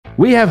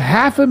We have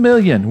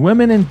 500,000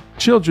 women and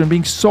children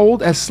being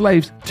sold as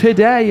slaves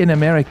today in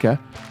America.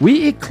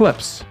 We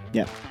eclipse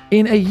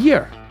in a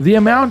year the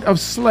amount of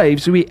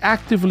slaves we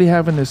actively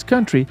have in this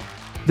country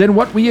than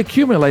what we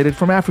accumulated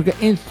from Africa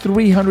in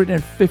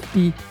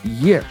 350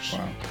 years.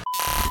 Wow.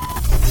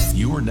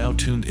 You are now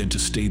tuned into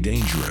Stay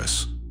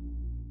Dangerous.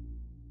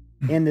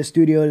 In the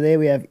studio today,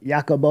 we have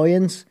Jaco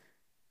Booyens.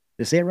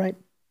 Did I say it right?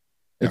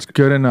 It's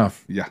good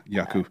enough. Yeah,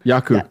 Jaco.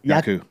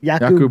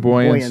 Jaco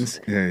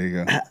Booyens. There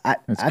you go.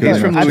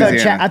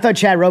 I thought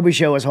Chad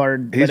Robichaux was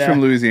hard. He's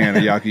from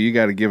Louisiana, Jaco. You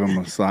got to give him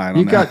a sign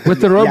You on got that.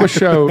 with the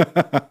Robichaux.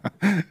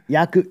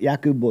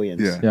 Jaco Booyens.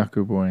 Yeah.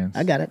 Jaco Booyens.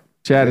 I got it.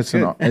 Chad, it's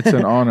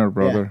an honor,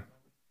 brother.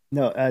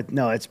 No,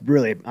 it's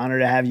really an honor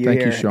to have you Thank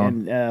here. You,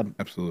 Sean. And,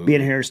 absolutely.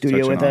 Being here in the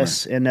studio with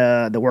us and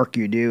the work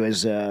you do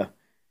is, I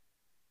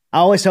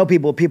always tell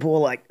people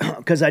like,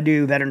 because I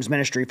do veterans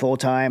ministry full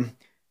time,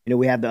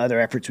 we have the other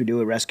efforts we do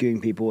with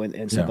rescuing people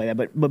and stuff like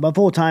that. But my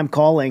full time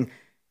calling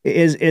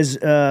is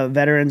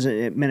veterans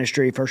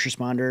ministry, first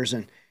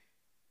responders,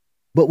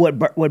 but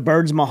what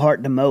burdens my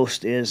heart the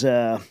most is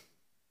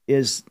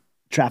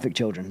trafficked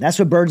children. That's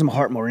what burdens my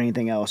heart more than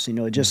anything else.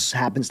 It just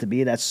happens to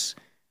be that's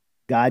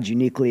God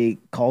uniquely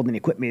called and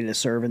equipped me to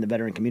serve in the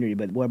veteran community.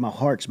 But where my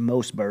heart's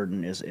most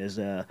burden is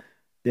the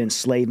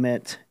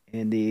enslavement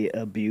and the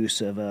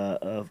abuse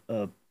of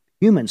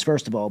humans,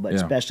 first of all, but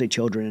especially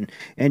children.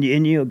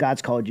 And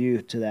God's called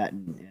you to that,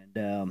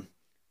 and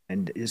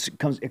it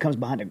comes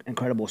behind an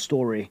incredible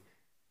story.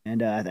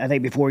 And I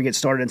think before we get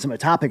started on some of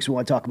the topics we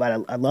want to talk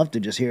about, I'd love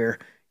to just hear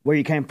where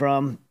you came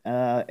from,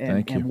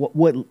 and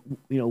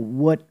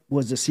what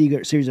was the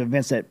series of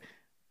events that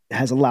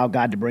has allowed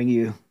God to bring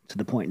you to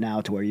the point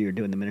now to where you're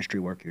doing the ministry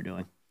work you're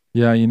doing.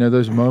 Yeah,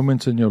 those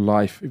moments in your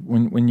life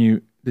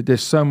when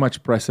there's so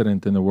much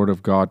precedent in the Word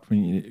of God.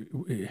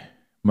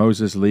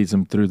 Moses leads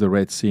them through the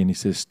Red Sea, and he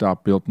says,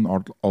 "Stop, build an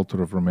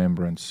altar of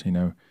remembrance."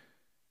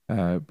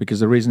 Because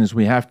the reason is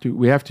we have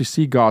to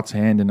see God's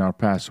hand in our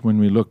past when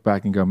we look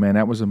back and go, "Man,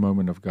 that was a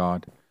moment of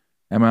God.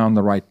 Am I on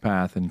the right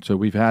path?" And so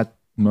we've had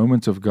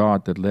moments of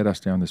God that led us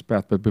down this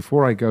path. But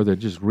before I go there,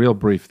 just real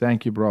brief,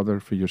 thank you, brother,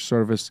 for your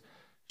service.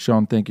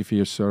 Sean, thank you for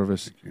your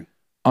service. Thank you.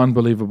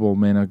 Unbelievable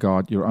men of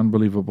God. You're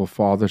unbelievable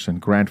fathers and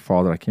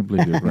grandfather. I can't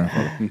believe you're a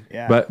grandfather.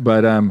 Yeah.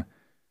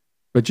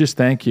 But just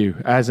thank you.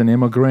 As an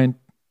immigrant,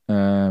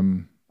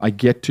 I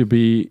get to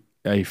be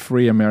a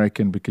free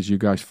American because you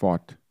guys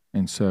fought,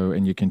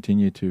 and you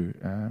continue to.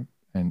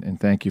 And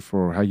thank you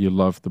for how you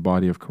love the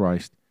body of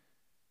Christ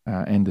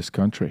and this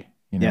country.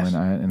 Yes.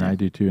 I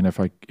do too. And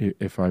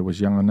if I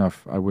was young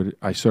enough,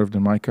 I served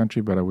in my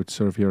country, but I would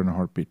serve here in a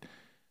heartbeat.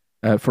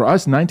 For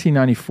us,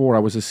 1994, I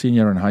was a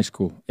senior in high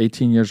school,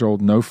 18 years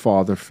old, no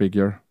father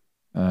figure,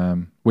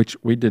 which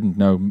we didn't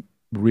know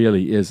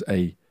really is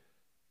a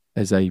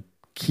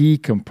key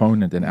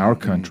component in our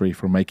country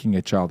for making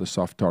a child a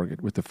soft target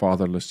with the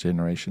fatherless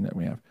generation that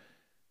we have.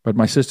 But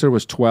my sister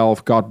was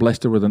 12. God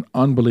blessed her with an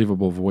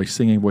unbelievable voice,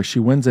 singing voice. She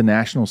wins a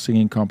national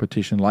singing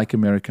competition like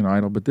American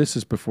Idol, but this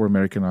is before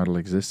American Idol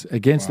exists,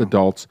 against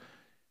adults.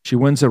 She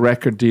wins a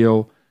record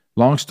deal.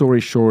 Long story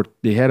short,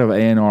 the head of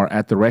A&R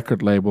at the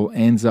record label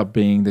ends up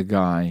being the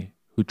guy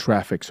who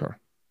traffics her.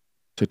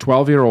 It's a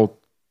 12-year-old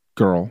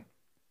girl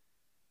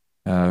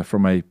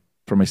from a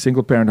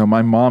single-parent home.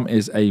 My mom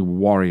is a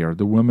warrior.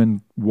 The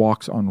woman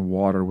walks on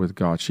water with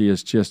God. She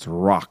is just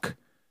rock.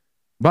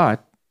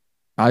 But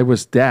I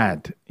was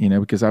dad,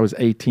 because I was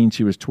 18,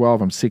 she was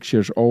 12. I'm 6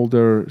 years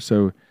older.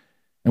 So,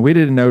 and we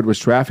didn't know it was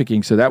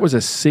trafficking. So that was a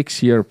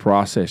 6-year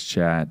process,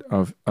 Chad,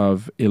 of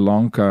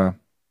Ilonka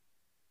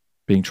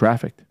being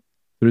trafficked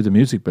through the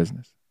music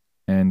business.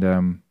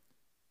 And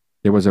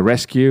there was a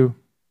rescue.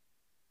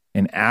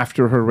 And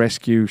after her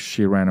rescue,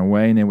 she ran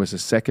away, and there was a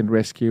second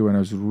rescue, and I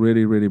was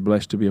really, really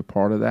blessed to be a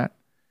part of that.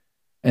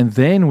 And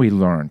then we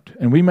learned,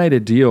 and we made a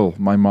deal,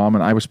 my mom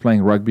and I was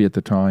playing rugby at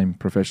the time,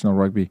 professional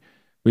rugby.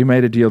 We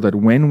made a deal that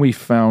when we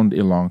found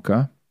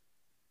Ilonka,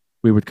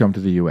 we would come to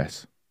the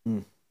U.S.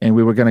 And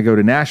we were going to go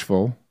to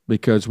Nashville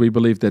because we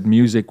believed that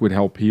music would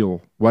help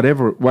heal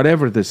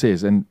whatever this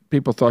is. And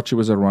people thought she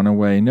was a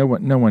runaway. No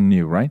one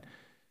knew, right?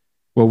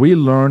 Well, we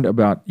learned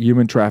about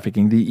human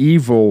trafficking,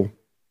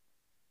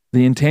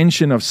 the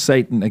intention of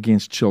Satan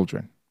against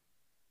children.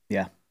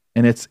 Yeah.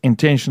 And it's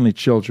intentionally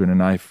children,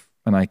 and I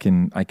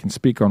can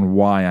speak on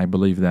why I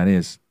believe that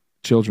is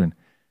children.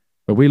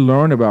 But we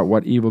learn about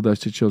what evil does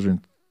to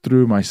children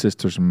through my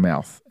sister's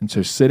mouth. And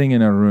so sitting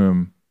in a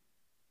room,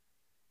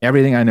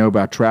 everything I know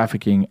about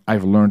trafficking,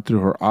 I've learned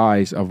through her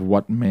eyes of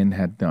what men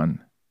had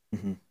done.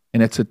 Mm-hmm.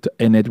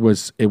 And it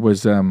was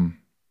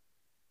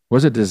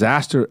a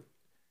disaster.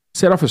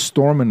 Set off a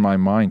storm in my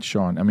mind,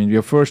 Sean. I mean,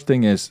 your first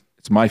thing is,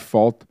 it's my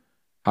fault.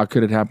 How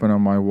could it happen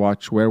on my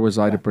watch? Where was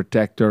I to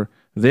protect her?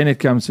 Then it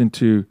comes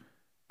into,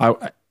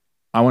 I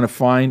want to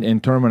find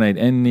and terminate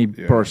any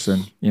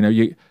person.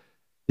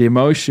 The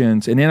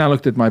emotions. And then I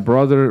looked at my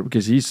brother,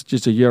 because he's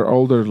just a year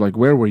older, like,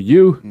 where were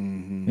you?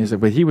 Mm-hmm. He's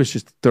like, but he was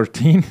just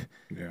 13.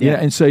 Yeah.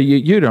 And so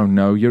you don't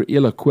know. You're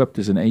ill-equipped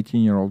as an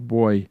 18-year-old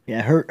boy.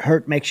 Yeah,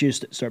 hurt makes you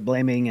start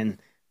blaming and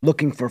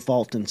looking for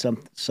fault in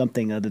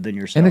something other than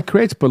yourself. And it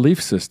creates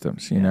belief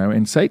systems, you know,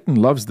 and Satan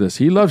loves this.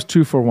 He loves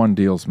 2-for-1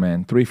 deals,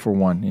 man,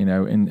 3-for-1, you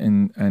know,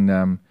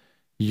 and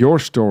your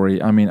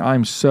story. I mean,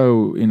 I'm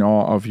so in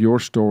awe of your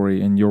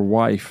story and your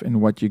wife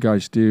and what you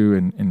guys do.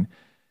 And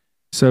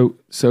so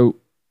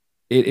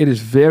it is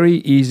very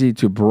easy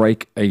to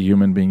break a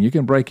human being. You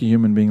can break a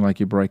human being like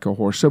you break a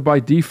horse. So by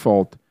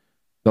default,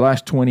 the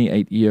last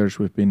 28 years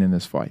we've been in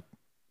this fight.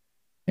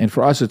 And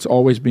for us, it's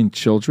always been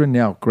children.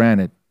 Now,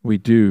 granted, we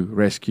do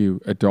rescue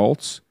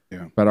adults,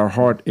 but our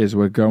heart is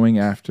we're going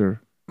after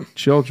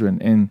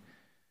children. And,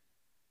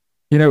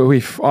 you know,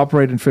 we've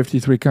operated in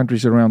 53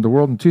 countries around the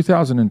world. In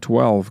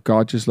 2012,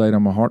 God just laid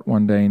on my heart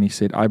one day and he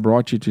said, I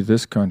brought you to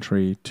this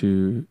country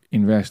to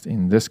invest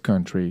in this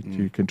country,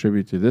 to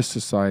contribute to this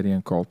society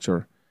and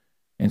culture.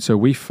 And so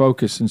we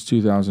focused since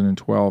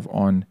 2012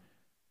 on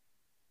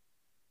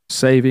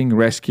saving,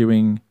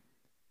 rescuing,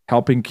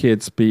 helping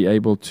kids be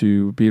able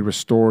to be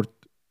restored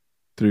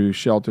through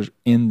shelters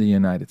in the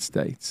United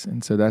States.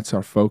 And so that's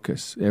our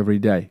focus every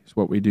day. It's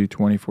what we do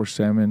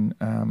 24/7.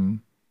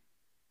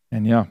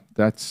 And yeah,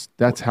 that's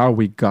how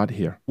we got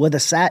here. Well, the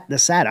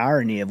sad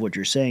irony of what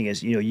you're saying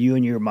is, you know, you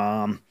and your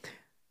mom,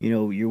 you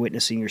know, you're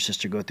witnessing your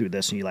sister go through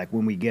this, and you're like,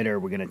 when we get her,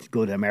 we're going to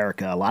go to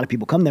America. A lot of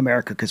people come to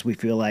America because we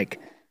feel like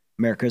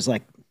America is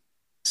like,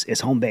 it's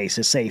home base,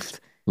 it's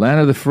safe. Land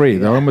of the free,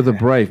 the home of the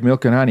brave,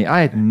 milk and honey.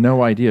 I had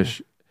no idea.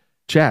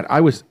 Chad,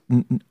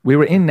 we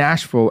were in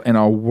Nashville and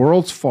our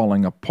world's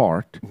falling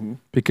apart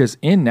because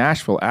in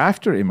Nashville,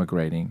 after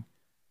immigrating,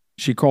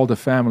 she called a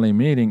family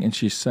meeting and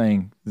she's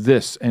saying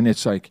this, and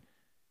it's like,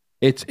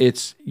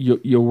 it's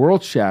your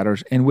world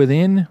shatters. And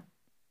within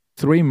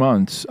 3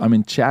 months, I'm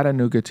in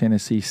Chattanooga,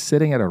 Tennessee,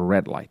 sitting at a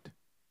red light,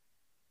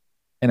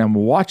 and I'm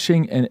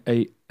watching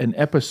an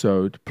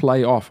episode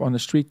play off on the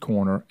street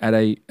corner at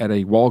a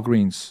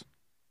Walgreens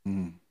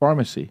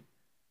pharmacy.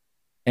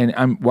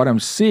 And what I'm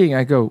seeing,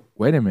 I go,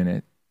 wait a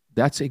minute,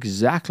 that's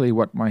exactly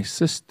what my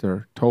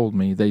sister told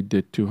me they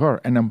did to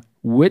her. And I'm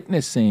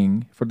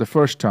witnessing for the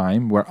first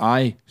time where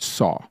I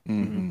saw,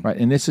 right?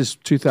 And this is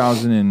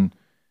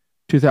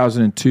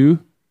 2002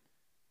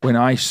 when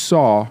I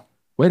saw,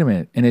 wait a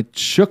minute, and it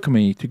shook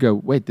me to go,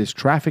 wait, there's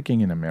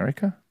trafficking in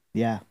America?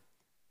 Yeah.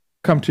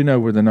 Come to know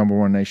we're the number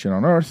one nation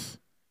on earth,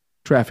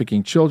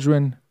 trafficking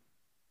children,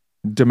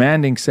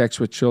 demanding sex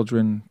with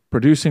children,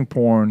 producing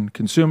porn,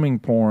 consuming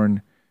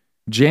porn.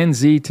 Gen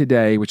Z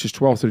today, which is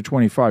 12 through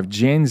 25,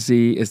 Gen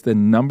Z is the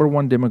number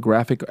one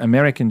demographic,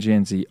 American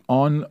Gen Z,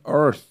 on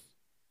earth,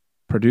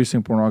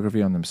 producing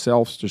pornography on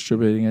themselves,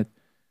 distributing it.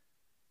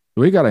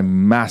 We got a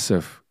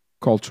massive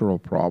cultural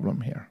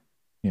problem here,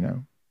 you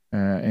know,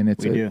 and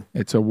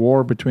it's a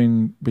war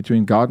between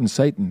God and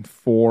Satan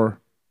for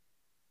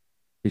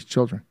his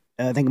children.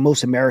 I think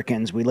most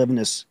Americans, we live in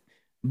this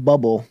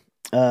bubble,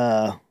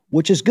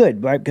 which is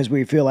good, right? Because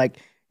we feel like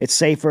it's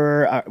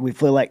safer. We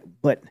feel like,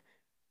 but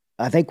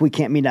I think we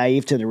can't be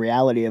naive to the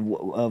reality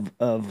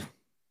of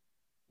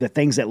the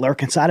things that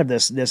lurk inside of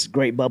this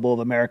great bubble of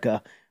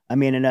America. I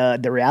mean,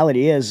 and the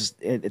reality is,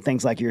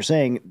 things like you're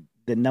saying,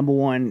 the number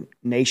one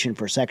nation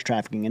for sex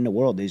trafficking in the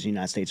world is the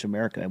United States of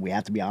America, and we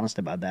have to be honest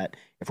about that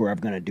if we're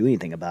ever going to do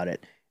anything about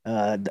it.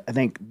 I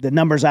think the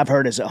numbers I've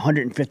heard is a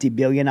 $150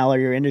 billion a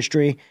year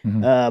industry,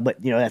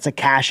 but you know that's a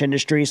cash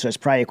industry, so it's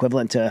probably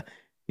equivalent to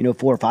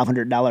 $400 or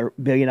 $500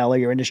 billion a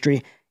year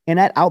industry, and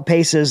that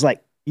outpaces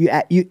like. You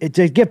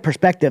to give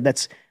perspective,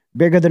 that's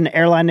bigger than the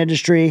airline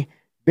industry,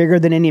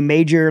 bigger than any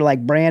major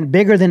like brand,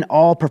 bigger than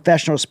all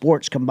professional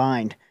sports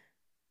combined.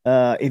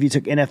 If you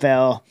took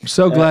NFL, I'm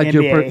so glad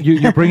NBA.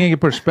 you're bringing a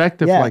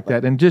perspective like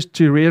that. And just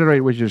to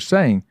reiterate what you're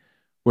saying,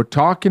 we're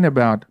talking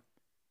about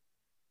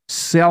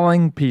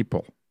selling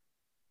people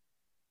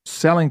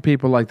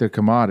like their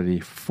commodity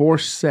for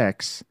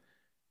sex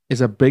is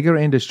a bigger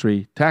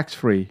industry,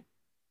 tax-free,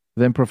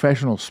 than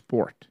professional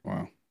sport.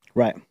 Wow.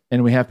 Right.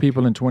 And we have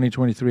people in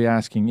 2023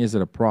 asking, "Is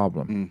it a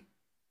problem?"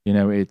 You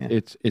know,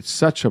 it's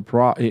such a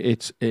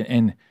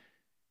and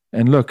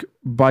look,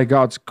 by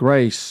God's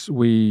grace,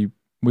 we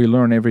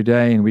learn every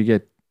day, and we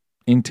get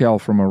intel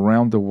from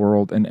around the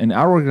world, and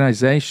our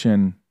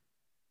organization,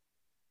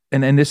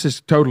 and this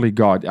is totally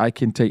God. I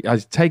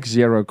take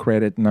zero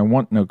credit, and I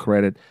want no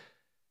credit,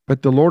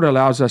 but the Lord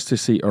allows us to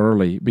see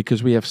early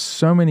because we have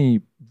so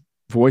many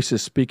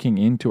voices speaking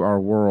into our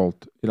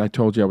world. And I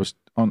told you I was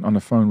on the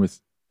phone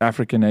with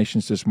African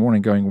nations this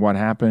morning going, what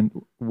happened?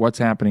 What's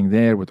happening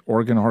there with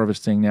organ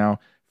harvesting now,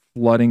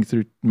 flooding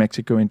through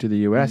Mexico into the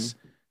U.S.,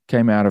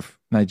 came out of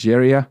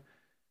Nigeria.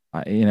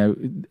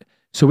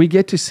 So we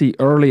get to see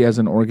early as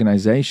an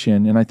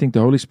organization, and I think the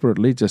Holy Spirit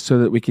leads us so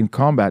that we can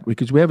combat,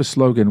 because we have a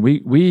slogan.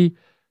 We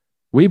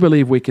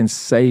believe we can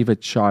save a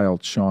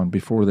child, Sean,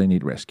 before they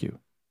need rescue.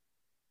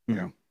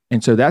 Yeah.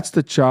 And so that's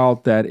the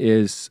child that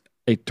is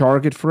a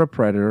target for a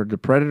predator. The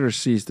predator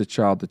sees the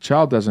child. The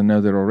child doesn't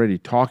know they're already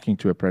talking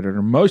to a predator.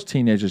 Most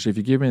teenagers, if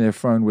you give me their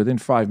phone within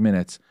 5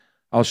 minutes,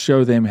 I'll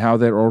show them how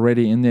they're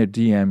already in their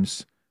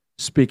DMs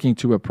speaking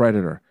to a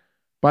predator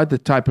by the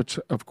type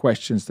of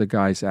questions the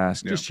guys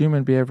ask. Just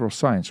human behavioral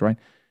science, right?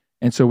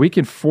 And so we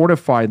can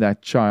fortify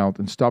that child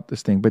and stop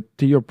this thing. But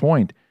to your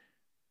point,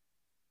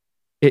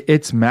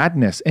 it's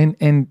madness.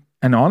 And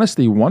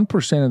honestly,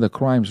 1% of the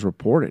crimes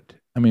reported.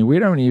 I mean, we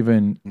don't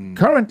even,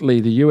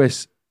 currently the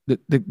U.S.,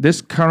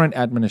 this current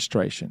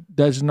administration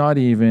does not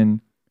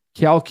even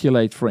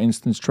calculate, for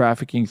instance,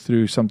 trafficking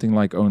through something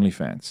like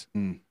OnlyFans.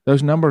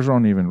 Those numbers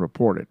aren't even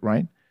reported,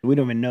 right? We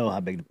don't even know how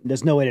big.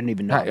 There's no way to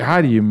even know.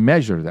 How do you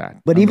measure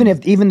that? But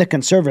even the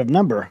conservative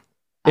number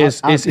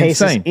is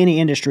insane. Any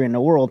industry in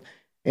the world.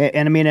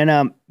 And I mean,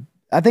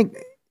 I think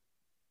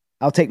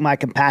I'll take my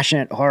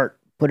compassionate heart,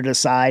 put it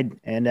aside,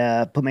 and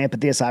put my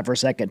empathy aside for a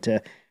second.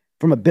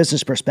 From a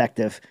business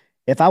perspective,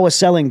 if I was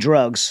selling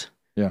drugs,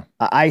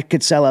 I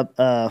could sell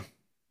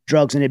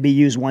drugs and it'd be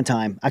used one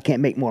time. I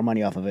can't make more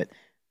money off of it.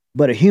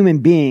 But a human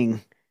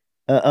being,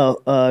 a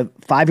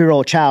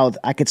 5-year-old child,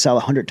 I could sell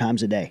 100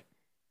 times a day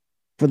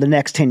for the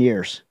next 10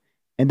 years.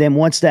 And then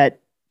once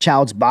that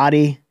child's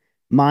body,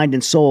 mind,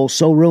 and soul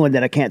so ruined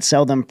that I can't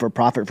sell them for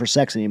profit for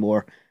sex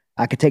anymore,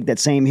 I could take that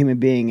same human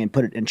being and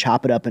put it and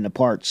chop it up into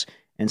parts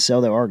and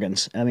sell their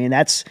organs. I mean,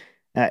 that's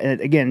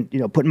again,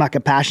 putting my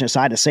compassion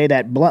aside to say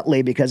that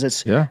bluntly, because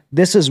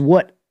this is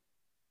what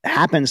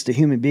happens to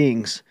human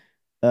beings,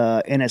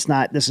 and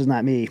this is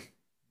not me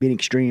being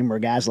extreme or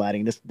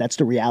gaslighting. That's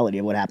the reality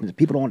of what happens.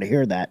 People don't want to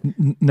hear that.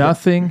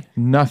 Nothing.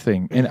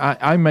 And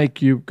I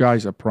make you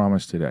guys a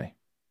promise today.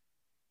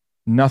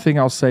 Nothing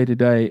I'll say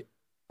today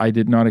I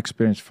did not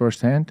experience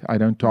firsthand. I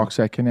don't talk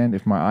secondhand.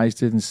 If my eyes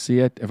didn't see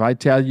it, if I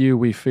tell you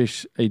we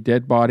fish a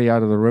dead body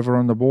out of the river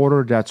on the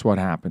border, that's what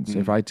happens.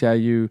 If I tell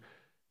you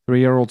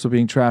 3-year-olds are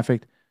being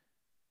trafficked,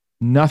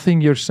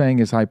 nothing you're saying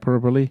is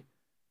hyperbole.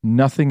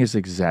 Nothing is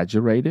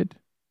exaggerated.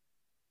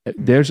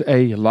 There's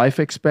a life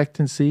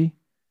expectancy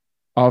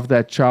of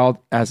that child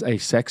as a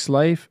sex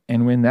slave,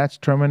 and when that's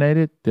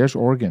terminated, there's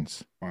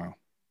organs. Wow.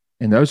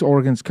 And those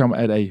organs come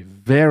at a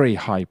very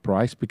high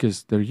price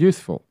because they're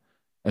youthful.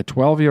 A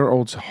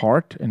 12-year-old's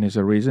heart, and there's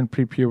a reason,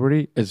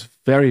 pre-puberty, is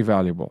very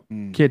valuable.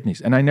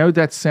 Kidneys. And I know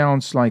that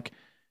sounds like,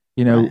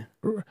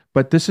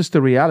 but this is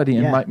the reality.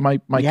 And my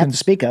you have to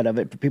speak out of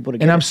it for people to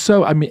get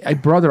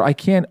it. Brother, I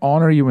can't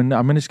honor you, and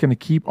I'm just going to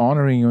keep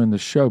honoring you in the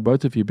show,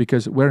 both of you,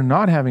 because we're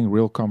not having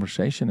real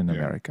conversation in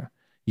America.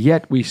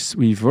 Yet we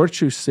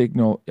virtue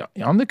signal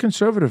on the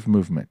conservative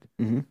movement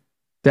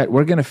that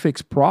we're going to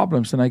fix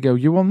problems. And I go,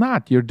 you will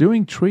not. You're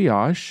doing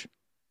triage,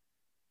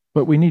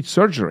 but we need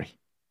surgery.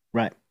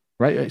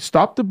 Right?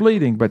 Stop the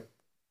bleeding, but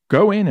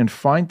go in and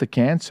find the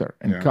cancer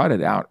and cut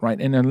it out, right?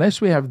 And unless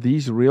we have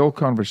these real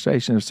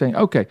conversations of saying,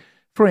 okay,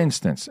 for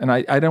instance, and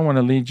I don't want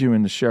to lead you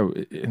in the show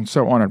and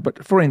so on,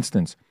 but for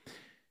instance,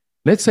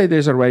 let's say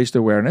there's a raised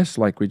awareness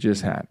like we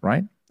just had,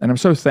 right? And I'm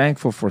so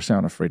thankful for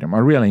Sound of Freedom. I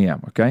really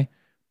am, okay?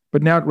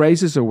 But now it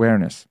raises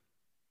awareness.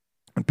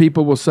 And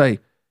people will say,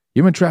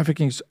 human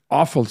trafficking is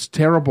awful, it's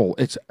terrible,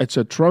 it's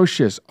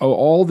atrocious. Oh,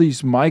 all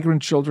these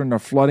migrant children are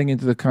flooding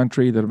into the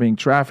country that are being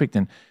trafficked,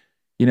 and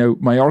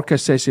Mallorca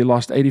says he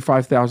lost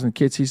 85,000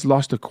 kids. He's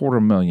lost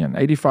 250,000.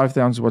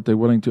 85,000 is what they're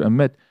willing to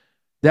admit.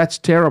 That's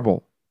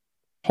terrible.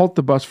 Halt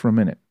the bus for a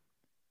minute.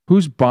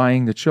 Who's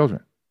buying the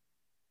children?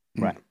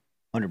 Right.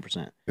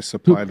 100%. It's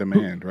supply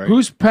demand, right?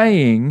 Who's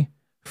paying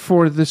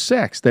for the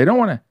sex? They don't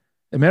want to.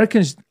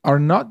 Americans are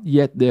not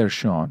yet there,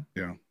 Sean.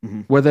 Yeah.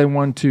 Where they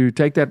want to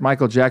take that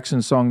Michael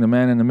Jackson song, The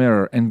Man in the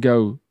Mirror, and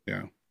go,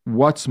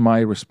 what's my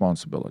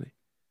responsibility?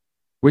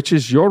 Which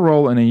is your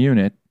role in a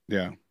unit.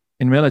 Yeah.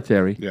 In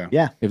military,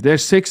 If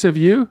there's 6 of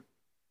you,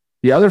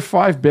 the other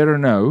 5 better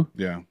know.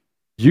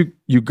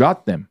 You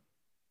got them.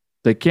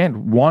 They can't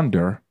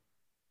wander.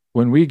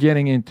 When we're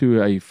getting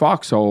into a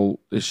foxhole,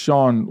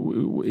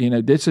 Sean,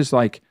 this is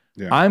like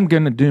I'm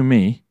gonna do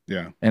me.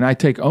 And I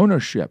take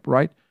ownership.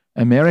 Right?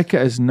 America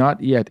is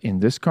not yet in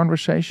this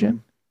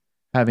conversation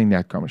having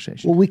that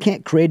conversation. Well, we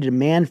can't create a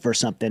demand for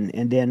something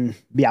and then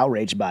be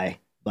outraged by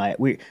it.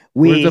 We're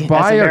the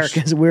buyers.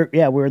 As Americans,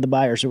 we're the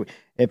buyers. So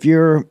if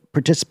you're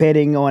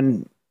participating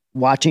on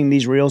watching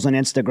these reels on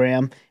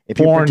Instagram, if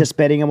you're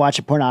participating in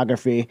watching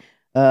pornography,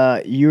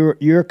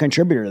 you're a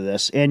contributor to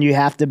this, and you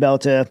have to be able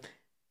to,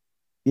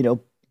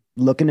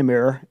 look in the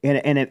mirror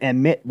and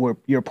admit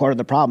you're part of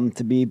the problem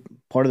to be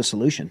part of the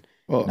solution.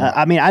 Well,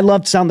 I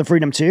loved Sound of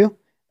Freedom too.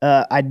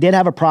 I did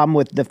have a problem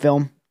with the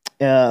film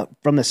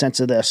from the sense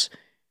of this.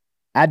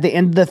 At the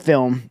end of the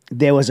film,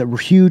 there was a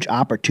huge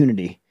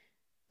opportunity.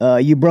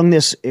 You bring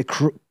this,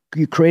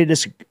 you created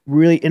this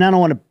really, and I don't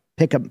want to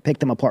pick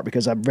them apart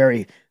because I'm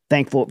very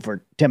thankful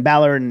for Tim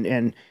Ballard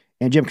and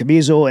Jim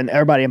Caviezel and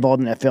everybody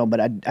involved in that film. But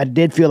I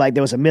did feel like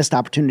there was a missed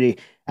opportunity.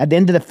 At the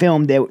end of the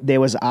film,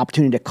 there was an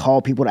opportunity to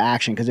call people to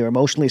action because they were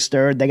emotionally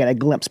stirred. They got a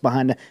glimpse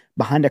behind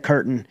the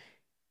curtain,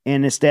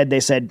 and instead they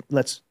said,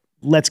 "Let's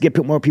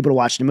get more people to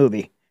watch the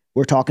movie.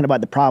 We're talking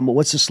about the problem, but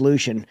what's the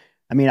solution?"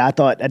 I mean, I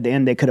thought at the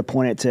end they could have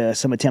pointed to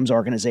some of Tim's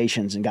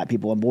organizations and got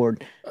people on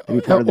board to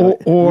be part of the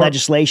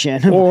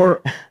legislation.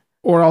 or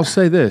I'll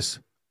say this: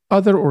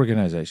 other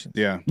organizations.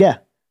 Yeah.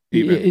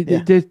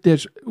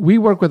 We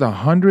work with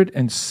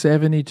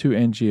 172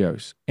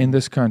 NGOs in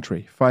this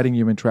country fighting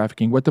human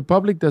trafficking. What the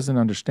public doesn't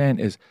understand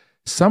is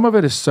Some of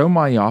it is so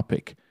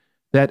myopic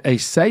that a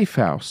safe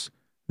house,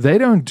 they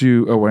don't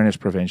do awareness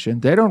prevention.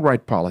 They don't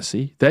write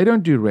policy. They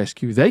don't do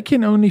rescue. They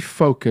can only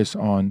focus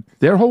on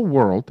their whole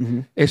world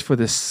is for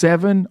the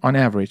 7, on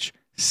average,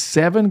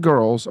 7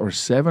 girls or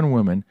 7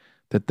 women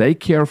that they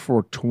care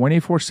for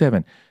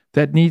 24/7,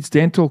 that needs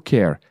dental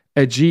care,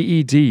 a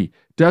GED,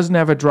 doesn't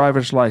have a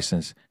driver's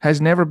license, has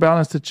never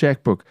balanced a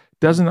checkbook,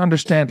 doesn't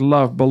understand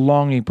love,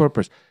 belonging,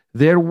 purpose.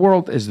 Their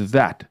world is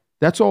that.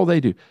 That's all they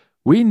do.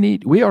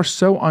 We are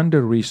so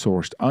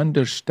under-resourced,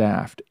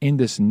 understaffed in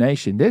this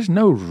nation. There's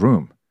no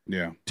room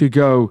to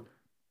go,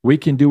 we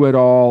can do it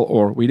all,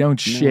 or we don't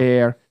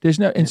share. There's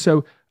no, and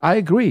so I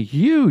agree,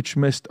 huge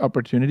missed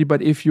opportunity.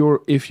 But if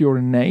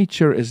your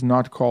nature is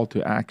not called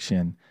to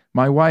action,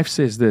 my wife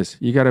says this: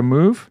 you got to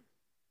move,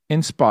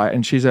 inspire,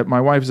 and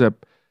my wife's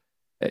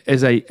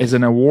as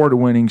an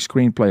award-winning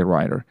screenplay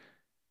writer.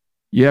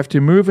 You have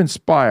to move,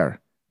 inspire,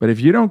 but if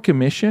you don't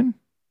commission,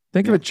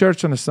 think of a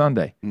church on a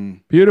Sunday.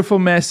 Beautiful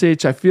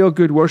message. I feel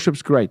good.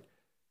 Worship's great.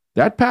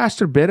 That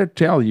pastor better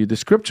tell you, the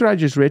scripture I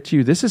just read to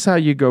you, this is how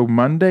you go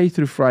Monday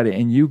through Friday,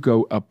 and you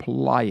go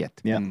apply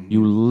it.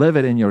 You live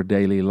it in your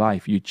daily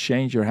life. You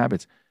change your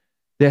habits.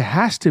 There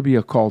has to be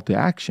a call to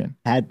action.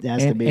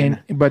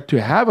 But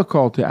to have a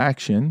call to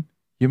action,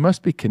 you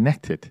must be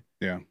connected.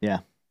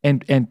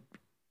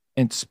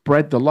 And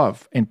spread the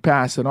love and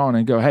pass it on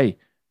and go, hey,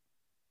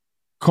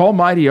 call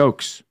Mighty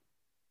Oaks.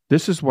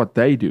 This is what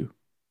they do,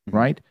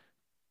 right?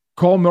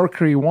 Call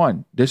Mercury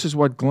One. This is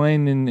what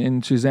Glenn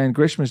and Suzanne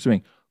Grisham is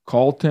doing.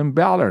 Call Tim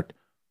Ballard.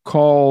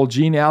 Call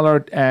Gene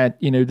Allard at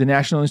the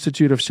National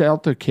Institute of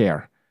Shelter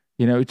Care.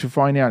 To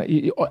find out.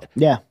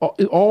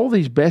 All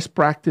these best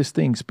practice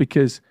things.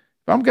 Because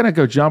if I'm going to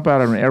go jump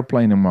out of an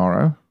airplane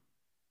tomorrow,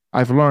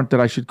 I've learned that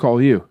I should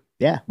call you.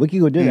 Yeah, we can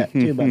go do that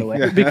too. By the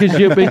way,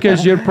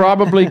 because you're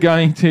probably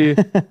going to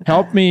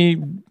help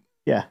me.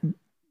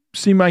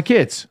 See my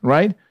kids,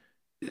 right?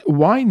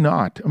 Why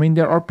not? I mean,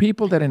 there are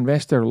people that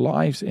invest their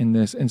lives in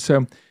this. And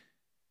so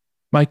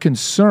my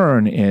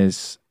concern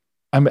is,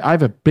 I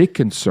have a big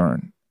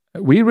concern.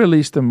 We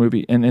released a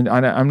movie, and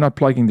I'm not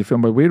plugging the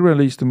film, but we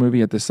released the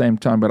movie at the same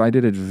time, but I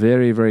did it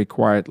very, very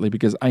quietly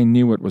because I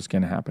knew what was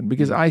going to happen.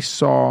 Because I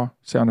saw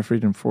Sound of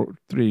Freedom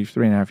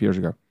 3.5 years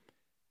ago.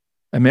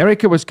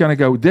 America was going to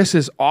go, this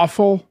is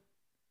awful.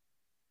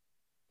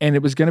 And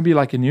it was going to be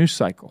like a news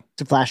cycle.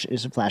 It's a flash in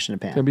the pan. It's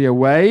going to be a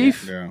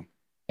wave.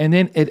 And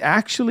then it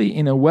actually,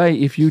 in a way,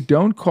 if you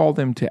don't call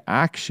them to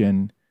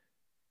action,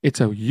 it's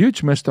a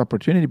huge missed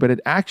opportunity, but it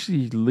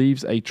actually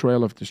leaves a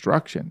trail of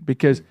destruction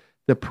because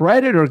the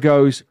predator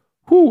goes,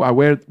 I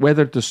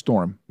weathered the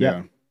storm.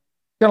 Kind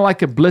of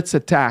like a blitz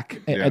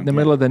attack at the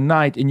middle of the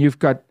night, and you've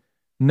got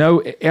no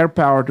air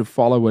power to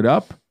follow it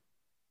up.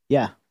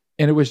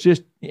 And it was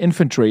just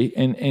infantry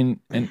and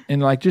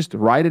like just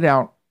ride it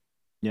out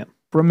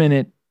for a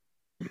minute.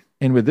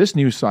 And with this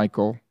news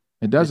cycle,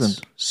 it doesn't.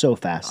 It's so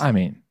fast. I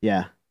mean,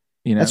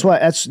 that's why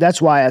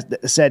I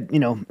said,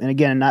 and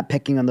again, I'm not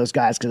picking on those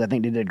guys because I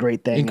think they did a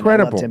great thing.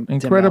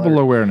 Incredible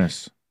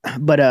awareness.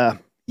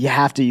 But you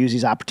have to use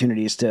these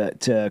opportunities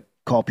to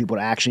call people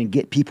to action and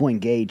get people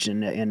engaged.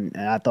 And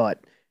I thought,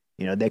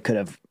 they could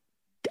have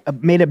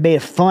made a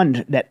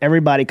fund that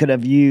everybody could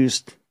have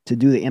used to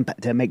do the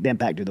impact, to make the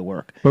impact, do the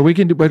work. But we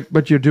can do,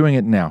 but you're doing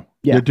it now.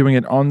 You're doing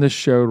it on this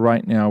show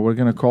right now. We're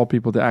going to call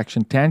people to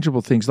action,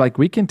 tangible things. Like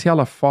we can tell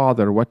a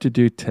father what to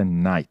do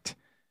tonight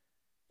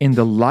in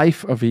the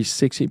life of his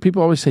 60.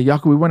 People always say,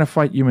 Jaco, we want to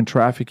fight human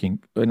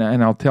trafficking.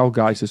 And I'll tell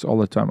guys this all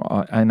the time,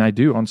 and I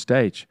do on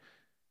stage.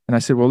 And I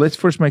said, well, let's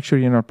first make sure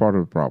you're not part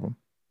of the problem.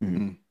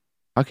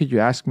 How could you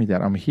ask me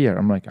that? I'm here.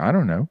 I'm like, I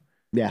don't know.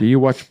 Do you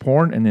watch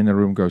porn? And then the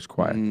room goes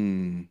quiet.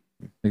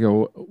 They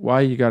go,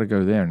 why you got to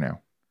go there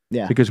now?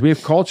 Because we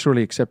have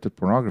culturally accepted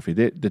pornography.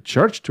 The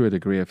church, to a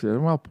degree, have said,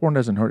 well, porn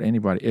doesn't hurt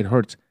anybody. It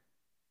hurts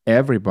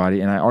everybody.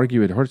 And I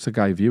argue it hurts the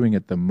guy viewing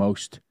it the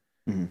most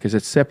because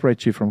it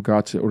separates you from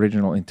God's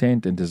original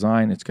intent and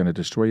design. It's going to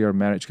destroy your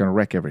marriage. It's going to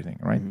wreck everything,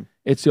 right?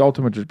 It's the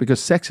ultimate,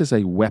 because sex is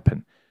a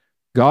weapon.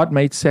 God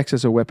made sex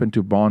as a weapon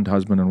to bond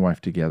husband and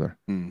wife together.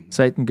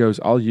 Satan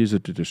goes, I'll use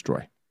it to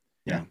destroy.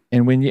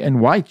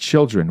 And why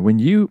children? When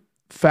you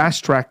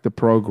fast track the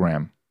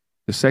program,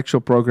 the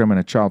sexual program in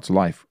a child's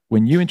life,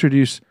 when you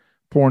introduce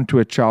porn to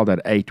a child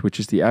at 8, which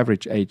is the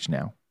average age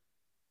now,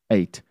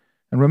 8.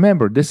 And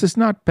remember, this is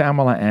not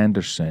Pamela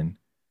Anderson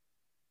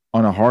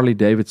on a Harley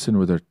Davidson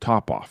with her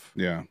top off.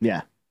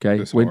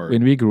 Okay.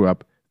 When we grew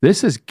up,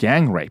 this is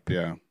gang rape.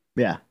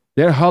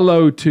 They're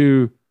hello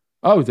to,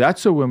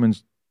 that's a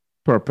woman's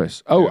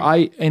purpose.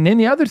 And then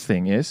the other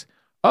thing is,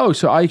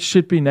 so I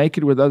should be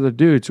naked with other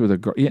dudes with a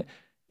girl.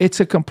 It's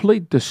a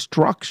complete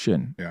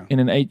destruction in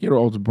an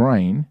 8-year-old's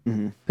brain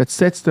that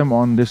sets them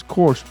on this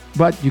course,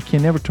 but you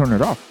can never turn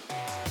it off.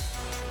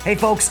 Hey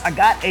folks, I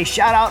got a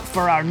shout out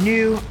for our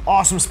new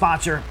awesome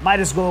sponsor,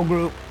 Midas Gold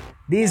Group.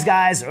 These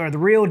guys are the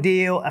real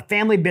deal, a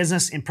family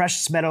business in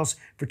precious metals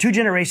for 2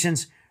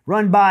 generations,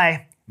 run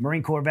by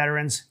Marine Corps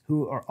veterans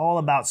who are all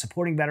about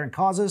supporting veteran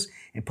causes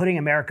and putting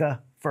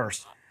America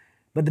first.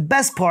 But the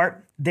best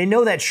part, They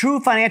know that true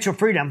financial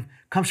freedom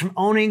comes from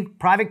owning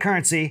private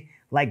currency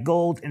like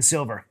gold and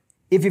silver.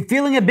 If you're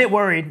feeling a bit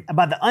worried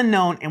about the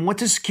unknown and want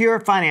to secure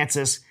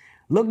finances,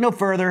 look no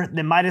further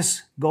than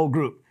Midas Gold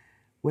Group.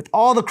 With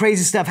all the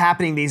crazy stuff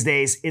happening these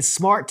days, it's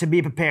smart to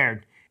be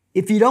prepared.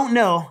 If you don't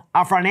know,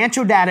 our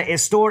financial data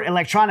is stored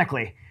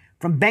electronically,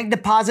 from bank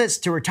deposits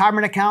to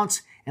retirement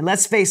accounts, and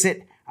let's face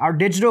it, our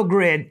digital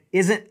grid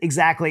isn't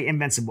exactly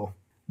invincible.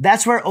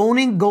 That's where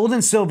owning gold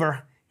and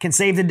silver can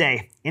save the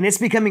day, and it's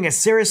becoming a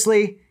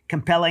seriously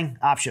compelling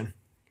option.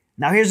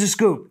 Now here's the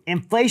scoop.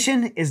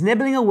 Inflation is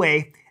nibbling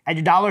away at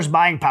your dollar's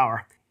buying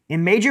power,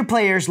 and major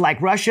players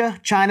like Russia,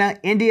 China,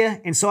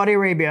 India, and Saudi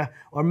Arabia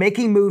are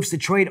making moves to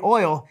trade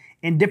oil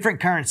in different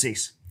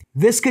currencies.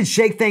 This could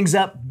shake things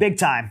up big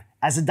time,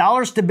 as the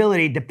dollar's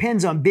stability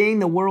depends on being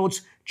the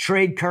world's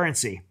trade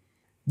currency.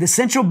 The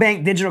central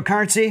bank digital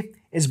currency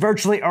is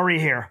virtually already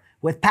here,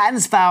 with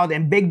patents filed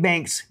and big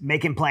banks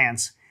making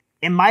plans.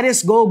 And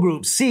Midas Gold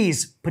Group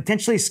sees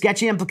potentially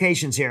sketchy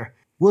implications here.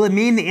 Will it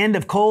mean the end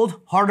of cold,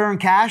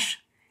 hard-earned cash?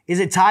 Is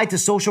it tied to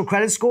social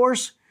credit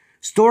scores?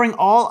 Storing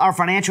all our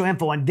financial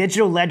info on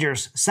digital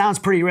ledgers sounds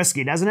pretty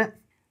risky, doesn't it?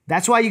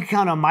 That's why you can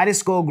count on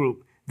Midas Gold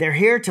Group. They're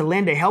here to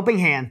lend a helping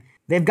hand.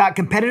 They've got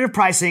competitive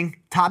pricing,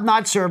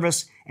 top-notch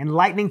service, and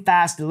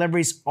lightning-fast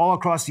deliveries all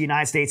across the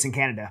United States and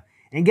Canada.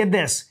 And get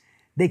this,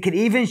 they could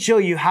even show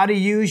you how to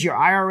use your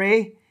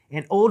IRA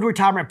and old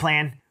retirement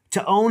plan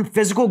to own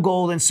physical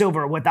gold and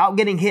silver without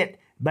getting hit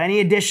by any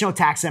additional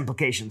tax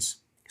implications.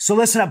 So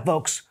listen up,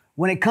 folks.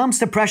 When it comes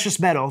to precious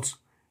metals,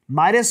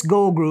 Midas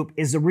Gold Group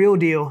is the real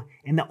deal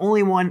and the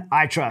only one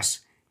I trust.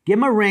 Give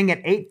them a ring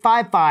at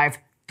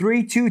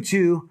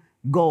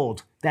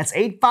 855-322-GOLD. That's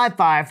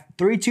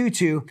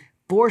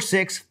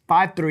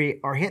 855-322-4653,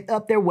 or hit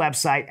up their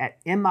website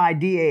at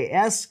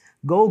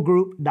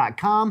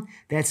midasgoldgroup.com.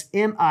 That's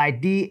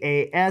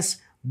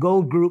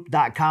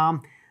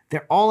midasgoldgroup.com.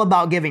 They're all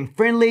about giving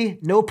friendly,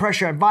 no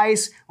pressure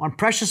advice on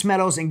precious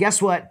metals. And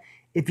guess what?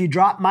 If you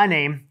drop my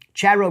name,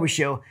 Chad Roby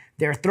Show,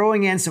 they're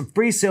throwing in some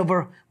free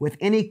silver with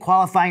any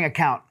qualifying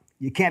account.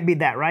 You can't beat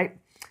that, right?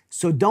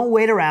 So don't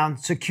wait around.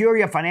 Secure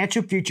your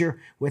financial future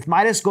with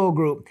Midas Gold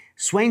Group.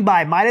 Swing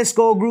by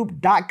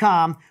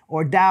midasgoldgroup.com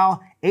or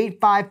dial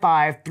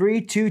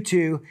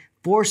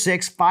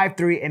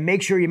 855-322-4653 and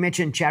make sure you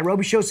mention Chad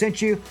Roby Show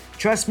sent you.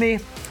 Trust me,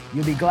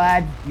 you'll be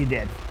glad you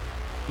did.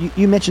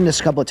 You mentioned this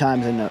a couple of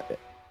times, and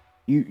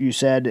you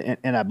said,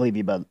 and I believe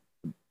you, but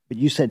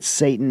you said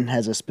Satan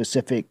has a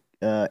specific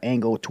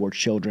angle towards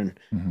children.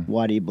 Mm-hmm.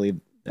 Why do you believe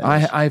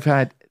that? I've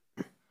had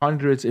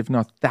hundreds, if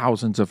not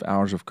thousands of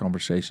hours of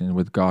conversation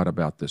with God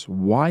about this.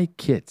 Why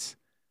kids?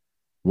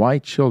 Why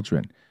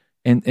children?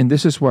 And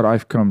this is what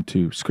I've come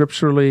to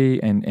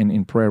scripturally and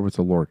in prayer with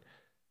the Lord.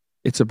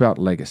 It's about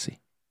legacy.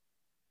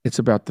 It's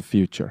about the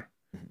future.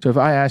 So if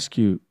I ask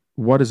you,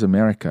 what is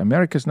America?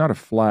 America is not a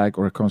flag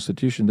or a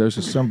constitution. Those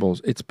are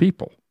symbols. It's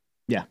people.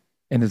 Yeah.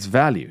 And it's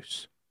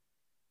values.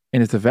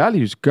 And if the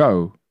values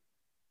go,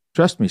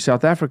 trust me,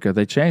 South Africa,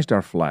 they changed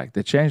our flag.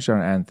 They changed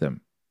our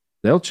anthem.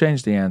 They'll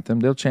change the anthem.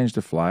 They'll change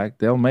the flag.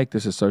 They'll make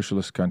this a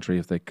socialist country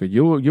if they could.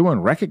 You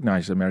won't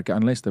recognize America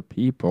unless the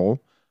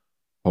people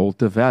hold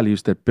the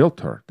values that built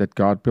her, that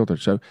God built her.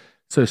 So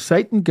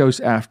Satan goes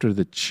after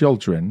the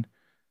children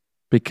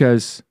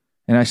because,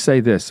 and I say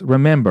this,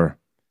 remember,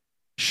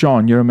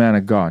 Sean, you're a man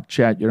of God.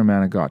 Chad, you're a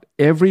man of God.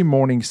 Every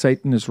morning,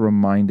 Satan is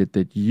reminded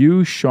that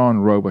you, Sean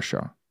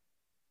Robichaud,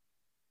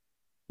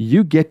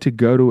 you get to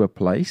go to a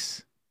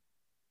place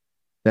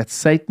that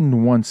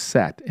Satan once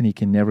sat, and he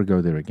can never go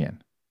there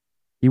again.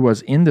 He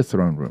was in the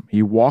throne room.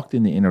 He walked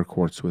in the inner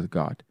courts with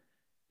God.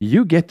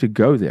 You get to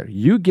go there.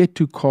 You get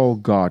to call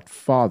God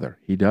Father.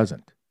 He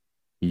doesn't.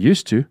 He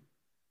used to.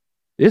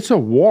 It's a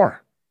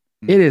war.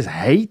 It is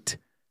hate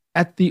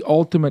at the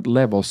ultimate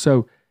level.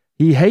 So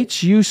he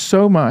hates you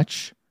so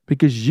much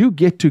because you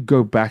get to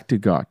go back to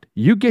God.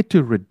 You get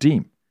to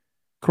redeem.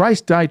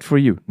 Christ died for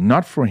you,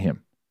 not for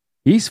him.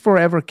 He's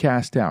forever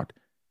cast out.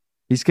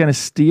 He's going to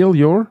steal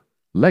your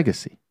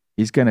legacy.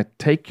 He's going to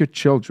take your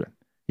children.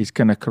 He's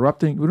going to corrupt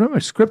them. Remember,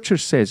 Scripture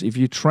says if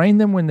you train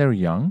them when they're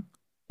young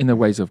in the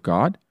ways of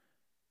God,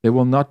 they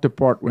will not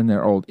depart when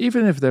they're old,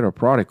 even if they're a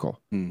prodigal.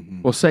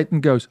 Mm-hmm. Well,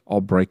 Satan goes, I'll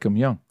break them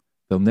young.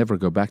 They'll never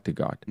go back to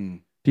God.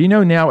 Mm. Do you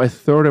know now a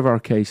third of our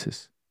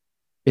cases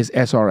is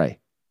SRA?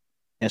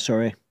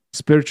 SRA.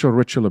 Spiritual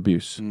ritual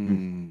abuse.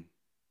 Mm.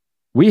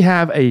 We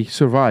have a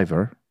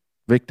survivor,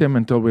 victim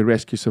until we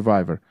rescue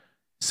survivor,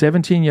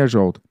 17 years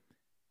old,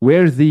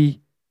 where the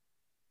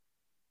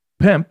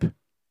pimp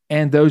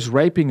and those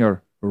raping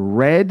her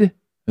read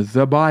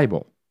the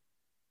Bible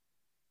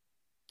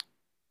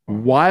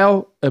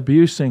while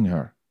abusing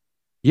her.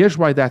 Here's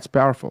why that's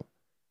powerful.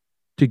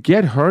 To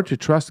get her to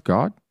trust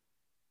God,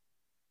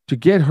 to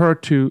get her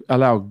to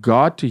allow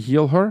God to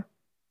heal her,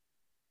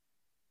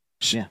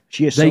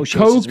 they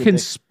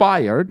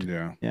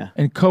co-conspired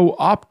and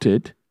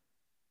co-opted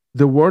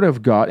the word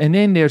of God. And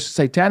then there's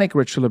satanic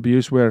ritual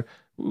abuse where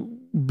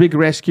big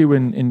rescue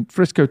in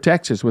Frisco,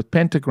 Texas with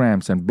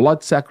pentagrams and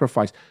blood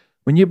sacrifice.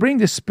 When you bring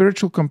the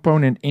spiritual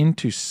component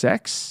into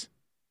sex,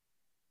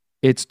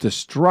 It's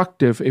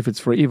destructive if it's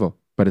for evil,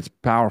 but it's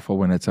powerful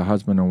when it's a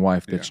husband and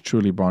wife that's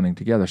truly bonding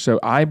together. So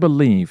I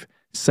believe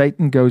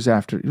Satan goes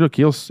after, look,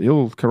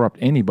 he'll corrupt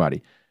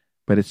anybody,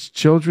 but it's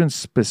children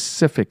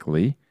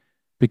specifically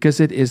because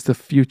it is the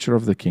future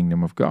of the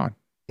kingdom of God.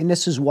 And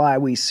this is why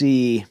we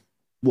see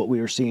what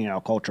we are seeing in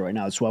our culture right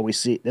now. This is why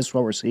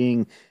we're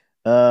seeing,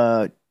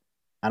 I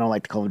don't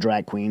like to call them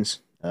drag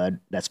queens.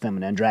 That's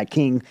feminine. Drag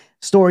king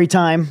story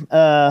time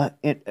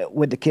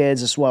with the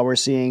kids. This is why we're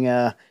seeing,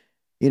 the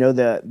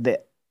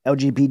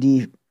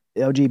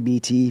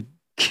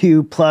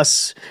LGBTQ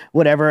plus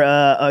whatever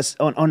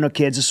on the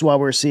kids. This is why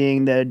we're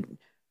seeing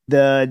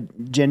the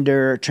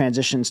gender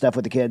transition stuff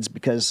with the kids,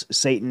 because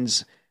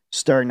Satan's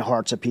stirring the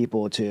hearts of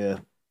people to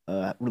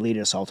lead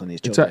an assault on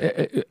these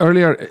children.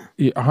 Earlier,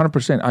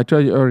 100%. I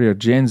told you earlier,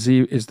 Gen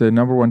Z is the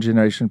number one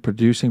generation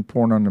producing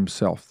porn on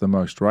themselves the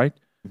most, right?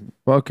 Mm-hmm.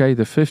 Well, okay,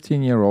 the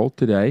 15-year-old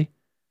today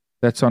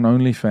that's on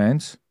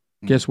OnlyFans,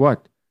 guess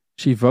what?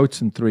 She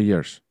votes in 3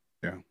 years.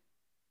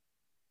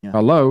 Yeah.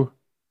 Hello?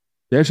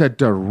 There's a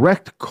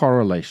direct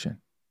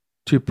correlation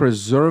to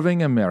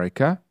preserving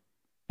America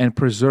and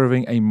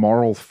preserving a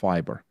moral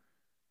fiber.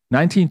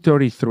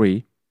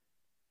 1933,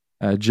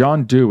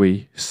 John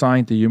Dewey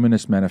signed the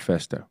Humanist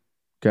Manifesto.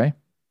 Okay?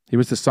 He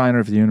was the signer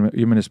of the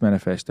Humanist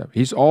Manifesto.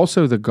 He's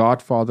also the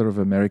godfather of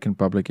American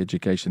public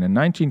education. In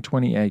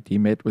 1928, he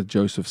met with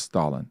Joseph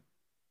Stalin.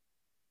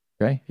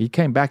 Okay? He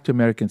came back to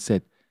America and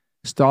said,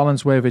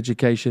 Stalin's way of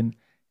education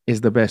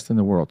is the best in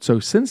the world. So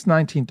since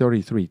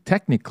 1933,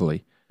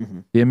 technically,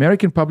 the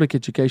American public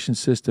education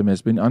system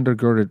has been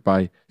undergirded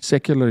by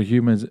secular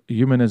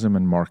humanism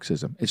and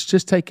Marxism. It's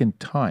just taken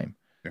time.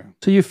 Yeah.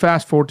 So you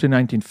fast forward to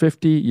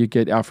 1950, you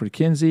get Alfred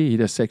Kinsey, he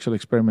does sexual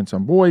experiments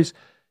on boys.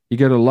 You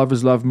go to Love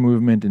is Love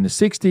movement in the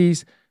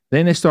 60s.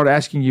 Then they start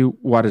asking you,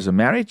 what is a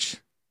marriage?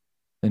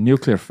 A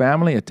nuclear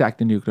family, attack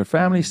the nuclear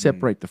family,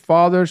 separate the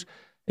fathers.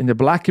 In the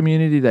black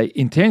community, they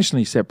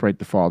intentionally separate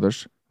the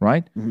fathers,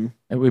 right? Mm-hmm.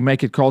 And we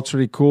make it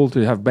culturally cool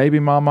to have baby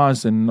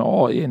mamas and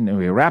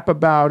we rap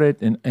about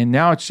it. And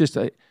now it's just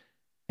and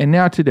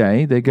now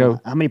today they go.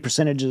 How many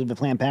percentages of the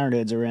Planned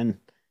Parenthoods are in?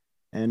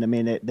 And I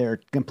mean, they're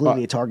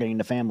completely targeting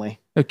the family.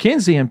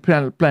 Kinsey and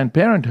Planned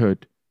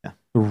Parenthood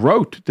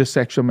wrote the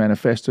sexual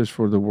manifestos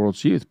for the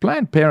world's youth.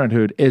 Planned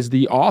Parenthood is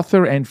the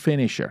author and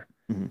finisher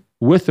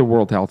with the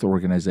World Health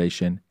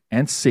Organization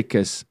and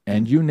SICUS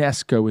and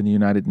UNESCO in the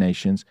United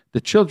Nations,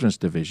 the Children's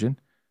Division.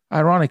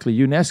 Ironically,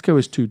 UNESCO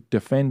is to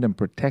defend and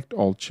protect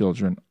all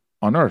children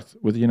on earth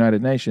with the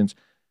United Nations.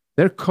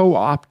 They're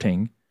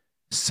co-opting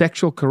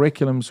sexual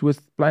curriculums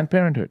with Planned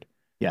Parenthood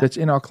that's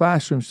in our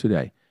classrooms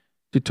today.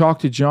 To talk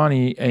to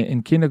Johnny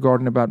in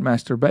kindergarten about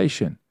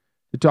masturbation,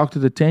 to talk to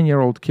the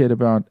 10-year-old kid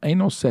about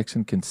anal sex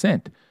and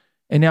consent.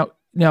 And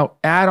now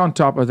add on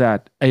top of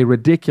that a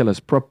ridiculous,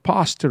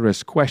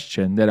 preposterous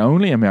question that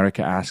only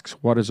America asks,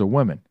 what is a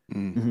woman?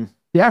 Mm-hmm.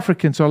 The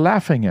Africans are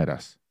laughing at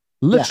us.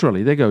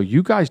 Literally, they go,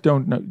 you guys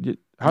don't know.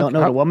 Don't know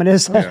what a woman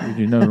is?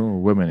 You know what a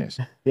woman is.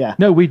 Yeah.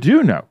 No, we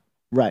do know.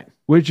 Right.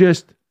 We're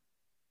just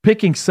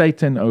picking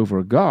Satan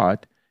over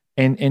God.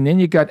 And then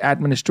you got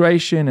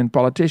administration and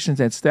politicians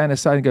that stand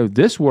aside and go,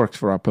 this works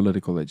for our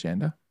political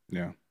agenda.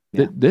 Yeah.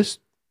 This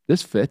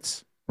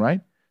fits,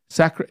 right?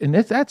 And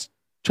that's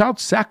child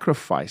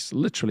sacrifice,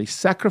 literally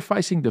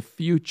sacrificing the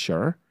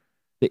future,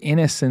 the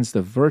innocence,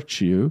 the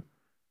virtue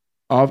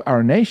of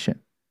our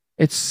nation.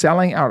 It's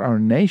selling out our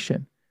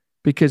nation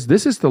because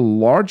this is the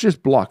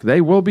largest bloc.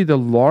 They will be the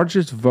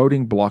largest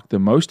voting bloc, the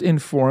most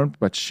informed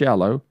but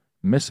shallow,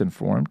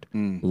 misinformed,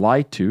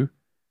 lied to,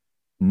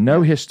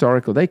 no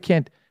historical. They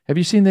can't. Have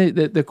you seen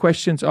the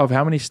questions of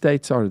how many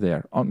states are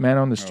there? Man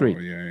on the street.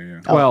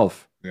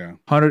 12.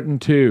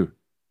 102.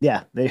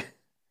 Yeah, they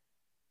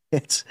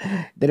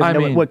don't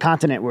know what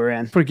continent we're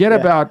in. Forget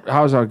about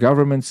how's our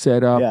government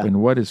set up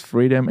and what is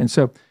freedom. And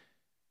so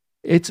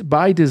it's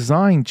by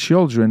design,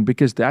 children,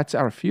 because that's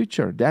our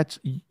future. That's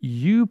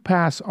you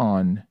pass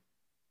on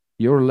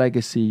your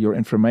legacy, your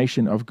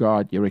information of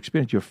God, your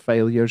experience, your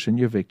failures and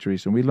your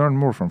victories. And we learn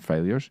more from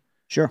failures.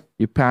 Sure.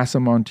 You pass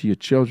them on to your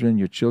children,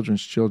 your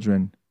children's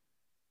children.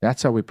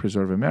 That's how we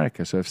preserve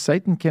America. So if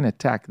Satan can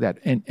attack that,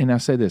 and I'll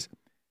say this,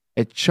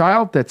 a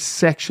child that's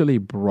sexually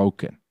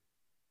broken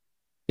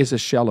is a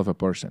shell of a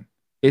person.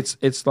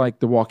 It's like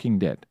The Walking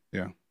Dead.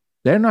 Yeah.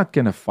 They're not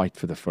going to fight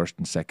for the First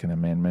and Second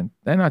Amendment.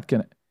 They're not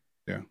going to.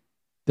 Yeah.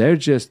 They're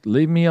just,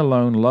 leave me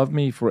alone, love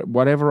me for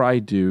whatever I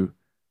do.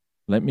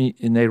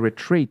 And they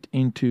retreat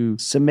into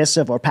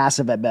submissive or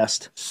passive at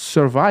best.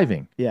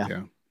 Surviving. Yeah.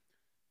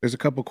 There's a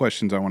couple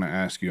questions I want to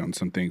ask you on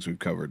some things we've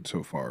covered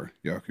so far,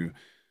 Jaco.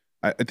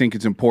 I think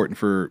it's important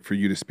for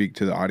you to speak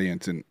to the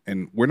audience, and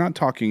we're not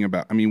talking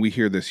about, I mean, we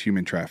hear this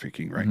human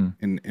trafficking, right?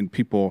 Mm-hmm. And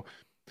people,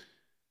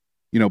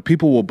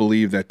 people will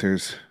believe that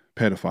there's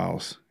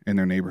pedophiles in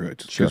their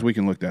neighborhoods because we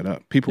can look that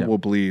up. People will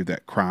believe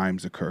that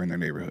crimes occur in their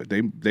neighborhood.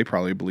 They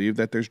probably believe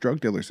that there's drug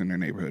dealers in their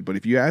neighborhood. But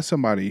if you ask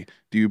somebody,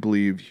 do you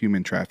believe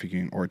human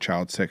trafficking or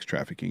child sex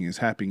trafficking is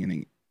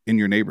happening in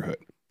your neighborhood?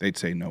 They'd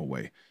say no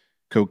way.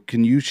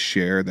 Can you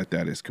share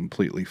that is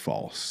completely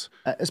false?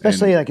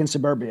 Especially like in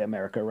suburbia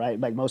America, right?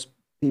 Like most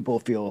people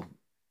feel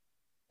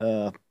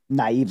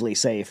naively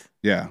safe.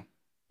 Yeah.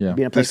 Yeah.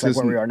 Being a place like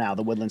where we are now,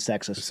 the Woodlands,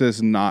 Texas. This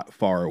is not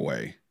far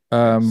away.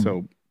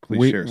 So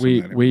please share some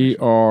of that we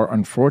information. are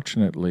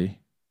unfortunately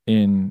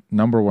in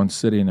number one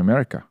city in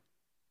America.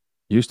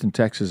 Houston,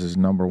 Texas is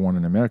number one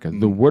in America.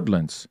 The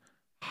Woodlands,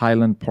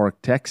 Highland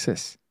Park,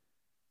 Texas.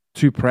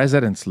 2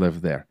 presidents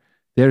live there.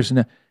 There's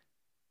no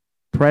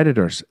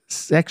predators.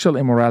 Sexual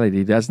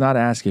immorality does not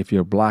ask if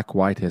you're black,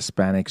 white,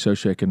 Hispanic,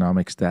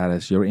 socioeconomic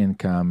status, your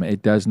income.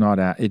 It does not.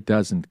 It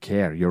doesn't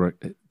care.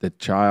 The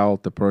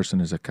child, the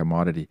person is a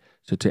commodity.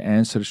 So to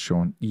answer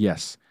Sean,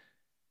 yes,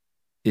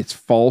 it's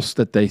false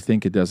that they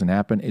think it doesn't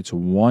happen. It's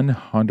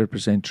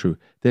 100% true.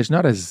 There's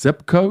not a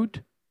zip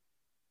code,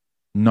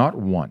 not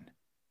one,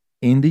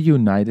 in the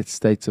United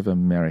States of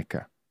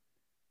America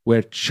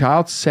where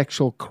child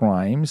sexual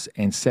crimes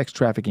and sex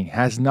trafficking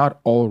has not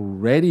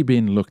already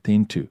been looked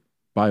into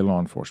by law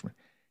enforcement.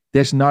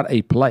 There's not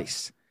a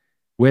place,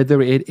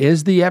 whether it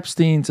is the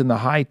Epsteins in the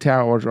high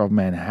towers of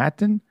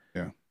Manhattan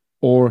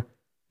or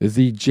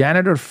the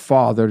janitor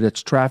father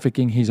that's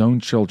trafficking his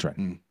own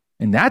children.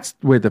 And that's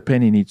where the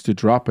penny needs to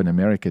drop in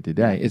America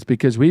today. It's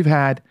because we've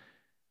had,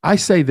 I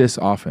say this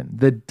often,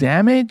 the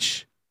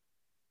damage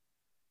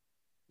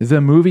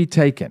the movie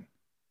Taken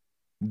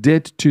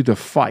did to the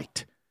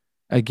fight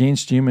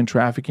against human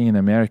trafficking in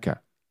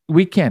America,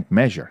 we can't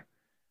measure.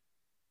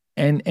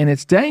 And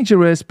it's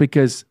dangerous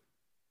because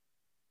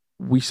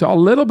we saw a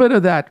little bit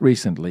of that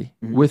recently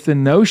with the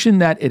notion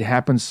that it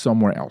happens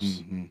somewhere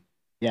else.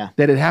 Yeah.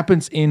 That it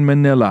happens in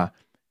Manila,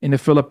 in the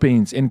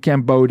Philippines, in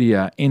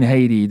Cambodia, in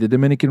Haiti, the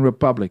Dominican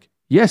Republic.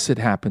 Yes, it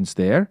happens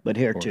there. But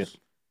here too.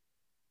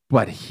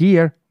 But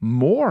here,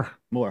 more.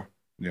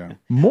 Yeah.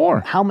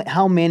 More.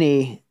 How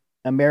many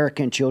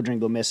American children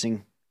go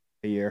missing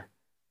a year?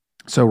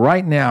 So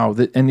right now,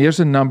 and here's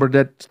a number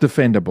that's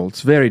defendable.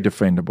 It's very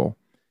defendable.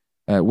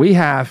 We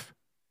have,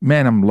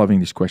 man, I'm loving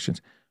these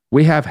questions.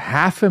 We have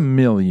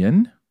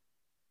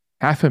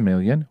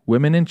 500,000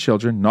 women and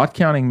children, not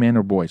counting men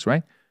or boys,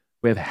 right?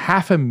 We have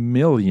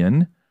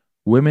 500,000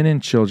 women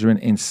and children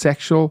in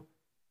sexual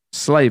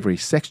slavery,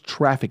 sex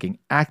trafficking,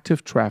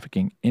 active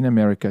trafficking in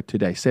America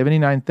today.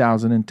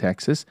 79,000 in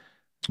Texas.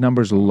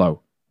 Numbers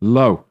low,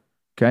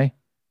 okay?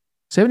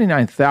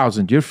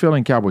 79,000, you're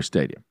filling Cowboy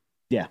Stadium.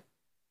 Yeah.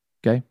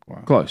 Okay,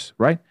 Wow. Close,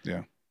 right?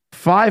 Yeah.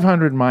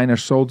 500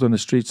 minors sold on the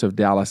streets of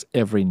Dallas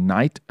every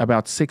night,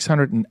 about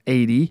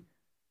 680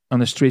 on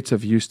the streets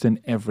of Houston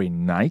every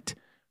night.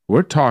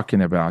 We're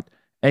talking about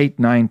 8,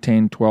 9,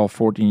 10, 12,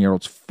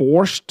 14-year-olds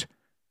forced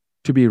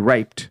to be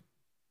raped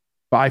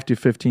 5 to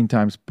 15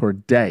 times per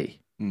day.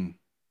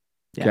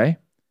 Okay?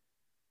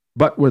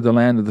 But we're the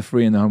land of the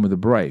free and the home of the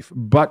brave.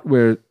 But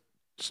we're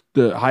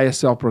the highest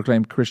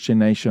self-proclaimed Christian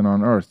nation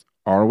on earth.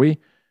 Are we?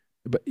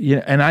 But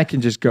and I can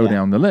just go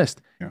down the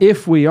list. Yeah.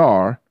 If we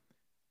are,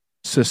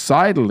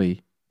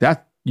 societally,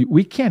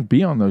 we can't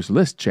be on those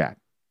lists, Chad.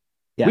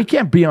 Yeah. We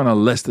can't be on a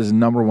list as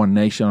number one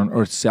nation on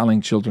earth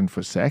selling children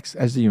for sex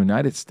as the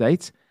United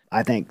States.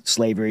 I think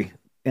slavery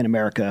in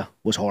America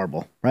was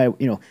horrible, right?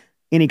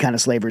 Any kind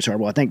of slavery is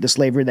horrible. I think the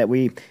slavery that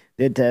we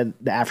did to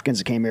the Africans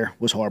that came here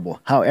was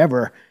horrible.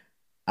 However,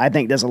 I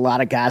think there's a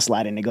lot of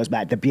gaslighting that goes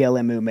back to the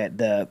BLM movement,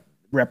 the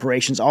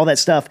reparations, all that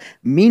stuff.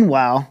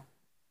 Meanwhile,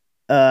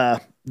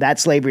 that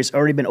slavery has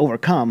already been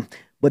overcome,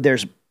 but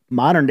there's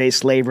modern day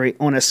slavery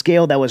on a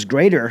scale that was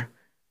greater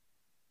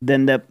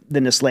than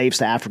the slaves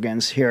to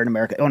Africans here in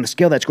America, on a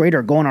scale that's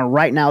greater going on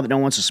right now that no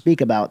one wants to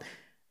speak about.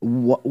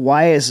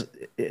 Why is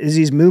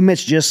these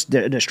movements just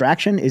a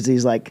distraction? Is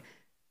it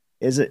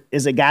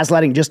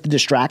gaslighting just to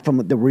distract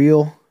from the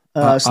real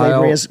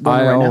slavery is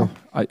going on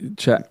right now?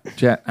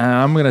 Chad,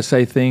 I'm going to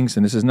say things,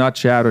 and this is not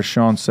Chad or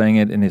Sean saying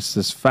it, and it's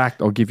this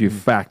fact. I'll give you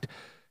fact.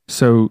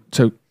 So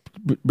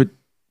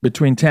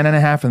between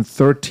 10.5 and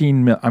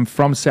 13 million, I'm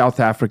from South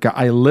Africa.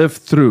 I lived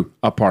through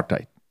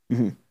apartheid.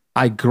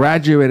 I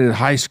graduated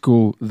high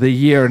school the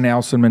year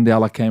Nelson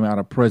Mandela came out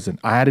of prison.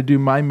 I had to do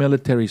my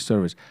military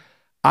service.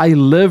 I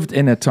lived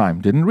in a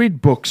time, didn't read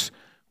books,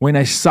 when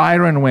a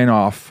siren went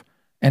off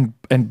and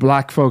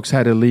black folks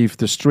had to leave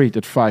the street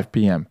at 5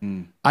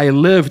 p.m. I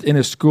lived in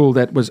a school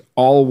that was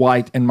all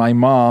white, and my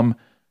mom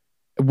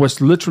was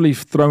literally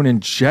thrown in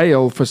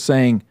jail for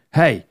saying,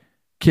 hey,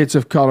 kids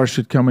of color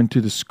should come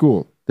into the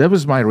school. That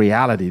was my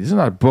reality. This is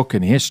not a book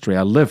in history.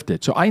 I lived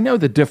it. So I know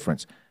the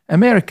difference.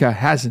 America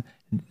has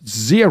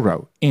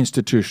zero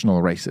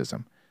institutional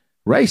racism.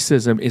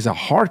 Racism is a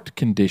heart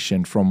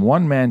condition from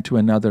one man to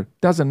another.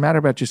 Doesn't matter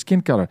about your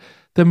skin color.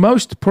 The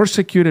most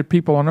persecuted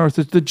people on earth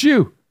is the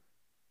Jew.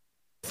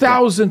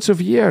 Thousands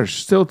of years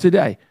still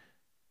today.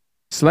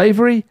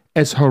 Slavery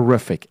is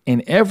horrific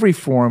in every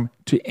form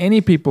to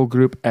any people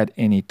group at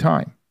any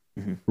time,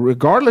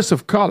 regardless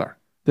of color.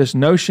 This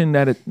notion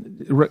that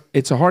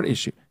it's a heart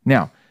issue.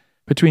 Now,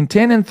 between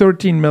 10 and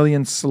 13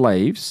 million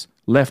slaves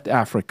left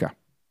Africa,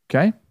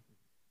 okay?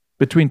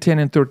 Between 10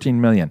 and 13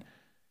 million.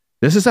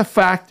 This is a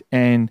fact,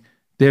 and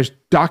there's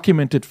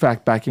documented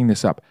fact backing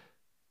this up.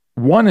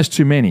 One is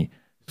too many.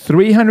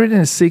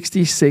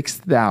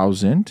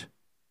 366,000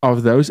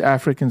 of those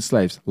African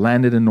slaves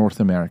landed in North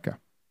America.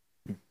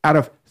 Out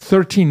of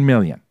 13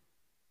 million,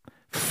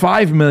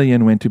 5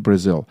 million went to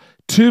Brazil,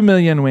 2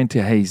 million went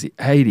to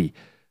Haiti,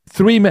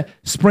 3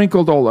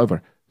 sprinkled all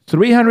over.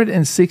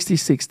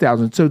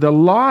 366,000. So the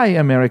lie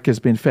America's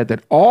been fed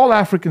that all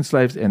African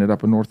slaves ended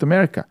up in North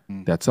America.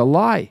 That's a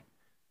lie.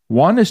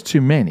 One is too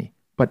many.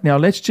 But now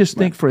let's just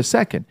think for a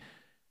second.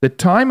 The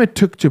time it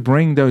took to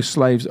bring those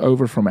slaves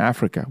over from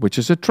Africa, which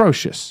is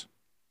atrocious,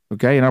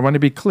 okay, and I want to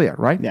be clear,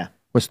 right? Yeah.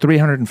 Was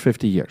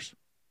 350 years.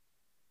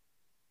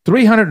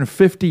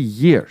 350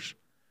 years.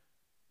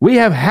 We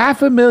have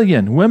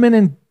 500,000 women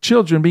and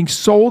children being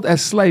sold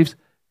as slaves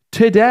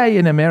today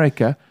in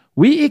America.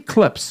 We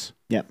eclipse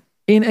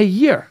in a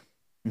year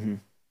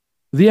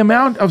the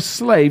amount of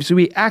slaves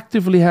we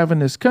actively have in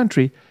this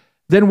country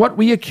than what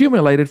we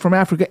accumulated from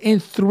Africa in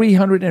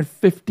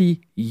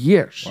 350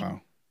 years.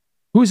 Wow.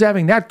 Who's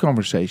having that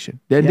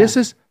conversation? Then this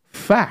is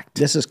fact.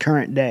 This is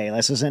current day.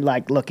 This isn't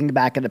like looking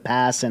back at the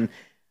past and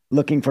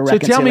looking for So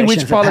tell me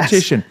which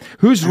politician,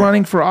 who's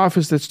running for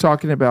office that's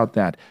talking about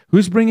that?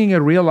 Who's bringing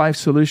a real life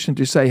solution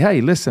to say, hey,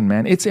 listen,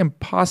 man, it's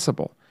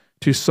impossible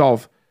to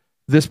solve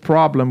this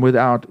problem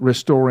without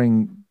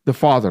restoring the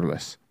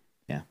fatherless.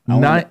 Yeah.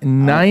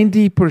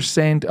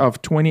 90%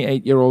 of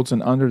 28-year-olds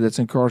and under that's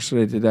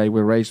incarcerated today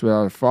were raised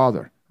without a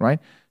father, right?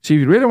 So if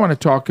you really want to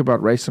talk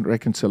about race and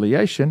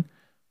reconciliation,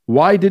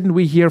 why didn't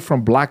we hear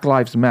from Black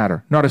Lives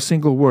Matter? Not a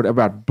single word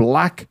about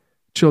black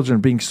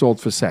children being sold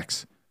for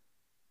sex.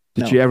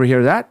 Did you ever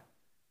hear that?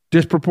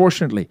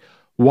 Disproportionately.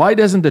 Why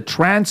doesn't the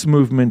trans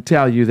movement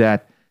tell you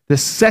that the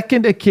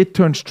second a kid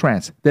turns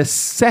trans, the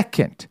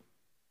second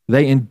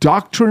they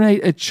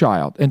indoctrinate a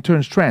child and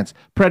turns trans,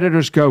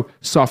 predators go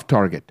soft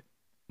target?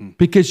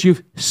 Because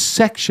you've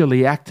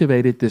sexually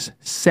activated this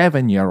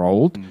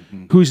 7-year-old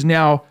who's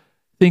now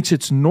thinks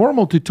it's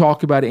normal to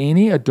talk about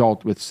any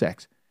adult with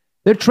sex.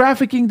 They're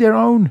trafficking their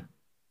own.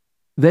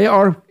 They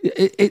are,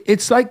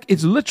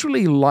 it's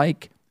literally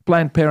like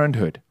Planned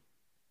Parenthood.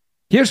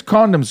 Here's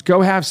condoms,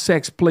 go have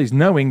sex, please,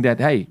 knowing that,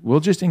 hey,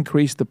 we'll just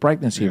increase the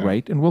pregnancy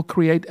rate and we'll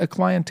create a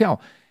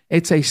clientele.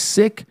 It's a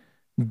sick,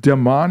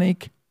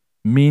 demonic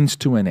means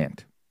to an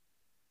end.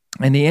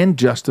 And the end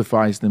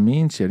justifies the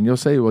means here. And you'll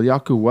say, well,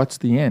 Jaco, what's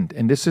the end?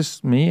 And this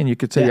is me, and you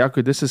could say,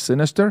 Jaco, this is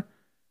sinister.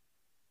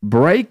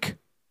 Break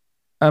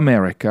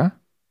America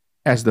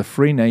as the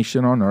free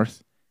nation on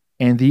earth.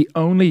 And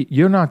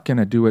you're not going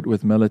to do it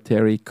with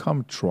military.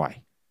 Come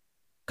try.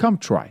 Come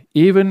try.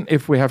 Even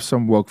if we have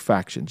some woke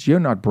factions, you're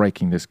not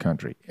breaking this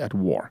country at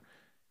war.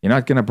 You're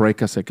not going to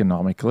break us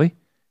economically.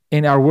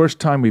 In our worst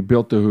time, we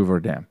built the Hoover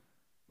Dam.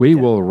 We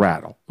will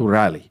rally.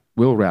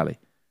 We'll rally.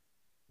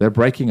 They're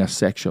breaking us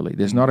sexually.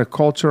 There's not a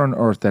culture on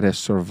earth that has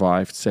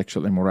survived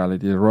sexual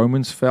immorality. The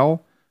Romans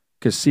fell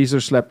because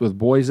Caesar slept with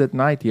boys at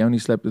night. He only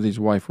slept with his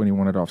wife when he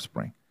wanted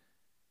offspring.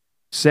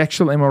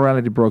 Sexual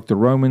immorality broke the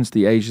Romans,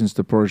 the Asians,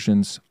 the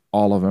Persians,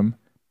 all of them.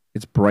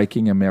 It's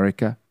breaking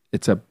America.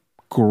 It's a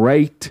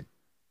great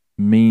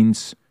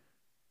means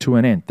to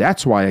an end.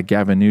 That's why a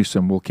Gavin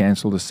Newsom will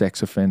cancel the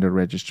sex offender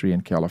registry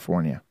in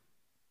California.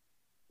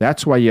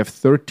 That's why you have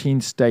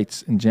 13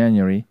 states in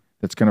January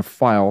that's going to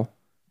file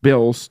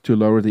bills to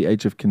lower the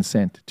age of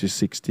consent to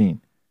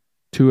 16.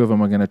 2 of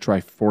them are going to try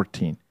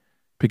 14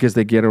 because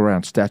they get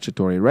around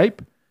statutory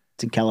rape.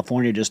 It's in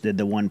California. Just did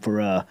the one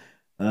for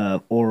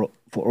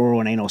oral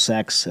and anal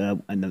sex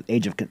and the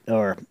age of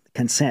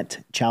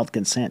consent, child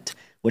consent,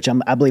 which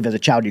I believe as a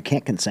child you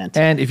can't consent.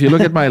 And if you look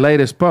at my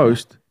latest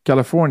post,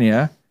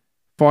 California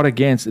fought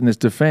against and is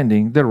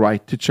defending the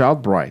right to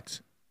child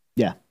brides.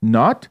 Yeah,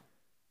 not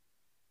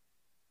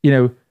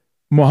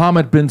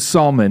Mohammed bin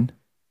Salman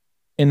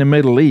in the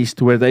Middle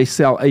East where they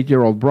sell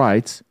 8-year-old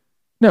brides.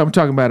 No, I'm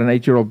talking about an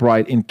 8-year-old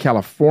bride in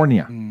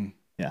California.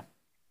 Yeah.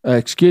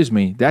 Excuse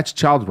me, that's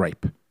child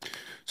rape.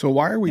 So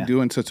why are we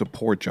doing such a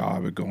poor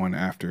job at going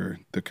after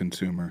the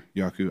consumer,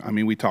 Jaco? I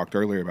mean, we talked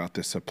earlier about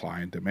this supply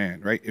and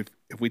demand, right?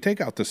 If we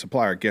take out the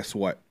supplier, guess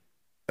what?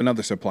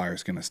 Another supplier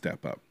is going to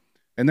step up.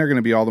 And they're going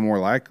to be all the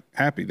more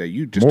happy that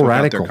you just took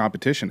out their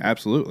competition.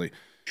 Absolutely.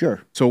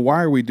 Sure. So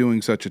why are we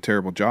doing such a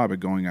terrible job at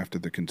going after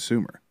the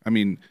consumer? I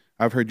mean,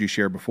 I've heard you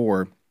share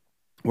before,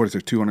 what is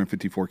there,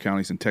 254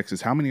 counties in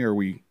Texas. How many are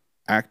we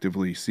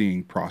actively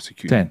seeing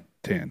prosecuted?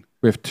 10.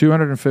 We have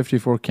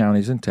 254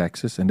 counties in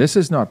Texas, and this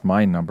is not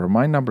my number.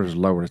 My number is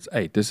lower. It's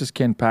 8. This is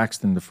Ken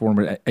Paxton, the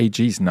former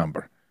AG's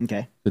number.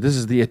 Okay. So this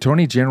is the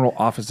Attorney General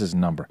Office's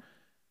number.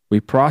 We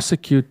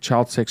prosecute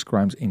child sex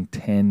crimes in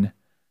 10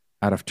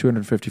 out of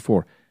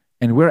 254.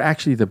 And we're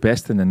actually the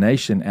best in the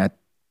nation at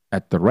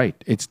the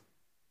rate. It's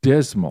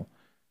dismal.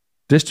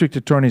 District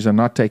attorneys are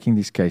not taking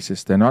these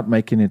cases. They're not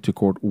making it to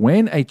court.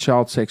 When a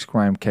child sex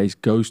crime case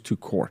goes to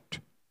court,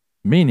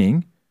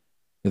 meaning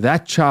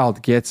that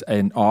child gets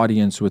an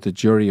audience with a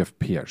jury of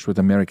peers, with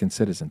American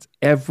citizens,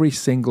 every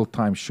single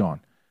time, Sean,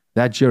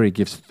 that jury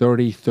gives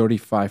 30,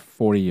 35,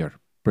 40-year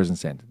prison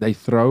sentence. They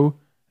throw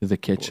the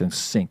kitchen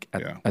sink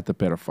at the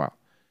pedophile.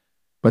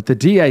 But the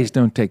DAs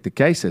don't take the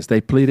cases. They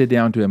plead it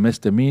down to a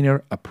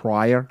misdemeanor, a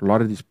prior. A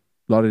lot of these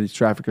A lot of these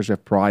traffickers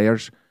have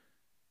priors.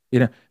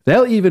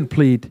 They'll even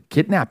plead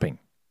kidnapping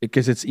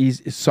because it's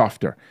easy, it's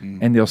softer,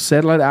 and they'll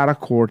settle it out of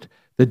court.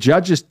 The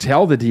judges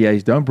tell the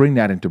DAs, "Don't bring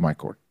that into my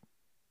court."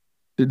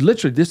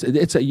 Literally,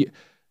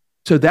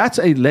 so that's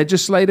a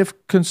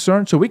legislative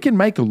concern. So we can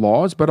make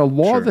laws, but a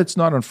law that's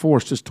not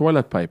enforced is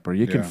toilet paper.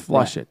 You can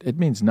flush it. It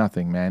means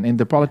nothing, man. And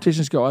the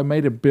politicians go, "I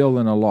made a bill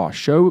and a law.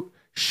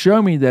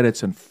 Show me that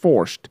it's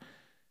enforced."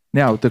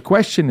 Now, the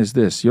question is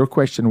this, your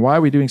question, why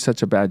are we doing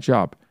such a bad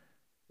job?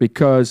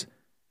 Because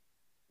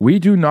we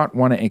do not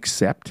want to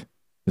accept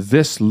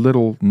this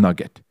little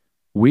nugget.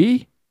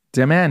 We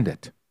demand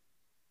it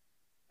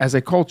as a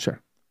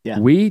culture. Yeah.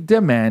 We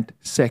demand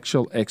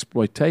sexual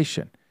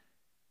exploitation.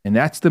 And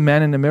that's the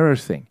man in the mirror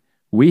thing.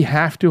 We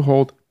have to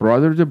hold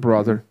brother to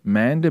brother,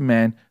 man to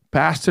man,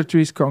 pastor to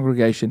his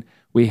congregation.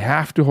 We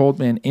have to hold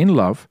men in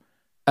love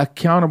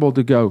accountable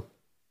to go,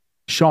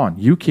 "Sean,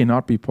 you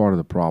cannot be part of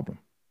the problem.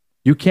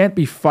 You can't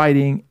be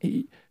fighting.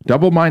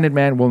 Double-minded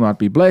man will not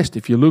be blessed.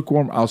 If you're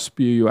lukewarm, I'll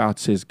spew you out,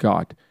 says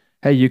God.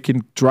 Hey, you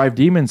can drive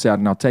demons out,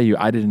 and I'll tell you,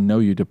 I didn't know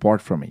you. Depart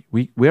from me."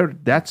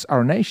 That's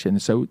our nation.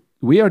 So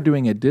we are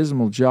doing a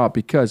dismal job,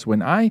 because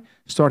when I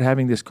start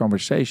having this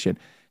conversation,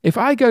 if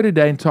I go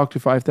today and talk to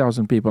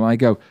 5,000 people and I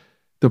go,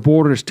 "The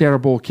border is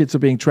terrible, kids are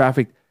being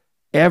trafficked,"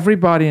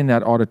 everybody in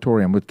that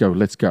auditorium would go,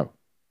 "Let's go."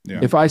 Yeah.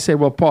 If I say,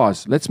 "Well,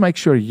 pause, let's make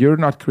sure you're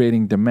not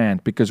creating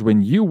demand," because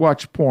when you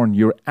watch porn,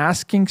 you're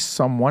asking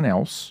someone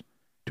else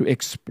to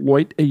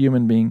exploit a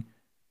human being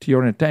to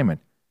your entertainment.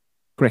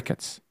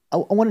 Crickets. I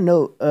want to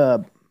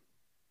know,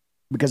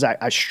 because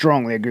I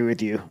strongly agree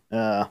with you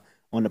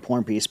on the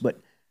porn piece,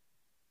 but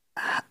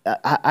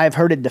I've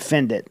heard it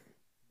defended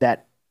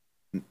that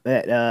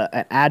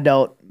an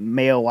adult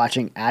male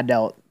watching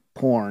adult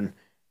porn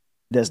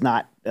does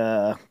not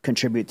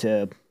contribute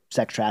to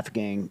sex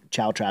trafficking,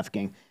 child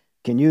trafficking.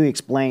 Can you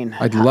explain?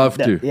 I'd love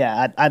to.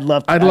 Yeah, I'd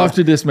love to. I'd love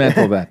to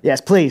dismantle that.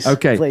 Yes, please.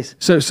 Okay. Please.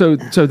 So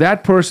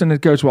that person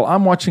that goes, "Well,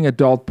 I'm watching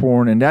adult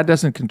porn and that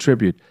doesn't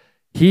contribute."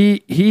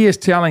 He is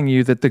telling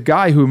you that the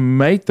guy who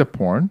made the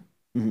porn,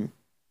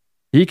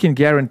 he can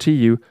guarantee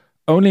you,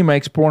 only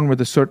makes porn with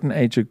a certain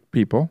age of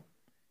people.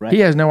 Right. He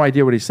has no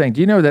idea what he's saying.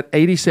 Do you know that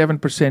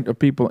 87% of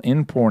people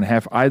in porn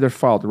have either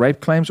filed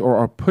rape claims or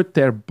are put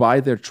there by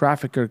their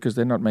trafficker because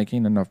they're not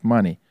making enough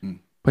money?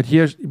 But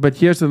here's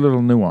the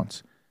little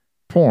nuance.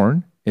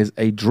 Porn is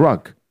a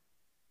drug.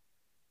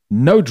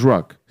 No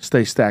drug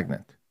stays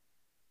stagnant,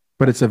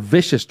 but it's a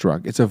vicious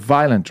drug. It's a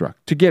violent drug.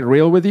 To get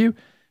real with you,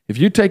 if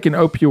you take an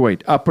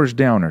opioid, uppers,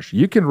 downers,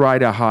 you can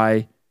ride a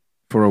high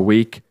for a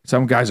week.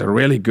 Some guys are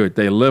really good.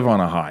 They live on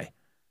a high.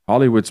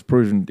 Hollywood's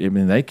proven,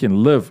 they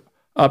can live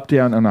up,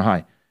 down, on a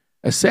high.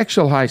 A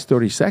sexual high is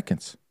 30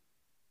 seconds.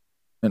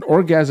 An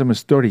orgasm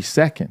is 30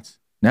 seconds.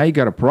 Now you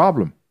got a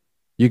problem.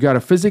 You got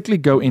to physically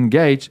go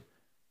engage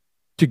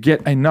to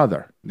get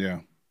another.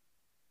 Yeah.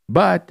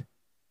 But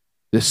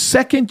the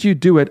second you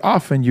do it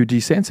often, you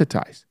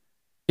desensitize.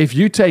 If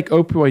you take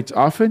opioids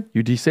often,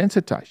 you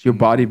desensitize. Your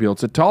body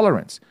builds a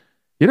tolerance.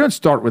 You don't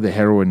start with a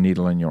heroin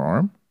needle in your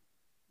arm.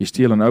 You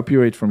steal an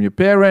opioid from your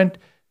parent,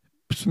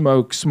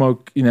 smoke,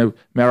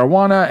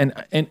 marijuana,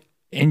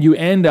 and you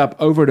end up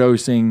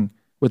overdosing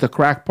with a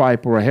crack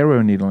pipe or a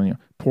heroin needle in your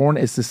porn.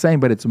 Is the same,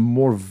 but it's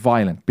more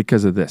violent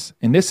because of this.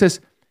 And this is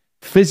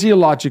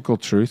physiological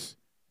truth,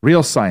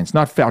 real science,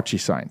 not Fauci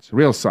science,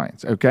 real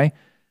science, okay?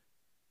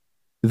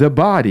 The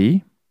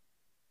body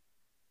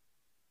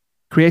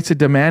creates a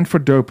demand for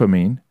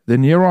dopamine. The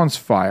neurons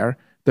fire.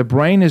 The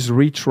brain is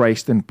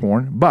retraced in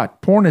porn,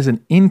 but porn is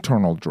an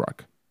internal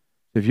drug.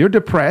 If you're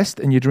depressed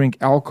and you drink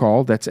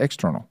alcohol, that's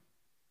external.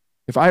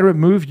 If I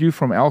remove you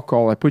from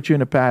alcohol, I put you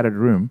in a padded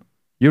room,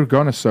 you're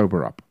going to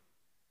sober up,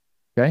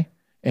 okay?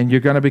 And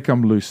you're going to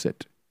become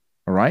lucid,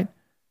 all right?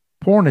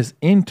 Porn is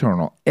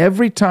internal.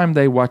 Every time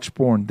they watch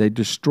porn, they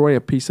destroy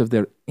a piece of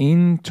their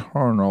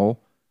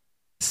internal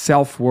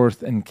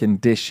self-worth and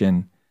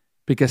condition,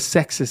 because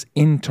sex is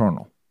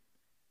internal.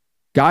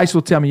 Guys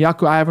will tell me,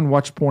 "Jaco, I haven't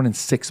watched porn in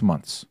 6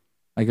 months."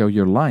 I go,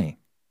 "You're lying."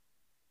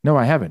 "No,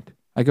 I haven't."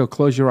 I go,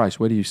 "Close your eyes.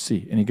 What do you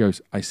see?" And he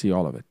goes, "I see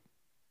all of it."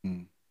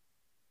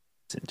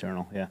 It's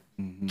internal, yeah.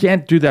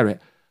 Can't do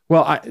that.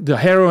 "Well, the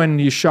heroin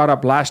you shot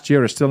up last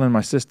year is still in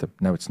my system."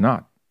 No, it's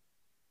not.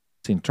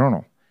 It's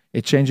internal.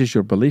 It changes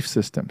your belief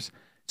systems.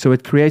 So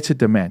it creates a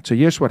demand. So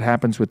here's what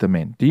happens with the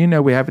men. Do you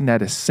know we haven't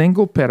had a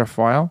single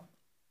pedophile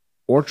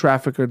or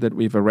trafficker that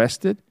we've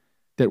arrested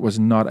that was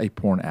not a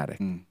porn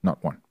addict?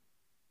 Not one.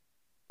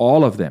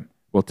 All of them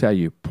will tell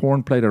you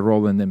porn played a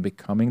role in them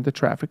becoming the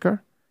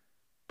trafficker.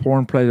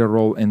 Porn played a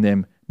role in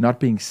them not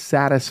being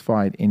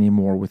satisfied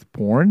anymore with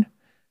porn.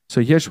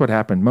 So here's what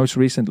happened. Most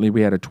recently,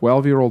 we had a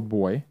 12-year-old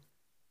boy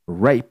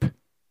rape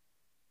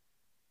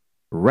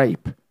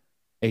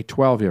a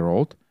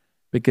 12-year-old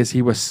because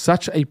he was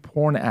such a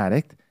porn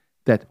addict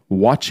that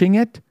watching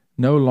it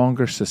no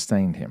longer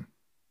sustained him.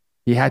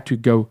 He had to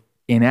go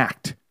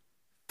enact,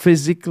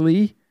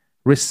 physically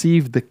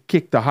receive the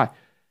kick, the high.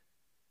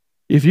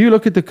 If you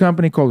look at the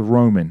company called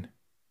Roman,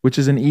 which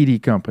is an ED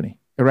company,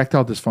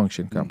 erectile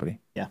dysfunction company.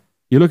 Yeah.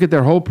 You look at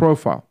their whole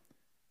profile.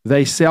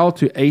 they sell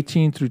to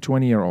 18 through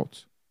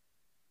 20-year-olds.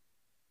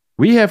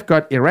 We have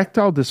got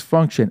erectile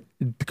dysfunction,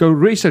 go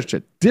research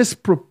it,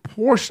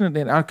 disproportionate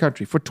in our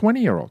country for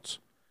 20-year-olds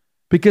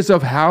because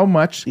of how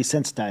much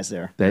Desensitized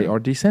there. they are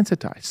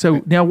desensitized.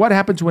 So now what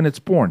happens when it's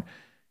porn?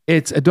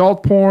 It's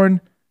adult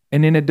porn,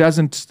 and then it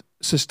doesn't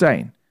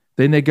sustain.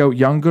 Then they go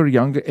younger,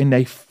 and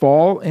they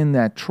fall in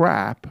that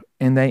trap,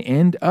 and they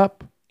end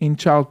up in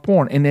child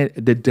porn. And then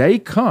the day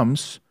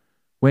comes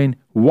when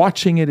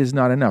watching it is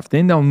not enough.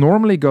 Then they'll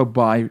normally go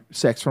buy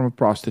sex from a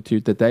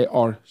prostitute that they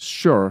are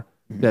sure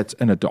that's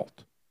an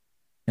adult.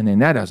 And then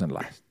that doesn't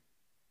last.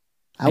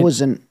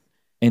 And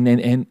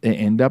then they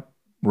end up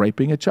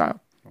raping a child.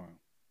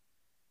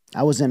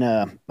 I was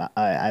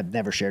I've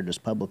never shared this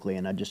publicly,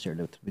 and I just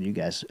shared it with you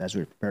guys as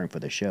we were preparing for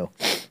the show.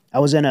 I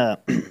was in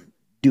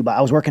Dubai.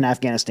 I was working in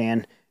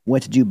Afghanistan,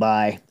 went to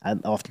Dubai.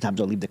 Oftentimes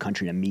I'll leave the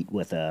country to meet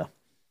with the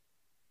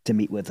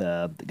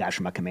guys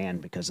from my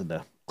command because of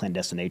the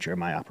clandestine nature of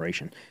my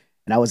operation.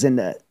 And I was in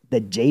the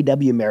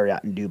JW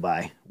Marriott in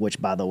Dubai,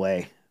 which, by the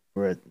way,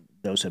 for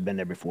those who have been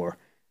there before,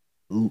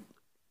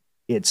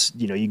 it's,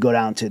 you go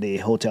down to the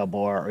hotel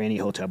bar or any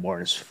hotel bar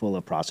and it's full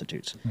of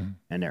prostitutes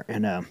in there.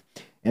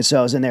 And so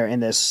I was in there,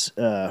 and this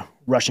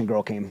Russian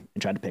girl came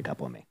and tried to pick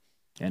up on me.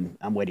 And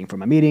I'm waiting for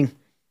my meeting,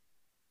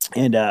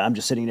 and I'm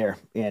just sitting there,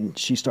 and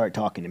she started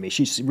talking to me.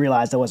 She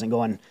realized I wasn't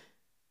going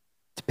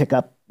to pick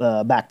up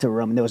back to her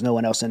room, and there was no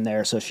one else in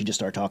there, so she just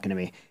started talking to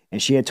me.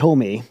 And she had told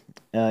me,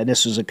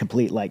 this was a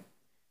complete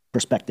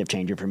perspective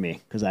changer for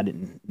me because I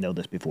didn't know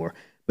this before.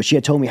 But she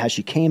had told me how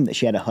she came, that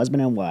she had a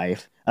husband and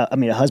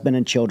a husband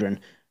and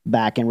children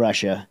back in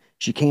Russia.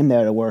 She came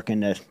there to work in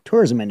the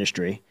tourism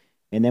industry,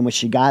 and then when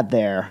she got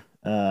there,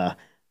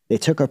 they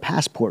took her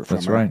passport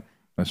from her.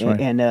 That's right.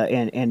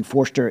 And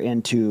forced her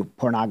into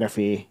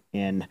pornography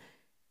and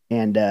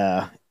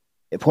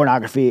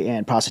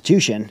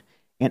prostitution.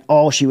 And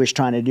all she was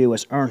trying to do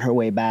was earn her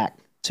way back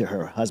to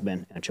her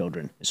husband and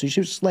children. So she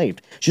was a slave.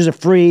 She was a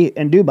free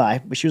in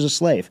Dubai, but she was a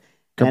slave.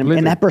 And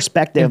in that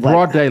perspective, in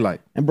broad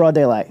daylight. In broad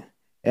daylight.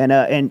 And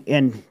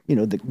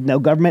no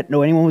government,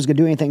 no anyone was going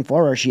to do anything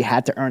for her. She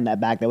had to earn that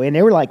back that way. And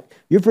they were like,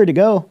 "You're free to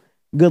go.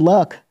 Good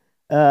luck."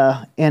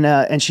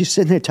 And she's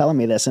sitting there telling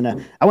me this,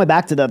 and I went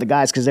back to the other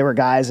guys because there were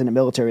guys in the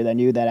military that I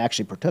knew that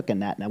actually partook in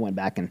that, and I went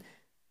back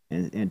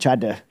and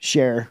tried to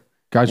share.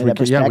 Guys, we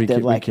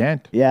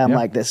can't. Yeah, I'm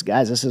like, this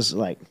is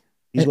like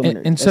these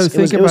women. And so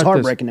it was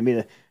heartbreaking to me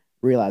to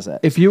realize that.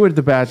 If you were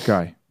the bad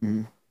guy,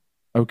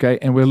 okay,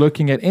 and we're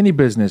looking at any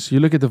business, you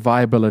look at the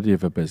viability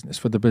of a business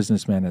for the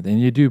businessman,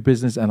 and you do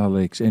business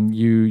analytics, and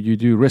you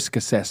do risk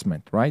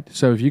assessment, right?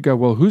 So if you go,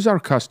 well, who's our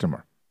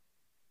customer?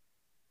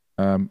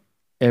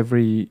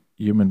 Every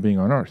human being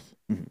on earth.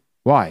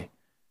 Why?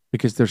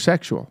 Because they're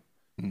sexual.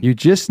 You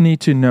just need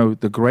to know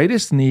the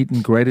greatest need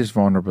and greatest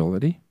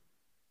vulnerability,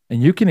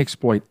 and you can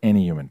exploit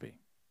any human being.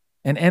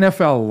 An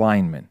NFL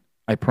lineman,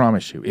 I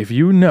promise you, if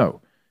you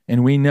know,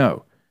 and we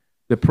know,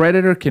 the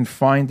predator can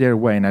find their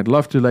way, and I'd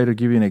love to later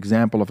give you an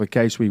example of a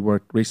case we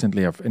worked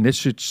recently of, and this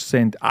should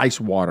send ice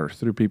water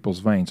through people's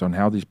veins on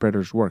how these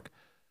predators work.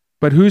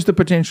 But who's the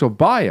potential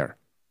buyer?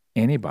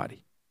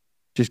 Anybody.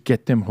 Just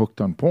get them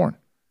hooked on porn.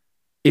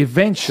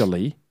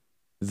 Eventually,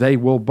 they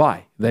will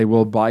buy. They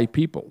will buy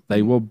people.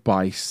 They will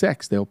buy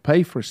sex. They'll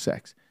pay for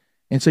sex.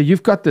 And so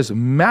you've got this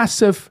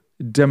massive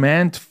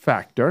demand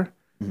factor.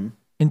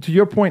 And to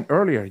your point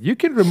earlier, you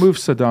can remove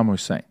Saddam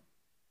Hussein.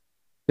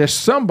 There's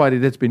somebody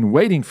that's been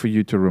waiting for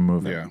you to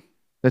remove him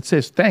that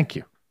says, thank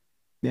you.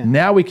 Yeah.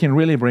 Now we can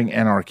really bring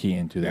anarchy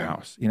into the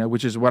house,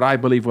 which is what I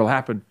believe will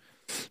happen.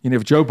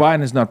 If Joe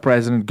Biden is not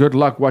president, good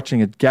luck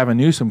watching it. Gavin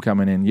Newsom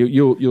coming in.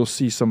 You'll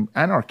see some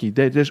anarchy.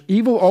 There's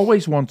evil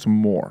always wants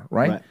more,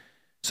 right?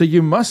 So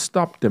you must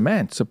stop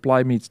demand.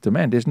 Supply meets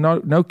demand. There's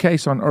no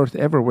case on earth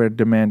ever where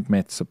demand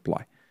met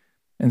supply,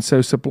 and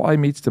so supply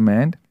meets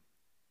demand.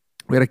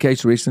 We had a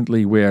case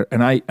recently where,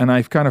 and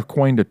I've kind of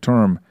coined a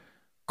term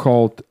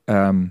called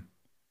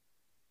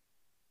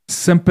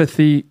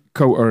sympathy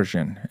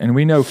coercion, and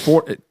we know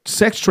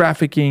sex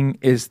trafficking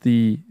is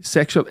the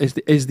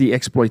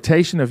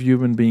exploitation of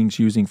human beings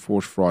using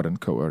force, fraud, and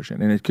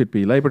coercion, and it could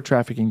be labor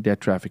trafficking, debt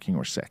trafficking,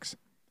 or sex.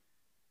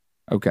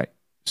 Okay,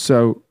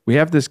 so we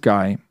have this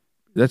guy.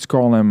 Let's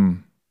call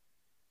him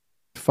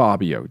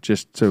Fabio,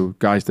 just so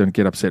guys don't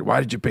get upset. Why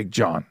did you pick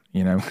John?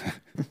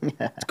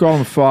 Let's call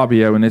him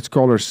Fabio, and let's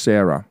call her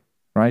Sarah,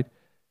 right?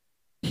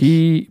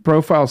 He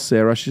profiles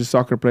Sarah. She's a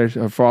soccer player.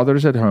 Her father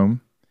is at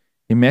home.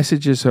 He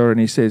messages her, and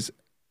he says,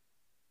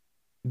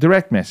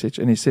 direct message,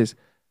 and he says,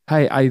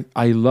 hey,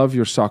 I love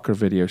your soccer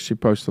videos. She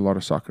posts a lot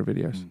of soccer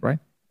videos, right?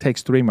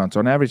 Takes 3 months.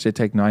 On average, they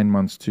take 9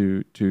 months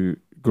to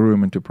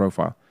groom and to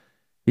profile.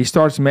 He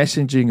starts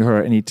messaging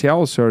her, and he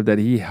tells her that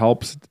he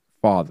helps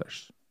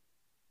fathers.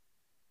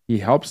 He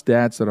helps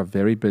dads that are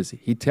very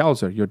busy. He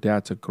tells her, your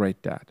dad's a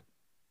great dad.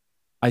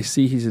 I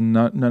see he's in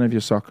none of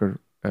your soccer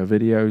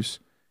videos.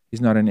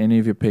 He's not in any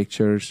of your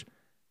pictures.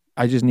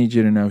 I just need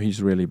you to know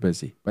he's really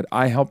busy. But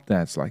I help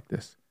dads like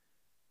this.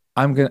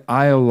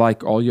 I'll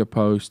like all your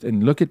posts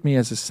and look at me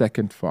as a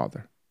second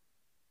father.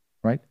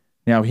 Right?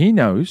 Now he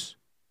knows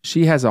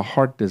she has a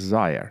heart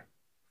desire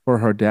for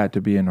her dad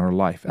to be in her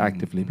life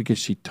actively because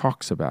she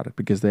talks about it,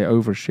 because they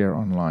overshare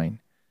online.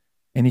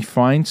 And he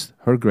finds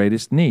her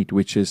greatest need,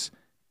 which is,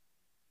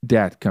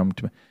 Dad, come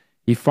to me.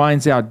 He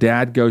finds out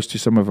Dad goes to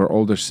some of her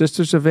older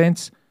sister's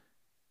events.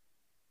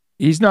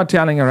 He's not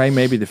telling her, hey,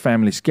 maybe the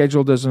family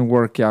schedule doesn't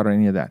work out or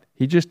any of that.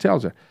 He just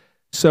tells her.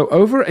 So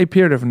over a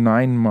period of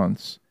 9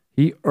 months,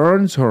 he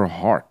earns her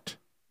heart.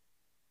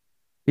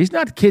 He's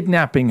not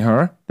kidnapping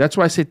her. That's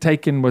why I said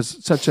taken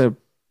was such a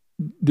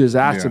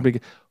disaster. Yeah.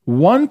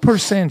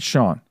 1%,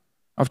 Sean,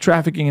 of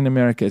trafficking in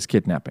America is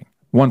kidnapping.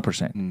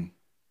 1%.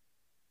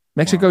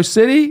 Mexico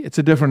City, it's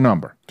a different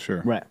number.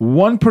 Sure. Right.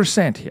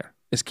 1% here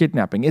is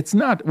kidnapping. It's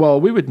not,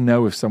 well, we would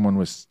know if someone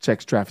was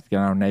sex trafficked in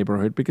our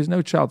neighborhood because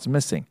no child's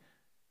missing.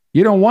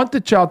 You don't want the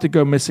child to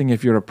go missing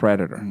if you're a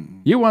predator.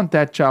 You want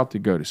that child to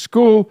go to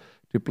school,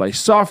 to play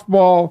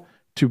softball,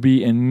 to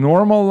be in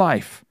normal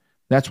life.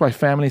 That's why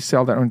families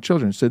sell their own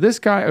children. So this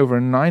guy, over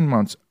 9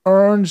 months,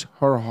 earns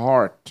her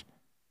heart.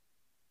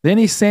 Then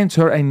he sends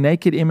her a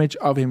naked image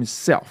of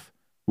himself.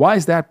 Why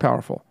is that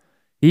powerful?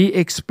 He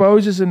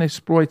exposes and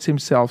exploits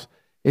himself.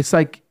 It's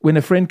like when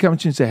a friend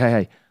comes to you and says, hey,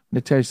 I'm going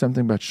to tell you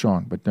something about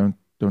Sean, but don't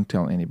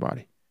tell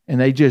anybody. And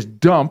they just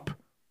dump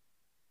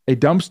a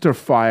dumpster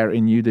fire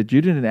in you that you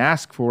didn't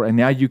ask for, and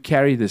now you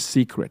carry the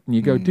secret. And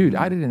you go, dude,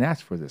 I didn't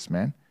ask for this,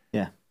 man.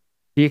 Yeah.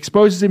 He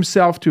exposes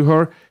himself to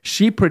her.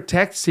 She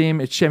protects him.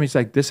 It's Shem. He's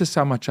like, this is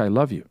how much I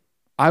love you.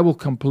 I will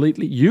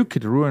completely, you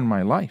could ruin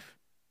my life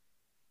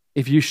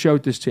if you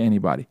showed this to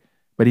anybody.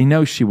 But he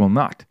knows she will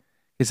not,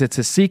 because it's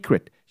a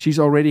secret. She's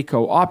already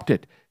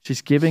co-opted.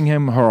 She's giving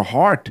him her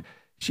heart.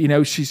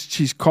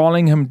 She's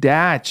calling him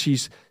dad.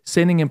 She's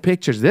sending him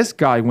pictures. This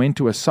guy went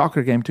to a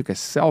soccer game, took a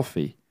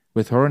selfie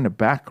with her in the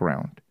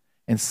background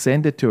and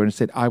sent it to her and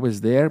said, I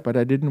was there, but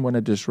I didn't want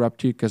to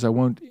disrupt you because I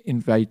won't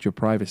invade your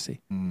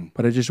privacy.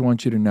 But I just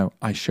want you to know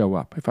I show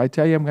up. If I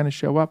tell you I'm going to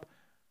show up,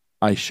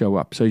 I show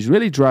up. So he's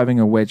really driving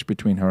a wedge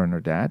between her and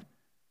her dad.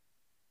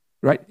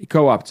 Right? He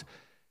co-opts.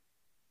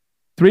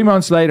 3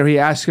 months later, he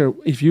asks her,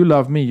 if you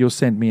love me, you'll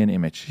send me an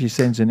image. She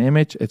sends an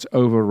image. It's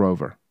over,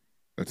 Rover.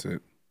 That's it.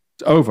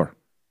 It's over.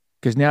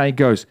 Because now he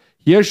goes,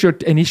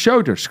 and he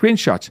showed her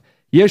screenshots.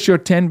 Here's your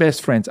 10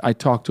 best friends. I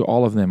talked to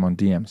all of them on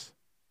DMs.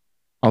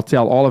 I'll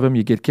tell all of them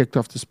you get kicked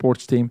off the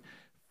sports team.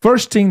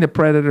 First thing the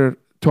predator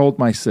told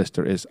my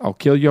sister is, I'll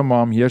kill your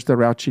mom. Here's the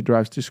route she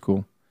drives to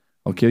school.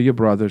 I'll kill your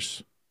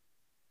brothers.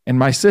 And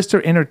my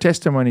sister in her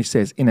testimony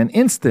says, in an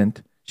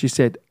instant, she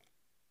said,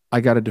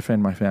 I got to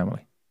defend my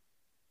family.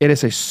 It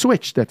is a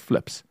switch that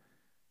flips.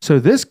 So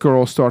this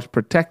girl starts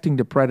protecting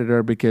the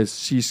predator because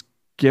she's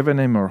given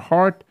him her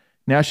heart.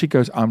 Now she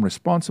goes, I'm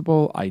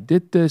responsible. I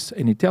did this.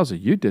 And he tells her,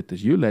 you did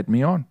this. You led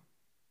me on.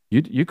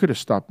 You could have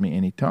stopped me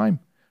any time.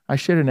 I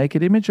shared a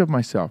naked image of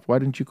myself. Why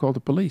didn't you call the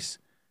police?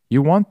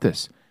 You want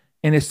this.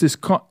 And it's this,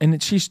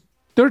 and she's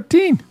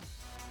 13.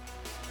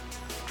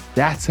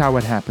 That's how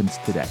it happens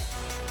today.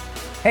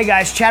 Hey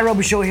guys, Chad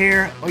Robichaux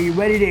here. Are you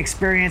ready to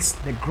experience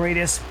the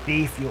greatest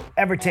beef you'll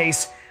ever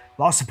taste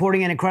while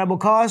supporting an incredible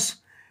cause?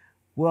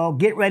 Well,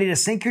 get ready to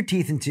sink your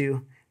teeth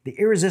into the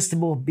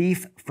irresistible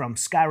beef from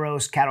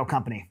Skyros Cattle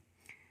Company.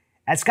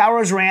 At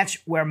Skyros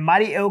Ranch, where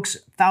Mighty Oaks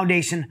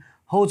Foundation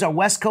holds our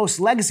West Coast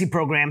legacy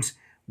programs,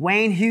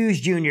 Wayne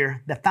Hughes Jr.,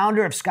 the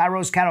founder of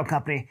Skyros Cattle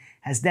Company,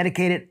 has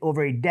dedicated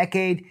over a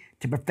decade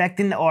to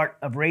perfecting the art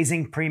of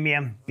raising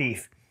premium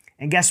beef.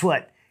 And guess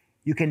what?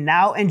 You can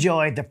now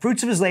enjoy the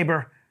fruits of his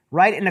labor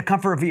right in the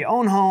comfort of your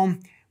own home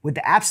with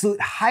the absolute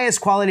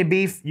highest quality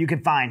beef you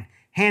can find.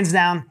 Hands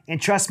down,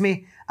 and trust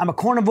me, I'm a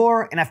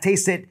carnivore and I've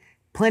tasted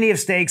plenty of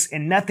steaks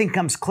and nothing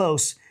comes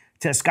close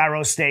to a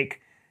Skyros steak.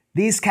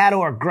 These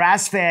cattle are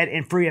grass-fed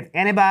and free of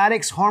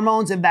antibiotics,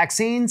 hormones, and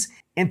vaccines.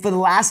 And for the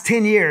last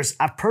 10 years,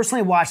 I've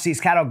personally watched these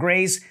cattle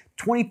graze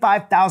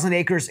 25,000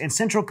 acres in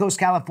Central Coast,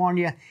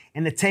 California,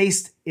 and the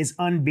taste is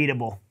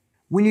unbeatable.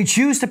 When you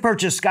choose to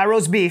purchase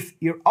Skyros beef,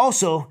 you're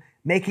also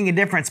making a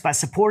difference by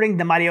supporting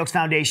the Mighty Oaks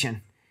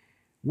Foundation.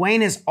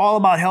 Wayne is all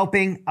about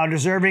helping our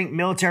deserving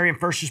military and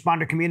first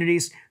responder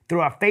communities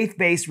through our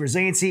faith-based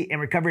resiliency and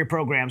recovery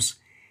programs.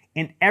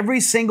 And every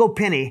single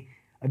penny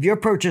of your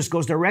purchase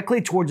goes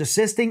directly towards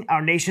assisting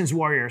our nation's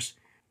warriors.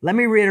 Let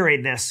me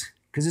reiterate this,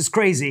 because it's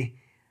crazy.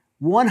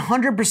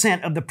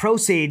 100% of the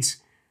proceeds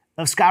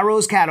of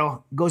Skyros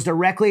cattle goes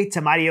directly to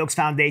Mighty Oaks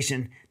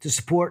Foundation to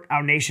support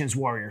our nation's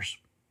warriors.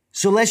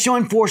 So let's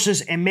join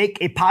forces and make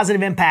a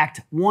positive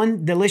impact,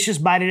 one delicious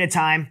bite at a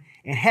time,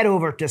 and head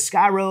over to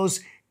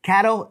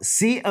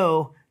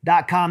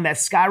skyroscattleco.com.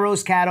 That's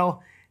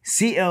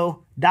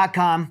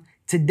skyroscattleco.com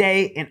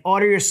today and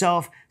order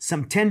yourself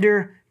some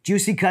tender,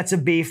 juicy cuts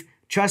of beef.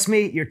 Trust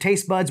me, your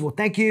taste buds will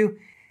thank you.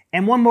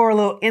 And one more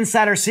little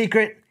insider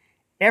secret.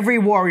 Every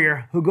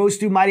warrior who goes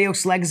through Mighty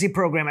Oaks Legacy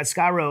Program at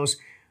Skyros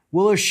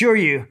will assure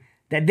you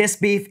that this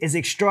beef is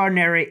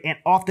extraordinary and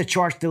off the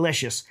charts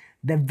delicious.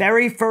 The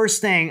very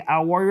first thing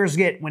our warriors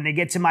get when they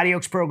get to Mighty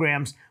Oaks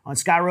programs on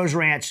Skyros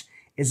Ranch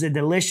is a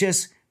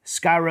delicious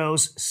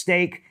Skyros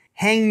steak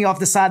hanging off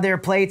the side of their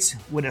plates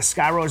with a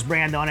Skyros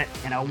brand on it,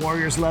 and our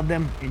warriors love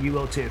them, and you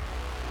will too.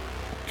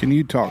 Can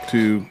you talk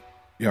to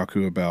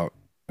Jaco about,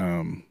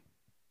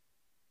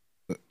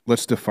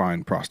 let's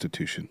define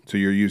prostitution. So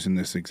you're using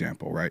this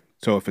example, right?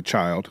 So if a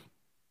child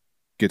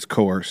gets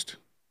coerced,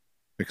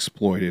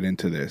 exploited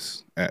into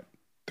this at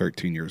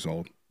 13 years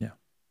old,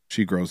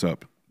 she grows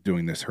up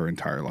doing this her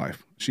entire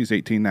life. She's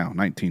 18 now,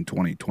 19,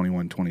 20,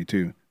 21,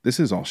 22. This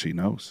is all she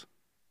knows.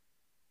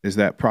 Is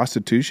that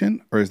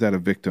prostitution, or is that a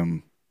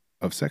victim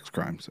of sex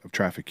crimes, of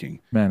trafficking?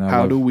 Man,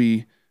 how do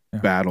we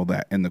battle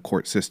that in the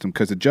court system?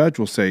 Because a judge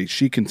will say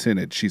she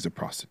consented, she's a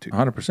prostitute.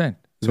 100%.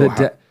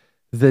 So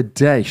the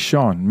day,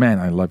 Sean, man,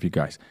 I love you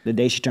guys. The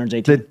day she turns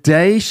 18. The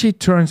day she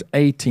turns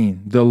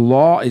 18, the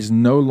law is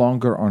no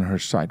longer on her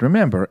side.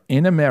 Remember,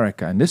 in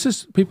America, and this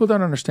is, people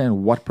don't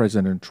understand what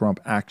President Trump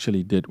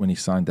actually did when he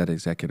signed that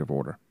executive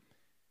order.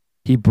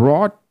 He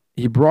brought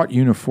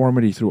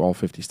uniformity through all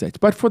 50 states.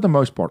 But for the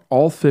most part,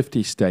 all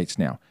 50 states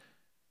now,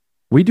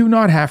 we do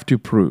not have to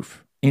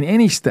prove in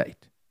any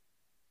state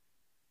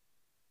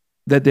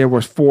that there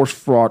was force,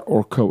 fraud,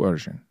 or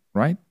coercion,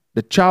 right?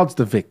 The child's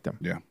the victim.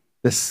 Yeah.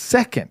 The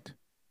second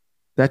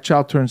that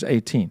child turns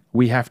 18,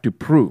 we have to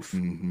prove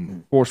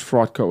force,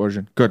 fraud,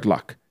 coercion. Good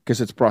luck, because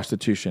it's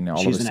prostitution now.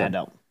 She's an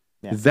adult.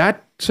 Yeah.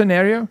 That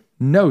scenario,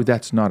 no,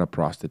 that's not a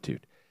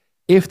prostitute.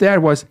 If there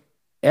was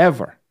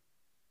ever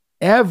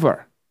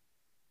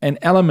an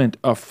element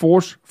of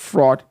force,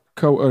 fraud,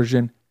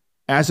 coercion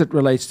as it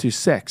relates to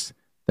sex,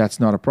 that's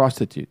not a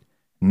prostitute.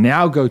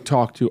 Now go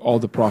talk to all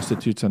the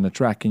prostitutes on the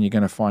track, and you're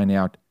going to find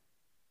out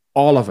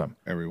all of them.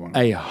 Everyone.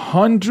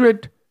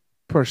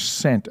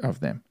 100% of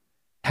them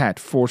had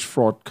force,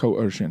 fraud,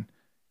 coercion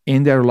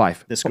in their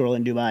life. This girl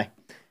in Dubai,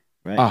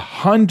 right?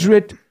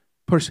 100%.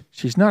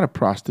 She's not a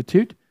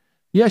prostitute.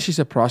 Yeah, she's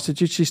a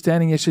prostitute. She's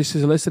standing here. She's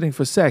soliciting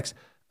for sex.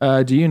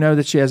 Do you know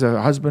that she has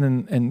a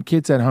husband and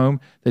kids at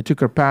home? They took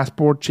her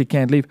passport. She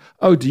can't leave.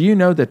 Oh, do you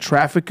know that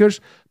traffickers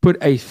put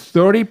a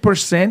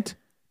 30%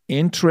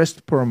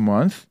 interest per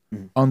month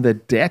on the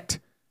debt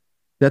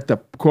that the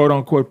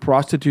quote-unquote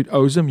prostitute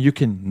owes them? You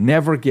can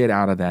never get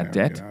out of that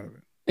debt.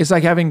 It's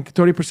like having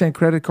 30%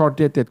 credit card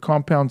debt that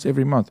compounds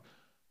every month.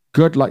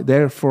 Good luck.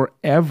 They're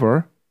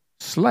forever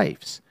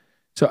slaves.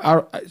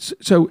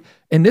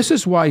 And this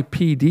is why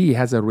PD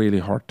has a really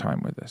hard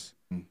time with this.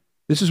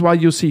 This is why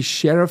you'll see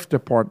sheriff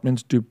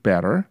departments do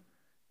better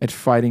at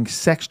fighting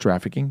sex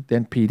trafficking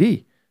than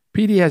PD.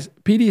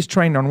 PD is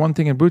trained on one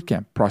thing in boot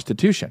camp: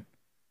 prostitution.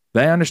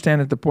 They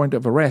understand at the point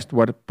of arrest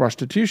what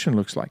prostitution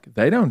looks like.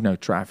 They don't know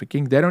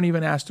trafficking. They don't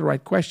even ask the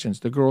right questions.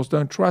 The girls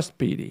don't trust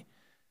PD.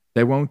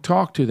 They won't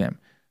talk to them.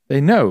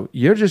 They know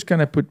you're just going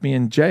to put me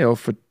in jail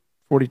for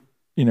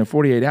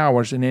 48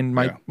 hours, and then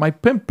my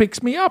pimp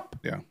picks me up.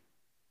 Yeah.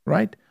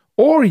 Right?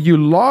 Or you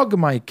log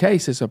my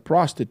case as a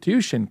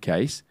prostitution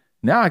case.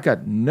 Now I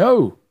got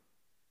no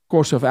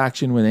course of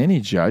action with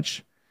any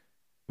judge.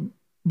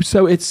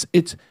 So it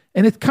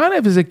kind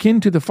of is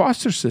akin to the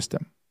foster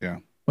system. Yeah.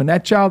 When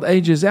that child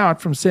ages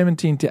out from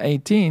 17 to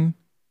 18,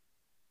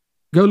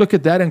 go look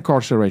at that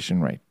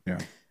incarceration rate. Yeah.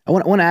 I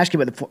want to ask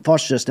you about the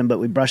foster system, but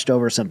we brushed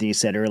over something you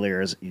said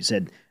earlier. You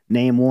said,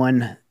 name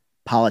one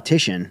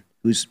politician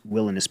who's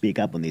willing to speak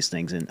up on these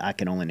things, and I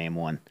can only name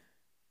one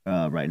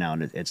right now,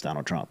 and it's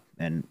Donald Trump.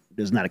 And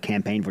there's not a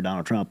campaign for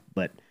Donald Trump,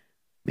 but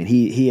I mean,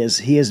 he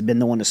has been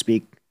the one to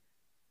speak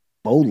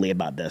boldly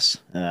about this.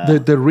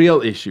 The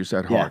real issues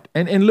at heart.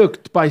 And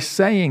look, by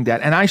saying that,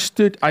 and I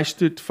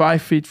stood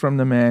 5 feet from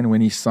the man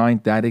when he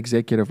signed that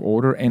executive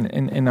order,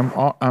 and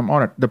I'm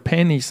honored. The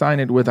pen he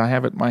signed it with, I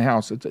have at my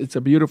house. It's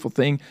a beautiful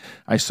thing.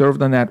 I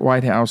served on that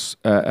White House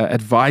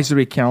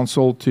advisory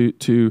council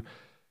to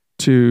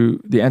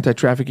the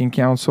Anti-Trafficking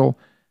Council.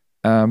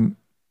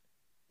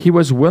 He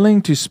was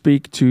willing to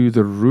speak to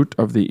the root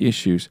of the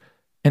issues.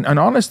 And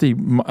honestly,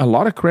 a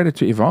lot of credit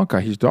to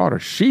Ivanka, his daughter.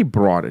 She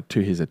brought it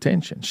to his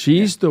attention.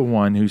 She's the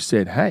one who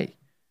said, hey,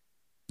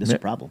 this is a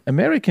problem.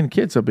 American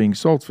kids are being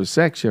sold for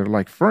sex here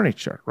like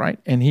furniture, right?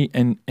 And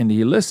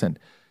he listened.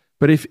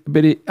 But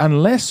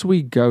unless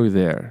we go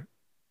there,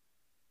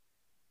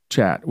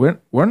 Chad,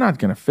 we're not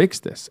going to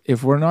fix this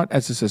if we're not,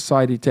 as a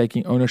society,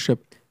 taking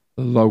ownership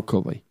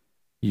locally.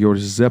 Your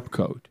zip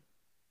code,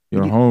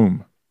 your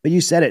home. But you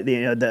said it.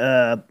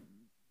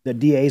 The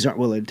DAs aren't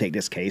willing to take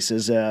these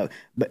cases.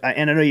 But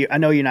I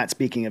know you're not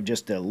speaking of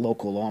just the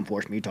local law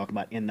enforcement. You're talking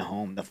about in the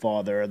home, the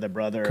father, the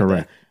brother,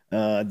 correct,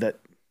 the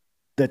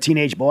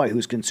teenage boy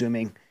who's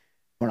consuming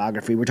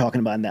pornography. We're talking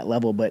about in that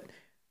level, but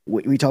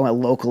we talking about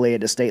locally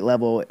at the state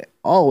level,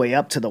 all the way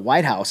up to the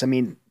White House. I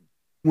mean,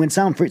 when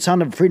Sound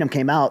of Freedom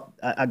came out,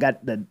 I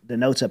got the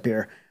notes up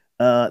here.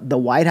 The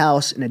White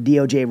House and the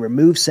DOJ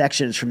removed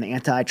sections from the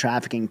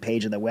anti-trafficking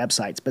page of the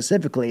website.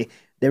 Specifically,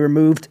 they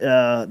removed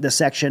the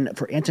section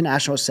for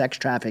international sex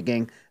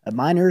trafficking of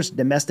minors,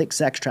 domestic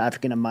sex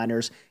trafficking of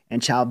minors,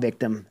 and child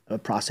victims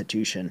of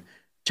prostitution.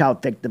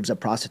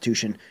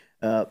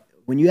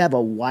 When you have the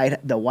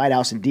White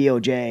House and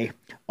DOJ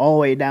all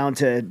the way down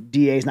to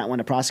DAs not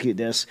wanting to prosecute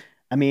this,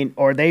 I mean,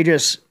 or they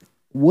just,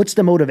 what's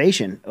the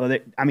motivation?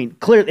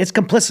 Clearly it's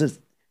complicit.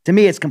 To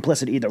me, it's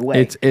complicit either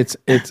way. It's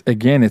a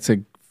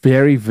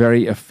very,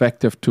 very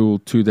effective tool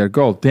to their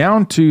goal,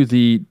 down to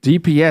the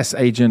DPS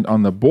agent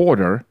on the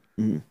border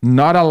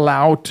not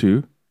allowed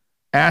to,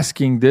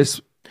 asking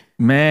this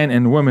man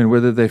and woman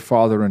whether they're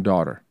father and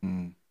daughter.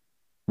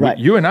 Right.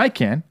 You and I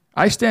can.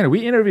 I stand.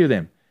 We interview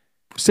them.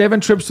 7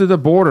 trips to the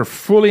border,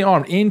 fully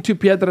armed, into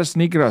Piedras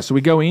Negras.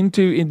 We go in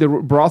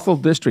the brothel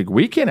district.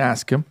 We can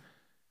ask them.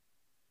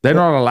 They're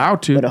not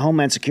allowed to. But a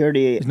Homeland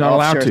Security officer is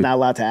not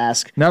allowed to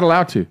ask. Not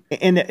allowed to.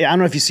 And I don't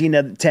know if you've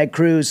seen Ted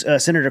Cruz.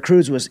 Senator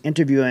Cruz was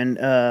interviewing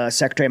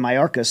Secretary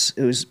Mayorkas,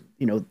 who's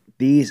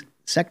the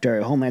Secretary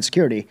of Homeland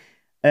Security,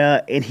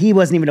 and he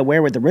wasn't even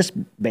aware what the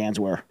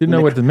wristbands were. Didn't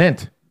know what it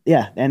meant.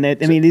 Yeah, and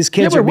these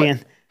kids are being.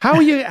 How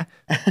are you,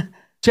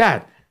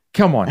 Chad?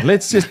 Come on,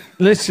 let's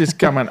just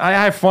come on. I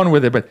have fun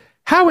with it, but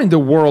how in the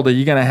world are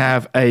you going to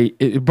have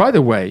by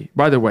the way,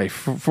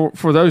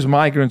 for those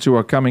migrants who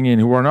are coming in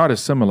who are not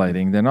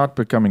assimilating, they're not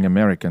becoming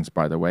Americans,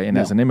 by the way. And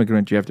as an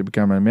immigrant, you have to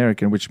become an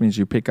American, which means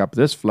you pick up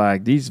this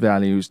flag, these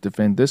values,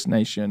 defend this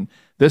nation,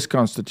 this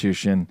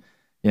Constitution.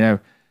 Our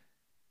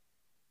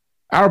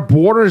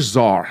border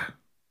czar,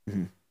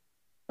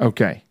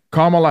 okay,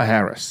 Kamala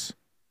Harris,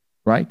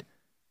 right,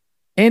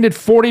 ended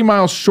 40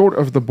 miles short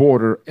of the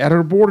border at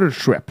her border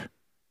trip.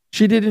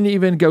 She didn't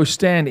even go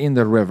stand in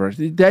the river.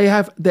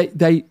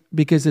 They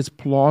because it's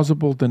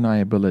plausible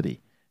deniability.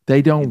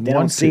 They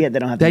don't see it. They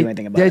don't have to do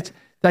anything about it.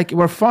 Like,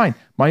 we're fine.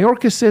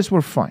 Mayorkas says we're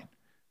fine.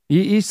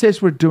 He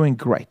says we're doing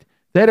great.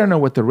 They don't know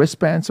what the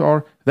wristbands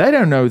are. They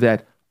don't know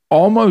that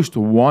almost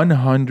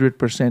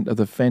 100% of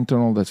the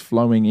fentanyl that's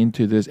flowing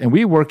into this, and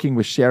we're working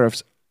with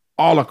sheriffs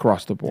all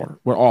across the border,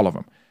 we're all of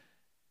them.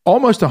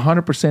 Almost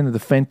 100% of the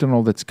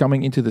fentanyl that's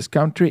coming into this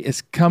country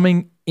is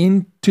coming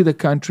into the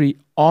country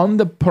on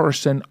the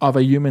person of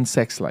a human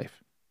sex slave.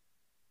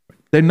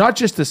 They're not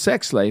just a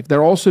sex slave,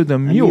 they're also the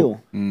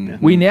mule.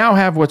 Mm-hmm. We now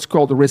have what's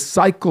called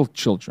recycled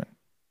children.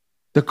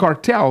 The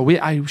cartel,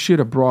 I should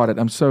have brought it.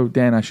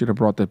 Dan, I should have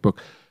brought that book.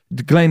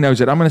 Glenn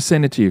knows it. I'm going to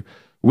send it to you.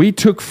 We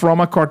took from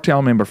a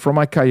cartel member, from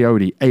a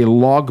coyote, a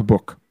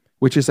logbook,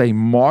 which is a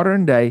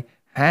modern day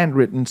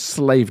handwritten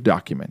slave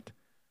document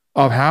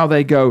of how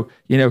they go,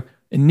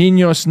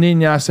 niños,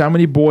 niñas, how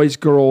many boys,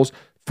 girls,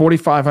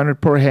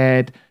 $4,500 per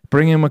head,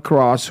 bring them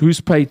across,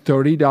 who's paid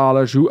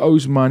 $30, who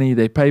owes money,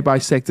 they pay by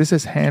sex. This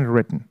is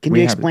handwritten. Can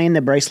you explain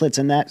the bracelets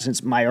in that?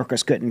 Since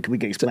Mayorkas couldn't, we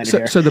can explain it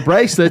here. So the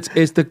bracelets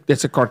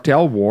it's a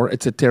cartel war,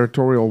 it's a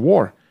territorial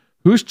war.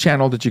 Whose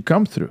channel did you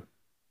come through?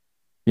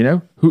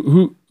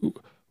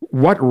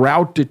 What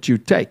route did you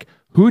take?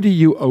 Who do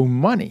you owe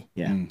money?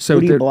 Yeah. So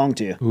who do you belong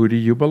to? Who do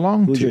you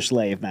belong Who's to? Your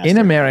slave master? In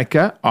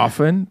America,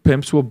 often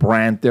pimps will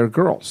brand their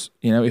girls.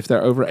 If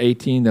they're over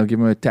 18, they'll give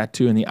them a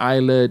tattoo in the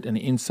eyelid and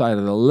the inside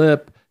of the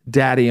lip,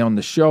 daddy on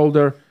the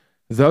shoulder.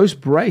 Those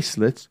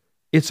bracelets,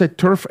 it's a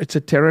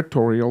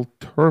territorial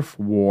turf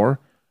war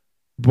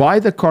by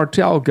the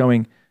cartel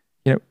going,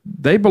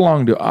 they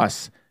belong to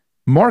us.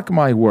 Mark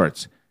my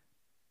words.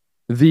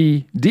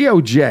 The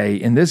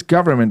DOJ in this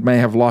government may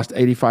have lost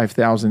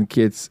 85,000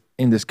 kids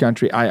in this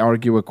country. I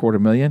argue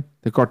 250,000.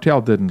 The cartel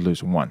didn't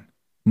lose one.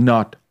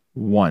 Not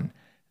one.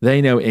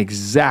 They know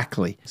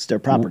exactly. It's their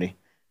property.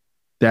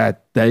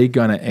 That they're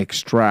going to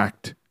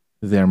extract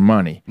their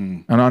money.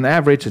 And on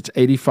average, it's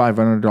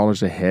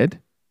 $8,500 a head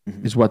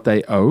is what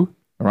they owe,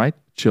 all right,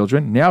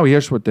 children. Now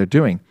here's what they're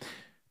doing.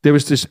 There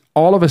was this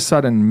all of a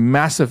sudden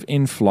massive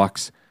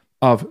influx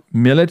of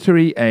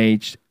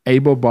military-aged,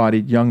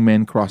 able-bodied young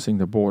men crossing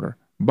the border.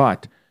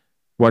 But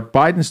what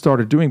Biden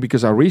started doing,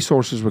 because our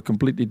resources were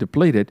completely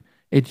depleted,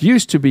 it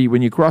used to be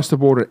when you cross the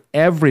border,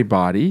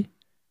 everybody,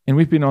 and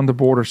we've been on the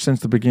border since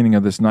the beginning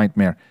of this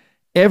nightmare,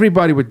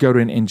 everybody would go to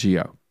an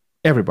NGO.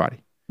 Everybody.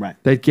 Right.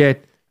 They'd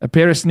get a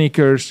pair of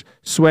sneakers,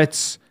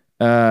 sweats,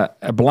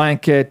 a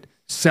blanket,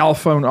 cell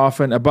phone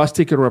often, a bus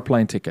ticket or a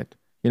plane ticket.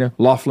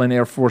 Laughlin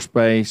Air Force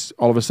Base,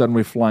 all of a sudden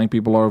we're flying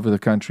people all over the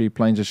country,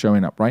 planes are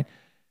showing up, right?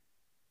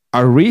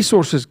 Our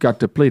resources got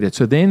depleted.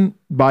 So then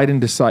Biden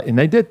decided, and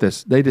they did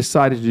this, they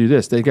decided to do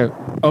this. They go,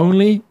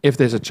 only if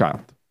there's a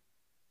child.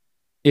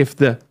 If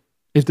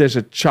there's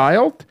a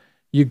child,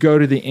 you go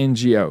to the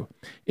NGO.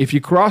 If you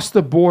cross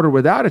the border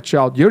without a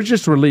child, you're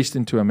just released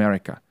into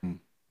America.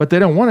 But they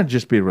don't want to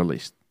just be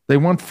released. They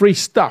want free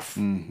stuff.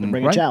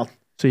 Bring a child.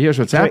 So here's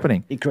what's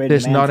happening.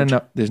 There's not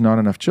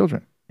enough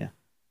children. Yeah.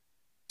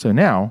 So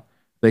now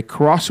they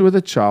cross with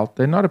a child.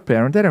 They're not a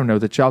parent. They don't know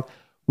the child.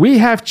 We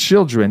have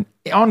children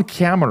on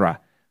camera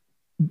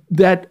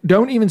that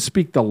don't even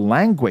speak the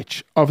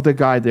language of the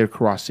guy they're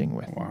crossing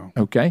with. Wow.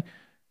 Okay?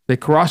 They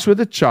cross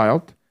with a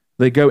child.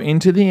 They go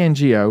into the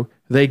NGO.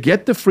 They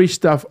get the free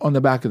stuff on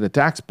the back of the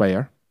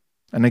taxpayer.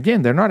 And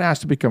again, they're not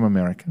asked to become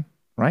American,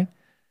 right?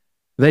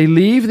 They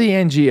leave the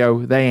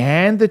NGO. They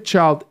hand the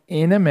child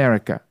in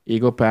America,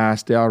 Eagle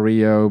Pass, Del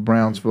Rio,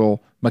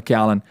 Brownsville,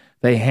 McAllen.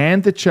 They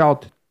hand the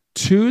child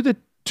to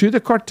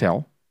the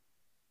cartel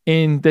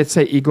in, let's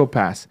say, Eagle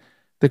Pass.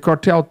 The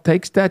cartel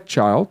takes that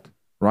child,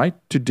 right,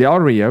 to Del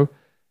Rio,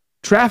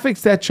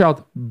 traffics that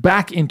child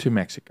back into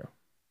Mexico,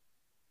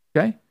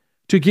 okay,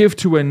 to give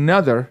to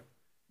another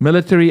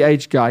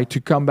military-age guy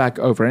to come back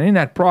over. And in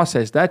that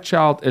process, that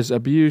child is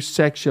abused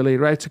sexually,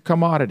 right? It's a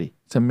commodity.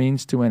 It's a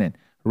means to an end.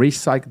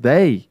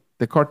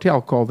 The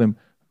cartel call them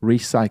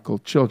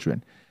recycled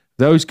children.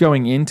 Those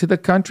going into the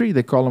country,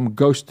 they call them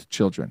ghost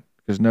children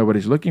because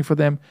nobody's looking for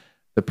them.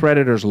 The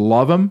predators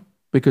love them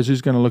because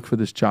who's going to look for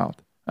this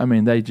child? I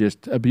mean, they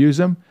just abuse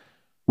them.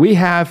 We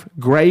have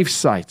grave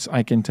sites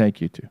I can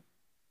take you to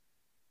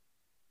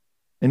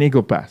in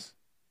Eagle Pass.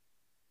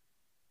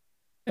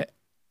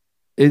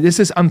 This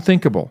is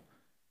unthinkable,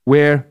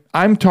 where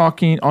I'm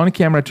talking on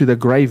camera to the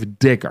grave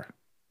digger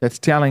that's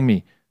telling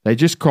me, they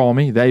just call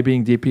me, they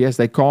being DPS,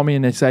 they call me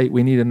and they say,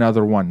 we need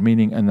another one,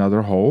 meaning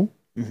another hole.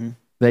 Mm-hmm.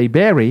 They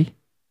bury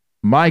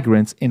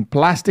migrants in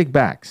plastic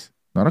bags,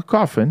 not a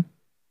coffin,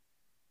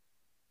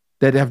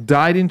 that have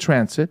died in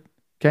transit.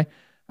 Okay,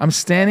 I'm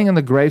standing on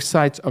the grave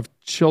sites of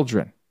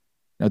children.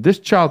 Now, this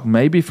child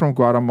may be from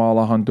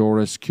Guatemala,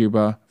 Honduras,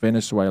 Cuba,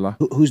 Venezuela.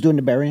 Who's doing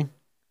the burying?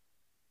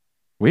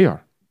 We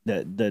are.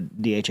 The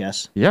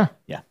DHS? Yeah.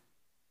 Yeah.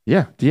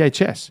 Yeah,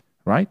 DHS,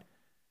 right?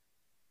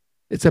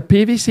 It's a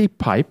PVC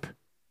pipe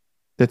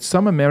that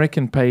some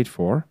American paid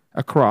for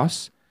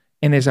across,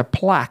 and there's a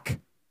plaque,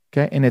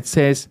 okay, and it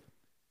says,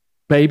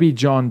 Baby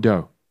John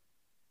Doe.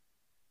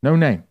 No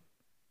name,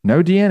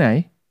 no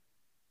DNA,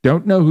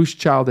 don't know whose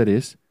child it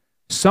is.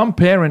 Some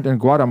parent in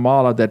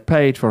Guatemala that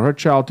paid for her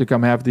child to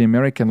come have the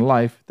American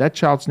life, that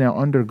child's now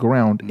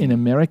underground in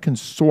American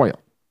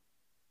soil.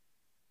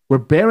 We're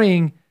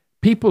burying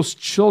people's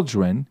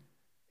children,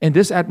 and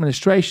this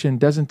administration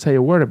doesn't say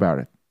a word about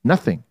it.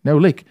 Nothing, no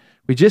leak.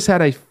 We just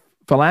had a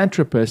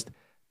philanthropist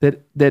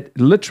that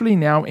literally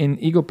now in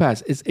Eagle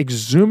Pass is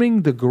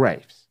exhuming the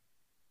graves,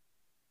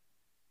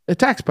 a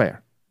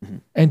taxpayer,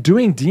 and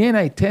doing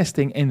DNA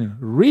testing and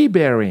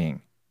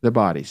reburying the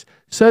bodies,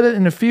 so that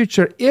in the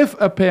future, if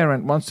a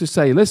parent wants to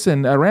say,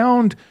 listen,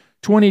 around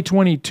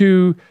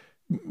 2022,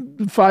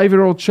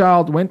 5-year-old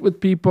child went with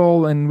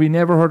people and we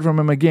never heard from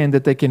him again,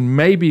 that they can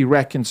maybe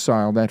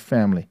reconcile that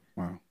family.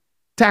 Wow.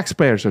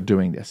 Taxpayers are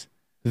doing this.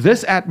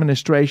 This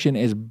administration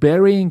is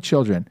burying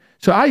children.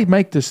 So I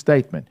make this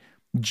statement.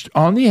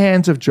 On the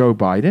hands of Joe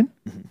Biden,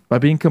 by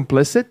being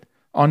complicit,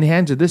 on the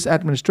hands of this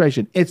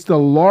administration, it's the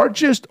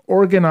largest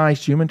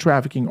organized human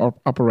trafficking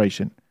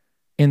operation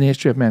in the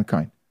history of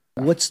mankind.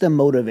 What's the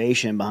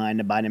motivation behind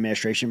the Biden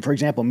administration? For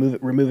example,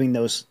 removing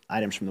those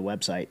items from the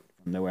website.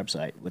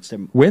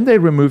 When they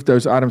removed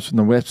those items from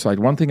the website,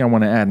 one thing I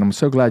want to add, and I'm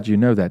so glad you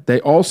know that, they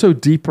also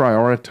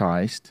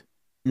deprioritized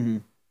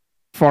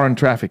foreign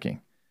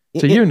trafficking.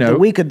 So the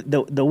week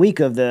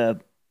of the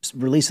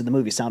release of the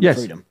movie Sound of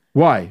Freedom.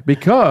 Why?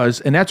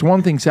 Because, and that's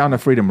one thing Sound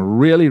of Freedom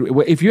really,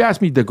 if you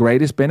ask me the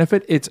greatest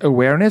benefit, it's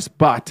awareness,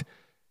 but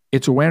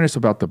it's awareness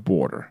about the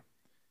border.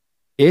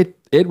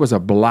 It was a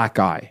black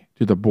eye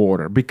to the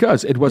border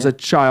because it was a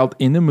child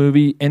in the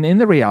movie and in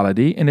the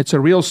reality, and it's a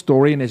real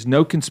story, and there's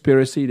no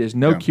conspiracy, there's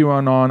no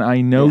QAnon.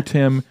 I know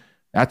Tim.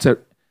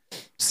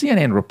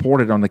 CNN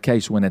reported on the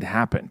case when it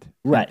happened.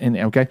 Right.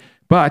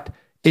 But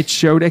it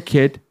showed a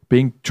kid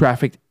being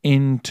trafficked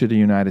into the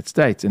United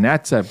States, and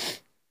that's a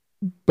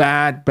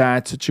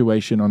bad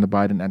situation on the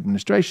Biden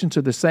administration.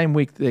 So the same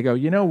week they go,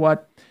 you know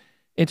what?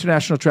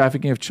 International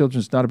trafficking of children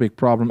is not a big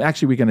problem.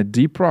 Actually, we're going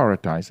to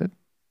deprioritize it.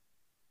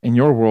 In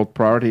your world,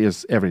 priority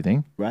is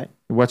everything. Right.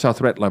 What's our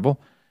threat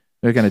level?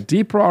 They're going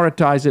to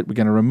deprioritize it. We're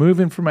going to remove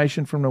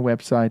information from the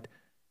website.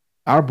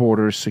 Our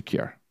border is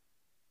secure.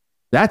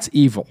 That's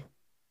evil.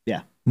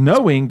 Yeah.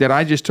 Knowing that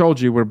I just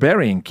told you we're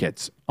burying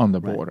kids on the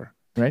border,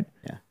 right?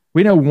 Yeah.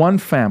 We know one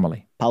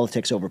family.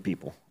 Politics over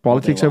people.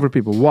 Politics over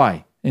people.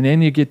 Why? And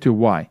then you get to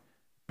why.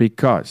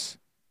 Because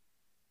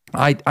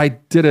I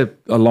did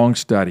a long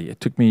study.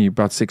 It took me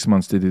about 6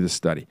 months to do this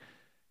study.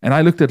 And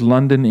I looked at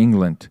London,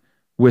 England,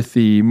 with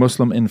the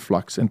Muslim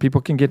influx. And people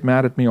can get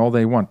mad at me all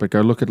they want, but go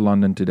look at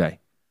London today.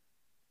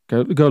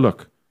 Go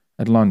look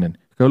at London.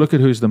 Go look at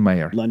who's the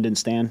mayor. London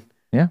Stan.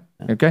 Yeah?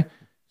 Okay.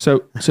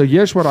 So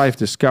here's what I've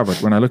discovered.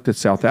 When I looked at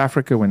South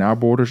Africa, when our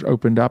borders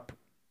opened up,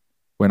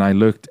 when I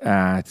looked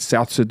at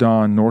South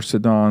Sudan, North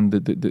Sudan,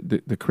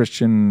 the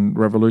Christian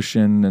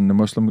revolution and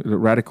the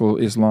radical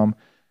Islam,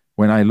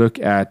 when I look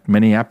at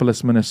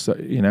Minneapolis,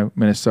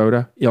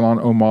 Minnesota,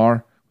 Ilhan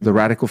Omar, the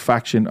radical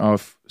faction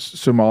of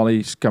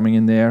Somalis coming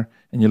in there,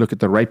 and you look at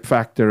the rape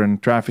factor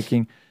and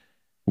trafficking,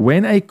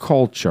 when a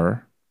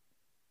culture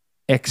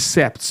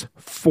accepts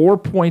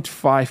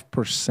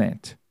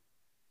 4.5%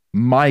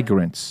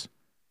 migrants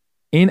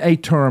in a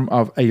term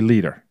of a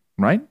leader,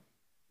 right?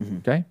 Mm-hmm.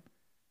 Okay.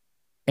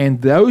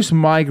 And those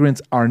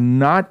migrants are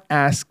not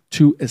asked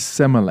to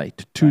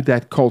assimilate to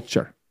that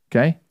culture,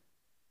 okay?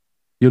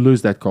 You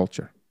lose that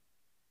culture.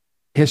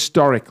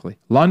 Historically,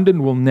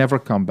 London will never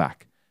come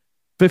back.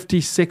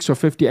 56 or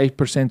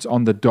 58%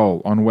 on the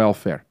dole, on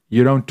welfare.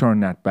 You don't turn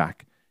that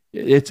back.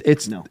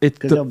 Because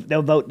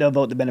they'll vote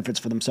the benefits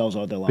for themselves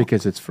all day long.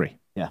 Because it's free.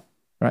 Yeah.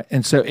 Right.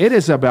 And so it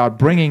is about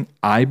bringing,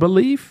 I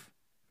believe,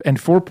 and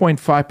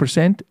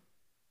 4.5%,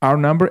 our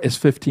number is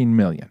 15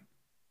 million.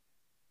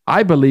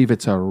 I believe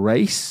it's a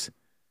race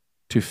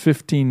to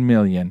 15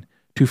 million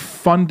to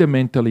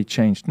fundamentally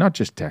change not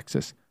just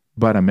Texas,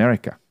 but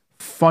America,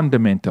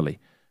 fundamentally.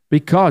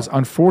 Because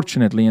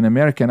unfortunately in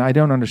America, and I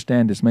don't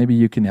understand this, maybe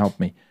you can help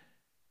me,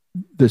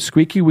 the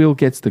squeaky wheel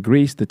gets the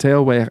grease, the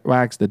tail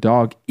wags the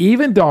dog.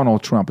 Even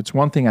Donald Trump, it's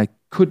one thing I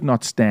could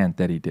not stand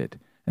that he did,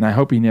 and I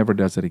hope he never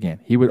does it again.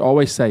 He would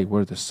always say,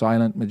 we're the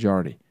silent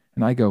majority.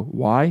 And I go,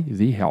 why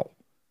the hell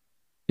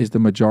is the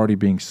majority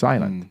being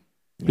silent?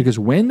 Because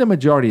when the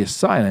majority is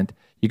silent,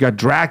 you got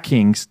drag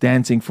kings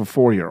dancing for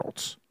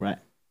 4-year-olds. Right.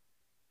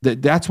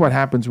 That's what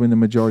happens when the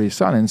majority is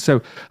silent.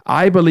 So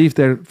I believe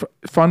they're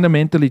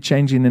fundamentally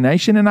changing the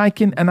nation, and I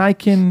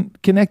can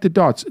connect the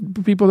dots.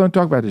 People don't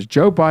talk about this.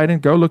 Joe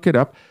Biden, go look it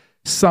up,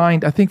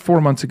 signed, I think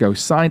 4 months ago,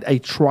 signed a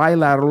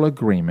trilateral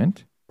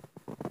agreement.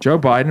 Joe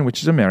Biden,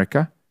 which is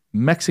America,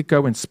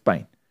 Mexico, and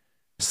Spain,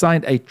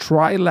 signed a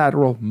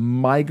trilateral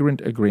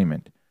migrant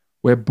agreement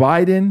where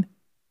Biden,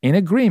 in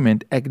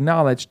agreement,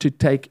 acknowledged to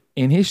take,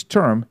 in his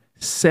term,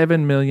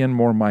 7 million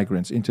more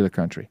migrants into the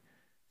country.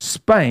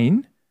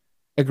 Spain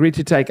agreed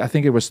to take, I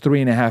think it was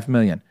 3.5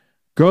 million.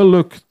 Go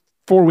look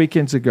 4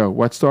 weekends ago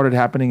what started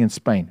happening in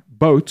Spain.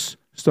 Boats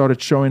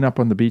started showing up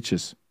on the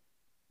beaches.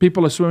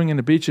 People are swimming in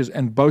the beaches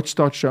and boats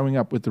start showing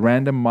up with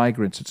random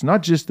migrants. It's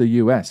not just the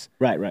U.S.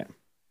 Right.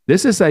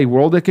 This is a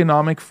World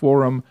Economic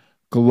Forum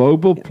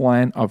global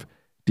plan of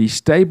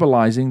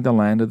destabilizing the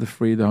land of the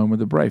free, the home of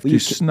the brave, to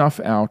snuff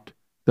out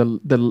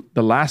the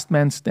last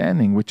man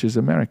standing, which is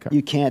America.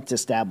 You can't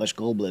establish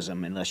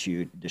globalism unless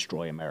you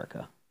destroy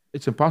America.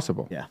 It's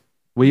impossible. Yeah.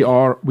 We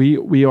are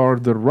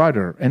the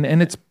rudder,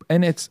 and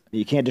it's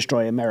you can't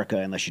destroy America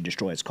unless you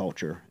destroy its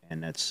culture,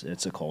 and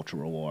it's a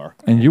cultural war.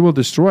 And you will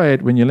destroy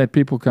it when you let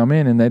people come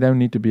in, and they don't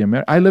need to be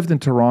American. I lived in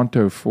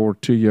Toronto for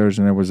 2 years,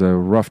 and it was a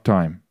rough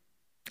time.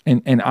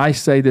 And I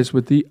say this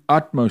with the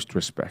utmost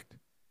respect.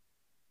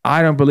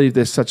 I don't believe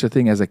there's such a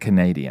thing as a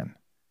Canadian.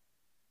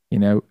 You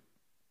know,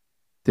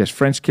 there's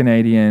French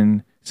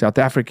Canadian, South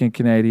African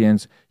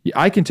Canadians.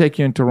 I can take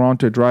you in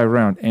Toronto, drive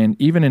around, and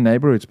even in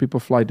neighborhoods, people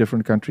fly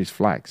different countries'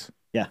 flags.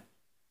 Yeah.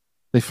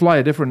 They fly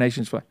a different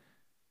nation's flag.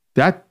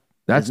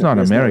 That's not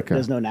America.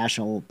 There's no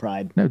national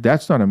pride. No,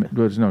 there's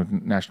no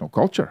national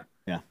culture.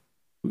 Yeah.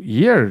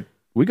 Here,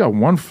 we got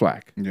one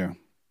flag. Yeah.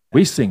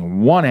 We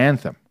sing one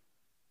anthem.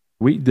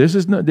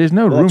 There's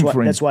no room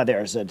for it. That's why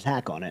there's an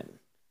attack on it.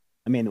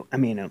 I mean,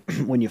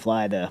 when you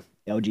fly the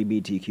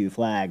LGBTQ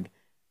flag,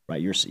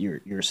 right?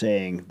 You're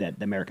saying that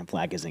the American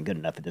flag isn't good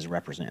enough. It doesn't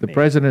represent the me.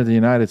 President of the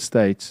United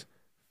States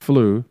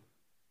flew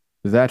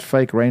that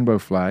fake rainbow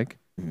flag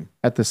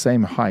at the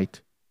same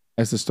height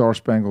as the Star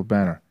Spangled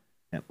Banner.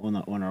 Yeah,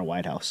 on our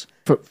White House.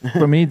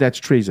 For me, that's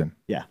treason.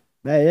 Yeah,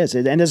 it is,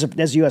 and there's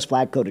a U.S.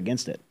 flag code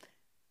against it.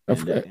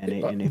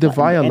 The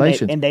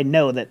violation, and they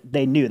know that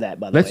they knew that.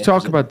 By the way, let's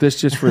talk about this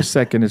just for a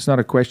second. It's not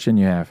a question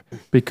you have,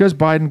 because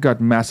Biden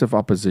got massive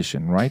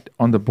opposition right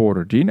on the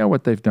border. Do you know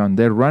what they've done?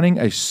 They're running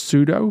a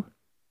pseudo,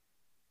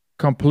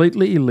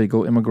 completely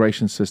illegal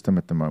immigration system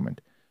at the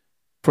moment.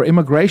 For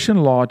immigration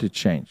law to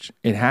change,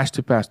 it has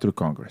to pass through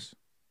Congress.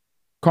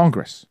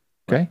 Congress,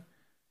 okay? Right.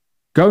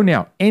 Go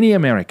now, any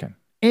American,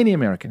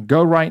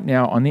 go right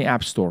now on the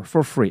App Store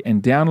for free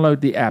and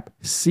download the app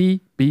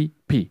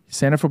CBP,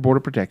 Center for Border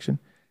Protection,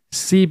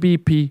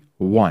 CBP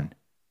One.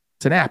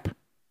 It's an app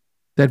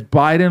that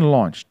Biden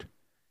launched.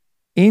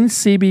 In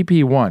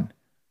CBP One,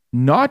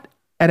 not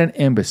at an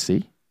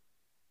embassy,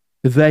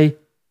 they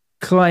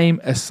claim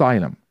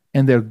asylum,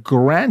 and they're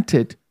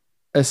granted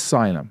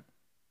asylum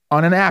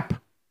on an app.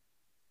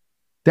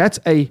 That's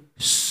a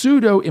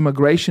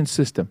pseudo-immigration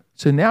system.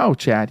 So now,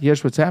 Chad,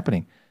 here's what's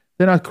happening.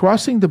 They're not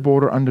crossing the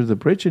border under the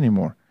bridge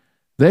anymore.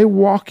 They're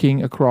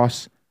walking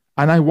across,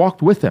 and I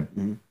walked with them.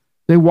 Mm-hmm.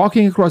 They're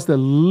walking across the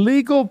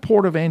legal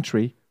port of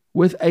entry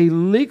with a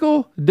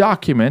legal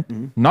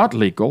document, not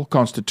legal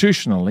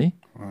constitutionally,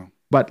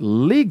 but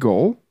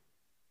legal,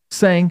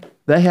 saying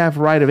they have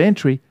right of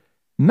entry.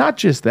 Not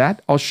just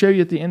that, I'll show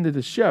you at the end of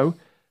the show,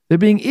 they're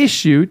being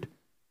issued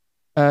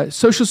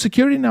Social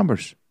Security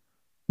numbers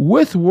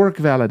with work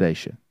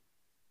validation.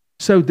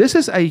 So this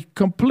is a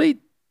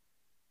complete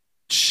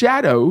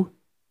shadow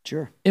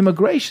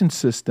immigration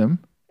system,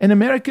 and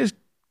America's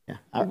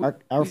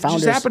our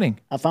founders, happening.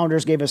 Our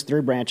founders gave us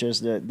 3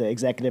 branches: the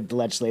executive, the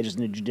legislative,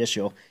 and the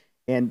judicial,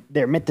 and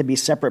they're meant to be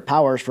separate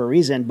powers for a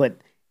reason. But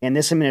in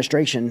this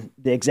administration,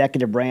 the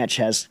executive branch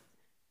has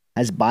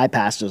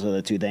bypassed those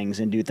other 2 things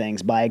and do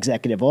things by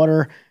executive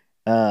order.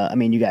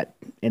 And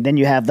then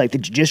you have like the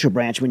judicial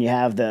branch. When you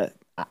have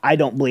I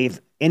don't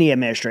believe any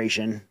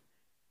administration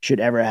should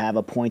ever have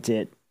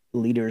appointed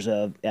leaders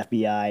of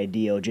FBI,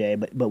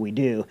 DOJ, but we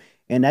do,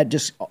 and that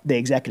just the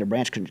executive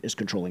branch is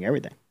controlling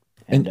everything.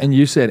 And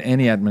you said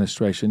any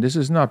administration. This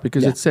is not,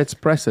 because it sets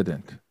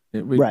precedent.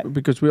 Right.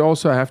 Because we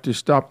also have to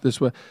stop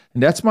this way.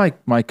 And that's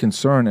my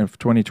concern of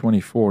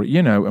 2024.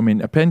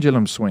 A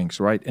pendulum swings,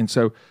 right? And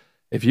so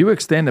if you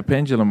extend a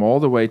pendulum all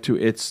the way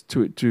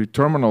to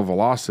terminal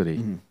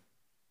velocity,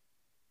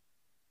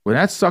 when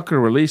that sucker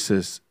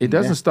releases, it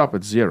doesn't stop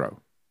at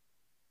 0.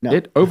 No.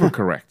 It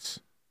overcorrects.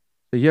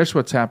 So here's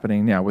what's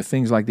happening now with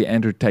things like the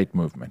Andrew Tate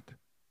movement.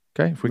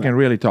 Okay? If we can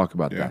really talk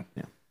about that.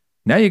 Yeah.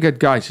 Now you got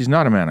guys, he's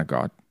not a man of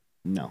God.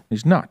 No.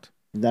 He's not.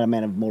 He's not a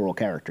man of moral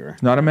character.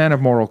 He's not a man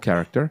of moral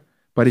character,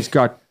 but he's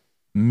got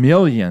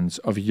millions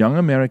of young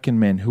American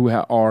men who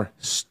are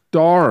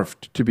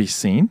starved to be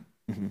seen,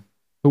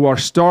 who are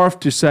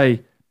starved to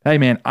say, hey,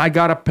 man, I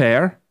got a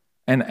pair,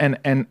 and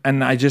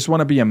I just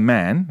want to be a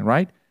man,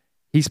 right?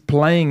 He's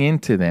playing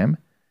into them,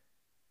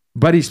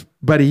 but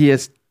he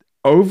is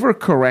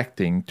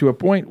overcorrecting to a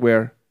point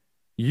where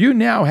you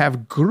now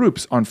have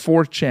groups on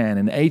 4chan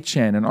and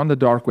 8chan and on the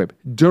dark web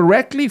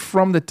directly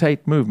from the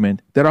Tate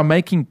movement that are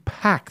making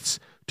pacts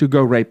to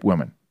go rape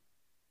women.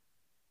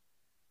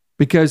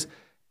 Because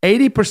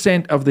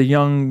 80% of the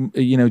young,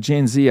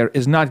 Gen Zer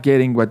is not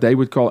getting what they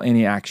would call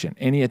any action,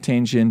 any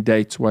attention,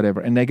 dates, whatever.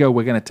 And they go,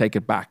 we're going to take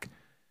it back.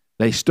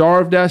 They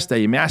starved us.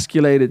 They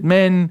emasculated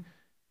men.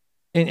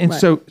 And Right.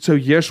 so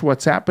here's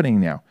what's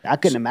happening now. I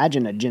couldn't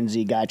imagine a Gen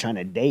Z guy trying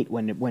to date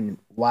when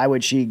why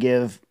would she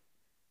give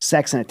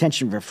sex and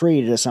attention for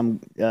free to some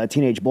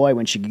teenage boy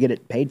when she could get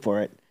it paid for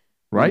it?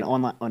 Right.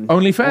 On OnlyFans.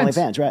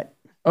 OnlyFans, right.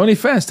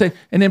 OnlyFans.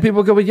 And then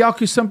people go, well,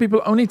 Jaco, some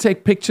people only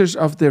take pictures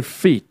of their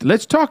feet.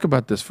 Let's talk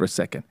about this for a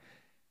second.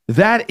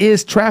 That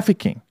is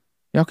trafficking.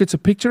 Jaco, it's a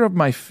picture of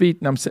my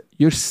feet, and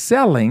you're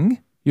selling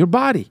your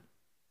body.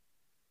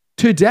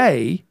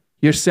 Today,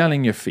 you're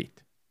selling your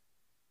feet.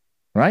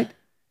 Right?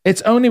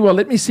 It's only, well,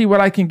 let me see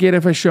what I can get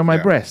if I show my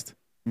breast.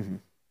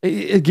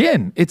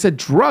 Again, it's a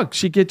drug.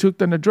 She gets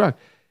hooked on a drug.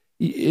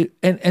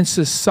 And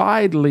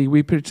societally,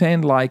 we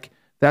pretend like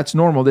that's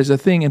normal. There's a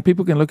thing, and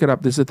people can look it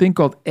up. There's a thing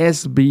called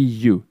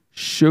SBU,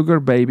 Sugar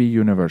Baby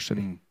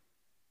University.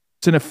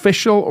 It's an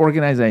official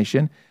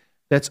organization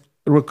that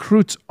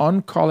recruits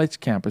on college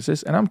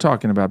campuses, and I'm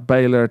talking about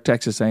Baylor,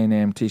 Texas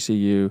A&M,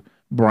 TCU,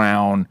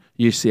 Brown,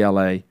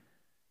 UCLA.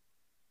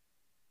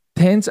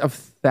 Tens of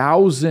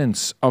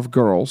thousands of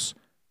girls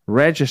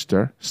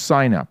register,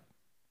 sign up,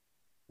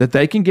 that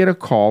they can get a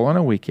call on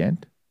a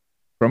weekend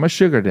from a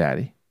sugar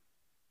daddy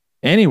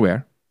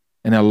anywhere,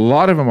 and a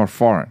lot of them are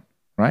foreign,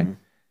 right?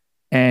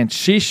 And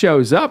she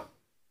shows up.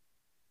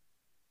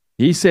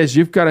 He says,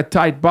 you've got a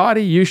tight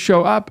body. You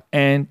show up,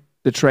 and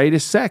the trade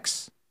is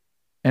sex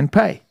and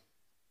pay.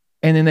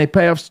 And then they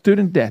pay off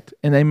student debt,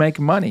 and they make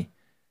money.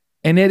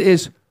 And it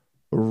is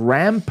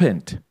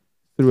rampant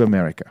through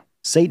America.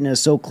 Satan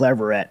is so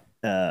clever at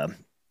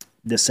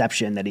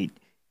deception that he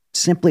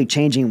simply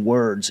changing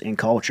words in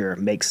culture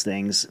makes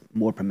things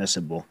more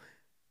permissible.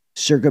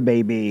 Sugar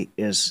baby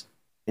is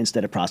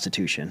instead of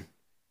prostitution,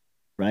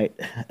 right?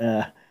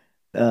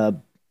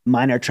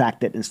 Minor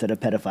attracted instead of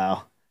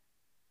pedophile.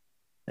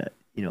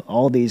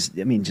 All these,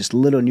 just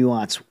little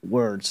nuanced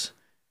words.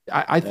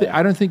 I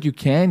don't think you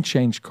can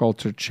change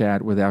culture,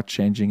 Chad, without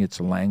changing its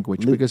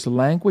language, because the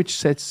language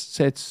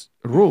sets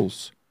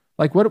rules.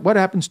 Like what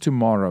happens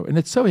tomorrow? And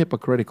it's so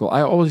hypocritical.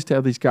 I always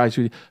tell these guys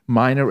who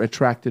minor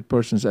attracted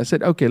persons, I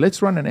said, okay,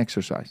 let's run an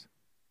exercise.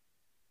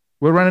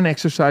 We'll run an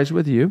exercise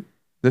with you,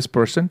 this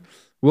person.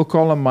 We'll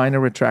call them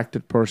minor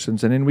attracted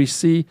persons. And then we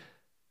see,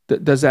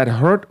 does that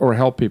hurt or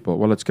help people?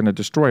 Well, it's going to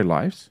destroy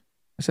lives.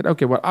 I said,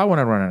 okay, well, I want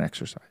to run an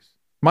exercise.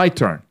 My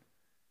turn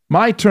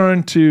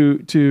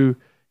to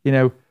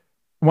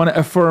want to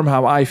affirm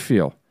how I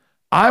feel.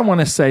 I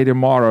want to say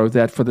tomorrow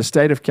that for the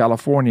state of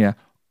California,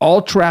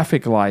 all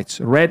traffic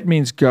lights, red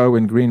means go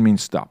and green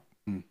means stop.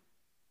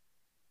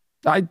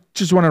 I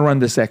just want to run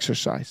this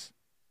exercise.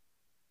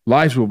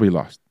 Lives will be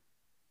lost.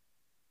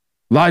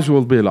 Lives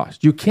will be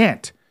lost. You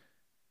can't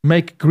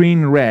make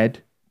green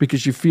red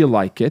because you feel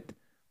like it,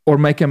 or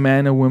make a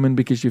man a woman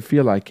because you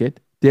feel like it.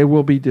 There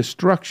will be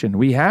destruction.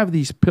 We have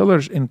these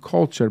pillars in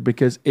culture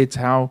because it's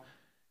how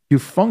you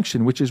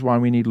function, which is why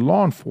we need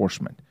law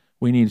enforcement.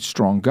 We need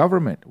strong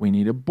government. We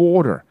need a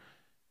border.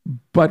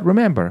 But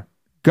remember,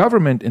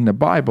 government in the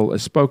Bible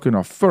is spoken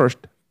of first.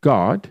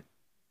 God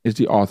is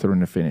the author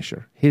and the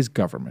finisher. His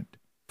government.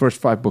 First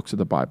 5 books of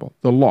the Bible.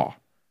 The law.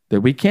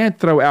 That we can't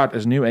throw out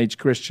as New Age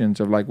Christians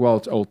of like, well,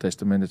 it's Old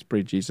Testament, it's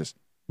pre-Jesus.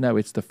 No,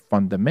 it's the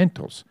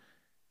fundamentals.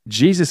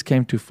 Jesus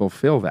came to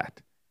fulfill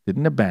that.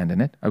 Didn't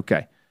abandon it.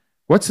 Okay.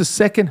 What's the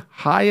second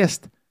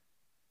highest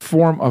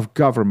form of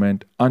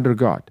government under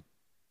God?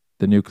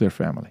 The nuclear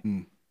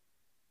family.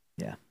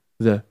 Yeah.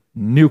 The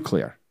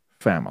nuclear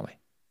family.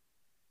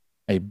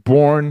 A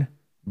born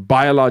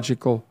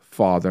biological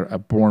father, a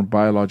born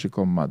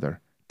biological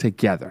mother,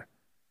 together.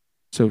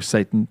 So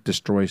Satan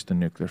destroys the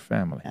nuclear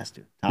family. Has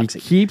to. He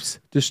keeps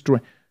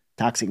destroying.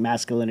 Toxic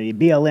masculinity.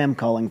 BLM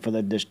calling for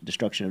the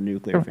destruction of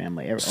nuclear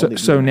family.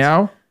 So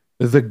now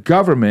the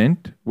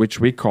government, which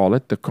we call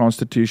it, the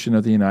Constitution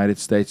of the United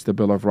States, the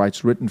Bill of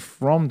Rights, written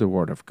from the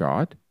Word of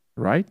God,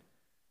 right?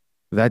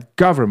 That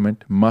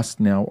government must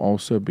now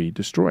also be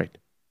destroyed.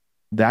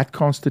 That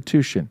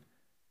Constitution,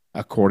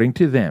 according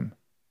to them,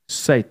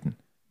 Satan,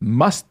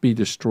 must be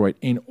destroyed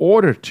in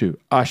order to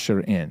usher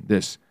in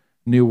this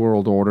New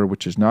World Order,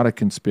 which is not a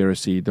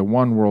conspiracy, the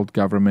one world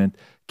government,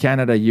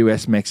 Canada,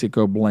 US,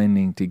 Mexico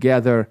blending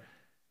together.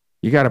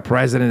 You got a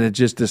president that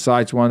just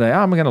decides one day,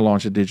 I'm going to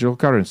launch a digital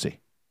currency.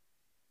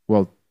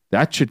 Well,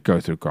 that should go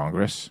through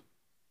Congress.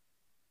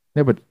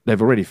 Yeah, but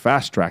they've already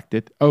fast-tracked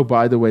it. Oh,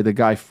 by the way, the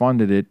guy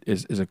funded it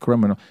is a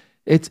criminal.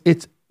 It's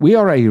we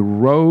are a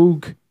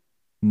rogue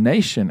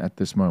nation at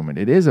this moment.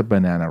 It is a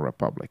banana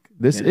republic.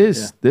 This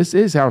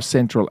is how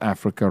Central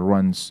Africa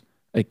runs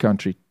a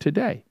country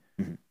today.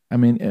 Mm-hmm. I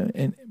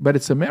mean, but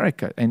it's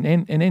America, and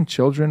then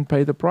children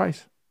pay the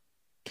price.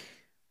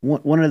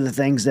 One of the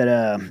things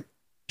that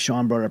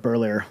Sean brought up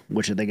earlier,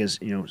 which I think is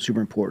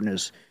super important,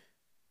 is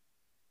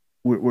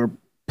we're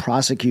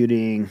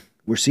prosecuting.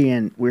 We're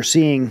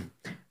seeing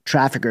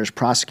traffickers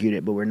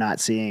prosecuted, but we're not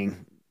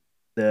seeing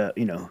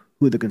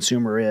who the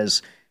consumer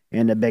is.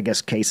 And the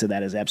biggest case of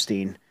that is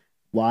Epstein.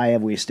 Why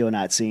have we still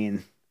not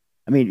seen?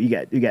 I mean,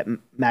 you got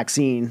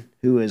Maxine,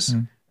 who is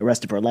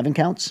arrested for 11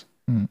 counts,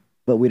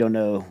 but we don't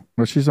know.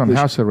 Well, she's on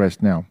house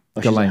arrest now.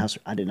 Oh, she's on house.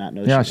 I did not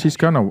know. Yeah,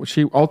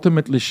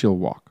 she'll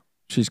walk.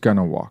 She's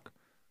gonna walk,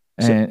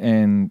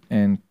 and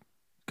kind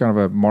of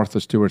a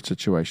Martha Stewart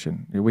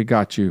situation. We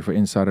got you for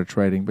insider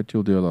trading, but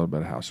you'll do a little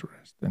bit of house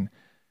arrest. And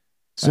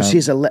so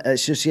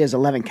she has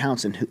 11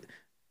 counts, and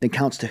then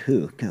counts to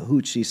who?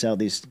 Who'd she sell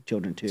these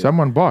children to?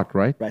 Someone bought,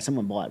 right? Right,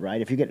 someone bought,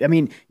 right? If you get, I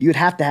mean, you'd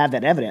have to have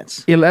that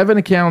evidence. 11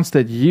 accounts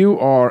that you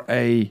are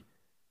a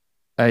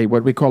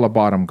what we call a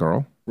bottom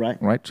girl,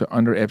 right? Right. So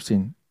under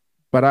Epstein,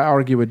 but I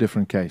argue a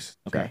different case.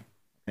 Okay.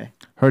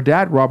 Her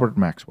dad, Robert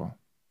Maxwell,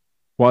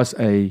 was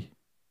a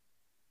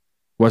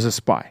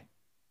spy.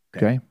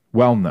 Okay.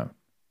 Well known.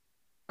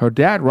 Her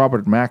dad,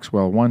 Robert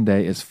Maxwell, one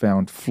day is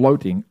found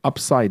floating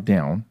upside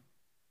down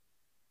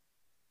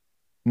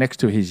next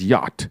to his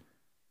yacht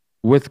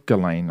with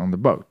Ghislaine on the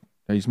boat.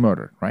 He's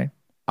murdered, right?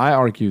 I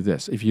argue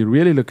this. If you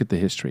really look at the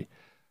history,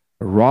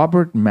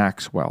 Robert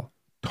Maxwell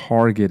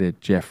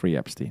targeted Jeffrey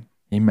Epstein.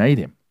 He made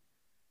him.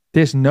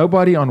 There's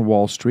nobody on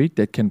Wall Street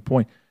that can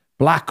point.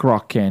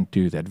 BlackRock can't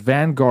do that.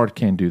 Vanguard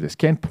can't do this.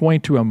 Can't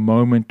point to a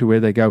moment to where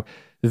they go,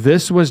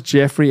 this was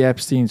Jeffrey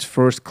Epstein's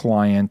first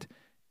client,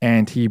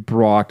 and he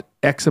brought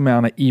X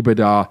amount of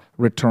EBITDA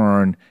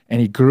return, and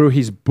he grew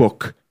his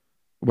book,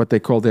 what they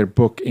call their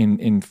book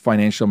in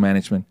financial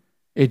management.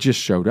 It just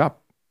showed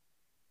up.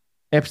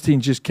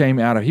 Epstein just came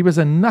out of, he was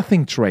a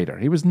nothing trader.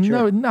 He was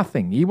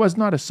nothing. He was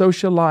not a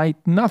socialite,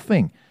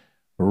 nothing.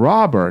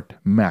 Robert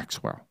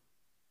Maxwell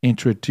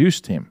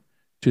introduced him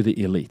to the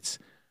elites.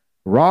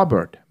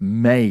 Robert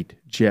made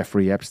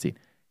Jeffrey Epstein.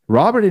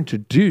 Robert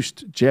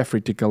introduced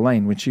Jeffrey to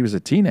Ghislaine when she was a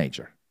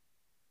teenager.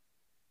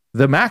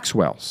 The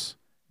Maxwells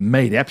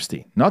made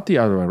Epstein, not the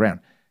other way around.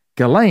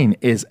 Ghislaine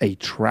is a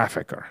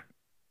trafficker.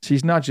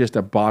 She's not just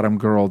a bottom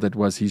girl that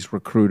was his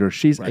recruiter.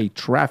 She's a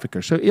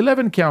trafficker. So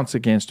 11 counts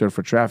against her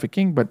for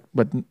trafficking, but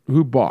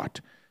who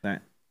bought? Right.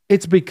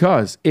 It's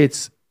because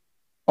it's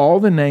all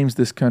the names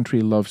this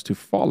country loves to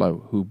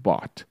follow who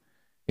bought.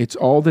 It's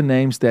all the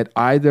names that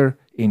either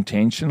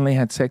intentionally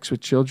had sex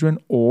with children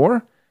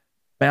or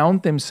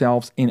found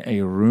themselves in a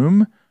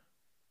room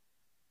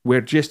where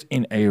just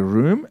in a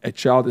room, a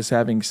child is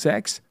having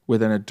sex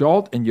with an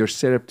adult and you're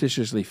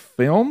surreptitiously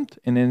filmed.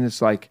 And then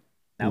it's like,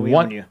 now we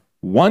own you.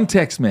 One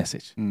text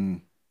message.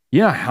 You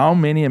know how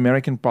many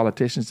American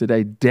politicians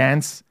today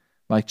dance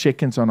like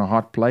chickens on a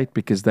hot plate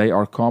because they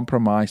are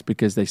compromised,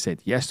 because they said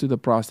yes to the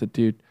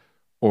prostitute,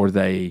 or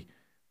they,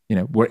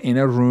 were in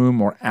a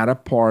room or at a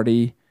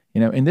party,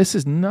 and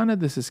none of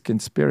this is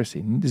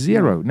conspiracy.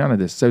 Zero, none of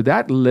this. So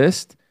that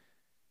list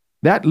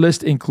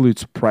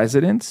includes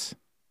presidents,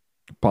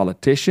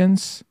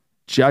 politicians,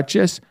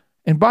 judges,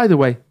 and by the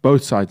way,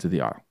 both sides of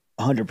the aisle.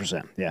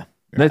 100%. Yeah.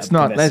 Let's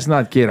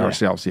not kid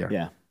ourselves here.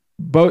 Yeah.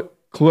 Both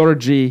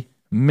clergy,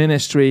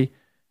 ministry.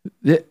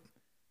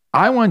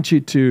 I want you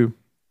to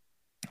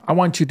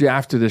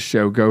after this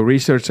show go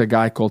research a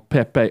guy called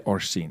Pepe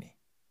Orsini.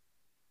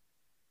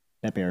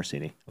 Pepe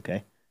Orsini.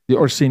 Okay. The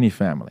Orsini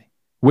family,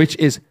 which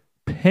is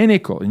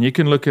pinnacle, and you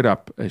can look it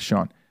up,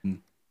 Sean.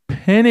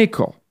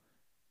 Pinnacle.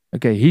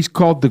 Okay, he's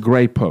called the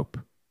Gray Pope.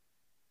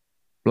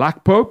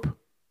 Black Pope,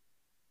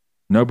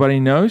 nobody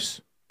knows.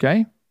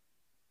 Okay.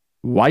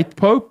 White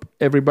Pope,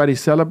 everybody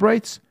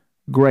celebrates.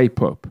 Gray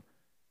Pope.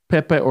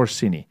 Pepe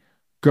Orsini.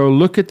 Go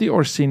look at the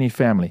Orsini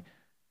family.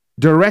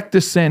 Direct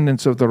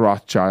descendants of the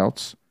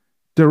Rothschilds.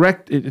 The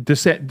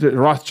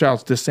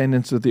Rothschilds,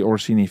 descendants of the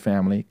Orsini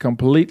family.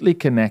 Completely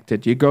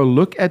connected. You go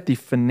look at the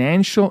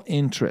financial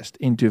interest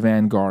into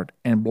Vanguard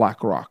and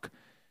BlackRock.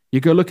 You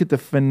go look at the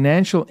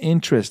financial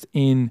interest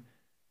in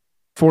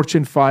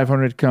Fortune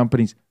 500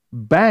 companies,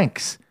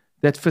 banks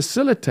that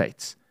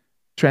facilitates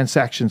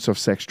transactions of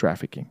sex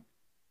trafficking.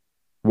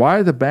 Why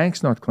are the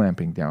banks not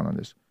clamping down on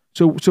this?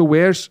 So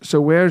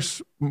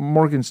where's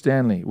Morgan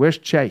Stanley? Where's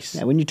Chase?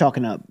 Yeah, when you're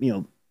talking about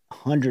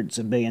hundreds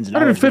of billions of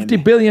dollars,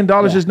 $150 billion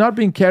is not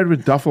being carried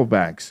with duffel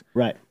bags.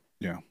 Right.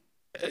 Yeah.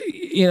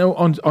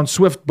 On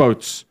swift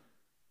boats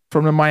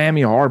from the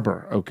Miami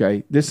harbor.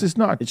 Okay, this is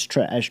not.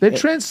 They're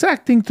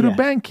transacting through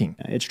banking.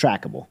 It's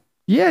trackable.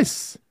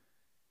 Yes.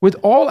 With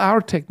all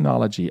our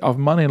technology of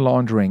money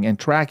laundering and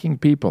tracking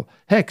people,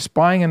 heck,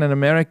 spying on an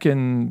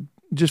American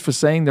just for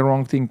saying the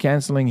wrong thing,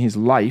 canceling his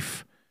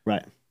life.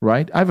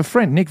 Right? I have a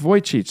friend, Nick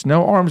Vujicic,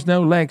 no arms,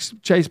 no legs.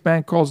 Chase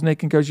Bank calls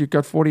Nick and goes, you've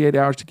got 48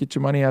 hours to get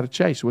your money out of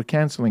Chase. We're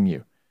canceling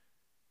you.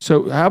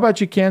 So how about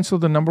you cancel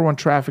the number one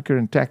trafficker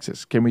in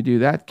Texas? Can we do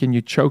that? Can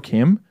you choke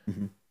him?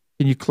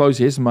 Can you close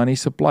his money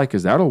supply?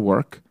 Because that'll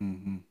work.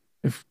 Mm-hmm.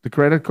 If the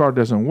credit card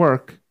doesn't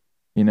work,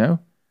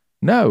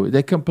 no,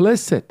 they're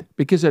complicit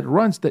because it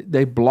runs.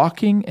 They're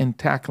blocking and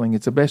tackling.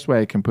 It's the best way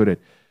I can put it.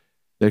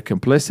 They're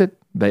complicit.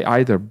 They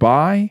either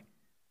buy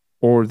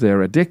or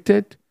they're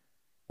addicted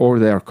or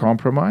they are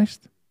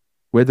compromised,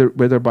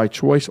 whether by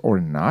choice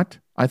or not.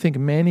 I think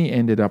many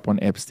ended up on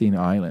Epstein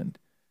Island,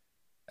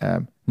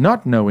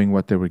 not knowing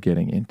what they were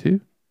getting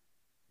into,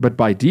 but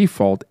by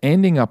default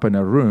ending up in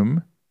a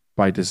room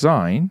by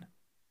design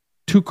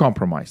to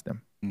compromise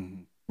them.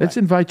 Mm-hmm. Let's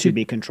invite you to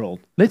be controlled.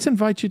 Let's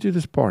invite you to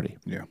this party.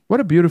 Yeah. What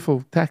a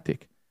beautiful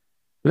tactic.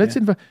 Let's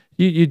invite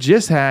you. You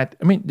just had,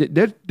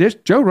 there's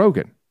Joe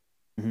Rogan.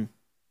 Mm-hmm.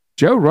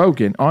 Joe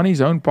Rogan on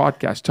his own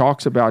podcast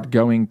talks about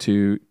going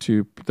to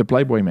the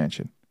Playboy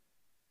Mansion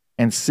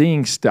and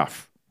seeing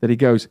stuff that he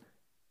goes,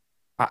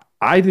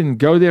 I didn't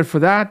go there for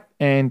that.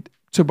 And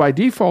so by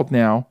default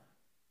now,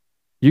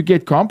 you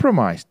get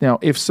compromised. Now,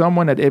 if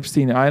someone at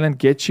Epstein Island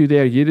gets you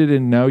there, you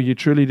didn't know, you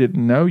truly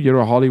didn't know, you're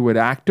a Hollywood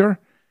actor,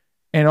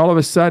 and all of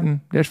a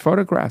sudden, there's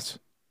photographs.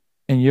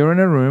 And you're in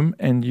a room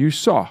and you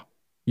saw.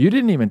 You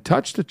didn't even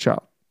touch the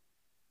child,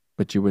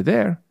 but you were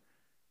there.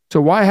 So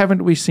why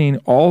haven't we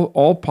seen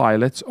all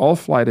pilots, all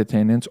flight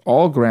attendants,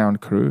 all ground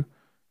crew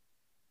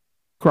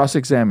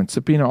cross-examined,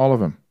 subpoena all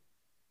of them?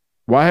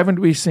 Why haven't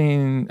we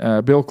seen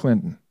Bill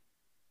Clinton?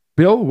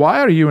 Bill, why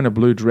are you in a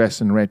blue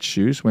dress and red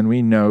shoes when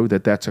we know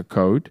that that's a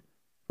code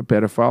for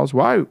pedophiles?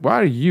 Why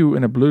are you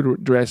in a blue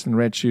dress and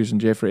red shoes in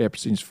Jeffrey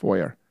Epstein's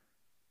foyer?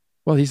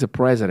 Well, he's a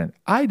president.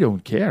 I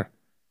don't care.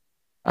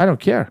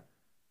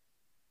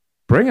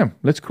 Bring him.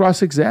 Let's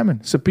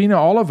cross-examine. Subpoena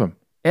all of them.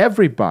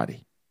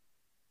 Everybody.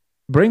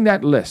 Bring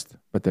that list.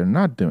 But they're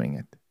not doing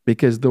it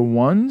because the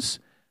ones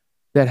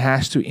that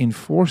has to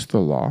enforce the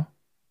law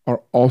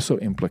are also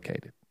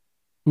implicated.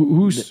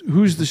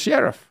 Who's the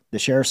sheriff? The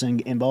sheriff's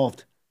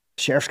involved.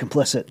 Sheriff's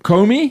complicit.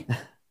 Comey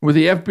with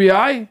the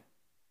FBI?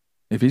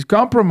 If he's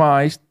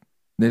compromised,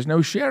 there's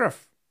no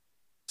sheriff.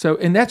 So,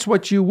 and that's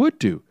what you would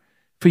do.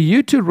 For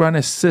you to run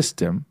a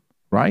system,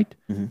 right,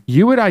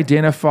 you would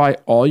identify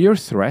all your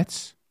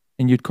threats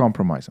and you'd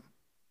compromise them.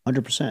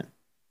 100%.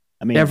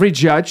 Every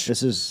judge,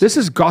 this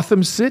is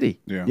Gotham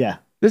City. Yeah.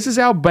 This is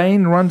how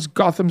Bane runs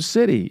Gotham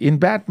City in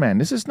Batman.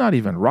 This is not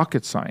even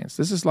rocket science.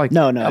 This is like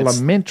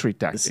elementary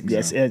tactics.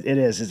 Yes, it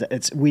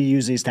is. We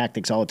use these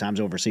tactics all the times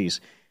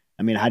overseas.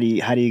 How do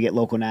you get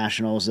local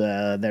nationals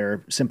that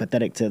are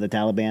sympathetic to the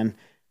Taliban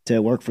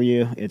to work for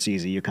you? It's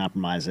easy. You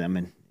compromise them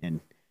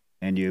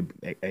and you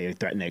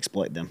threaten to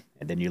exploit them,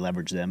 and then you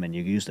leverage them and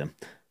you use them.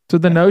 So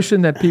the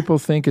notion that people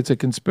think it's a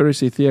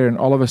conspiracy theory and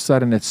all of a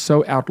sudden it's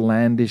so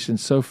outlandish and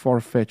so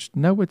far-fetched,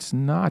 no, it's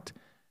not.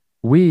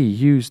 We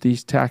use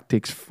these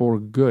tactics for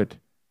good.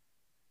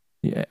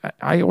 Yeah,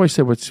 I always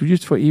say what's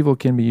used for evil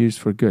can be used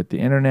for good. The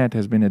internet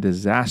has been a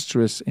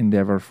disastrous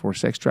endeavor for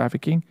sex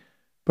trafficking,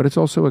 but it's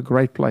also a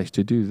great place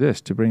to do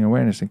this, to bring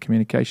awareness and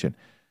communication.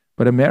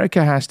 But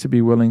America has to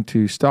be willing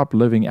to stop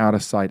living out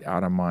of sight,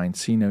 out of mind,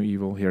 see no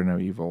evil, hear no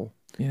evil,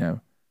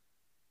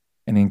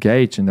 and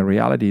engage in the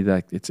reality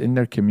that it's in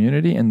their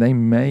community and they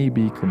may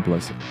be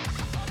complicit.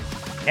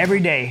 Every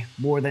day,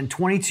 more than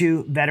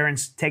 22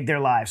 veterans take their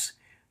lives.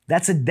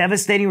 That's a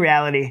devastating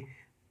reality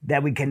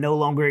that we can no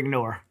longer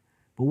ignore.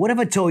 But what if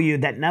I told you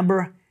that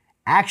number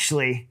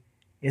actually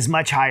is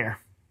much higher?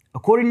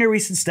 According to a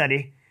recent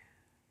study,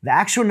 the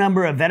actual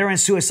number of veteran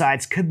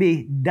suicides could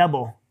be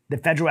double the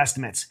federal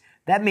estimates.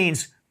 That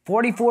means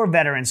 44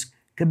 veterans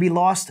could be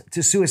lost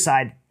to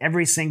suicide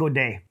every single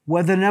day.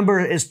 Whether the number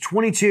is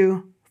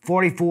 22,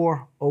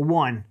 44, or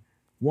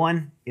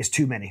 1 is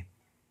too many.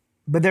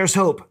 But there's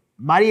hope.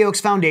 Mighty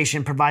Oaks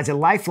Foundation provides a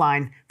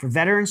lifeline for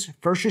veterans,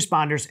 first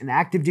responders, and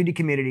active duty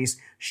communities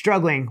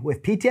struggling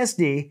with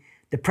PTSD,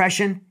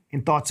 depression,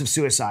 and thoughts of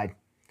suicide.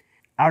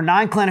 Our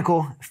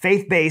non-clinical,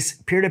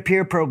 faith-based,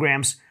 peer-to-peer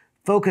programs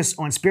focus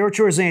on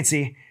spiritual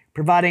resiliency,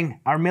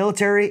 providing our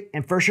military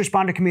and first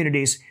responder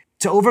communities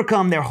to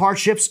overcome their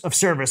hardships of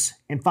service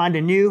and find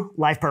a new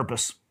life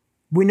purpose.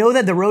 We know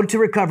that the road to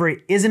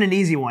recovery isn't an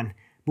easy one,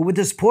 but with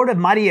the support of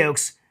Mighty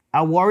Oaks,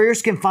 our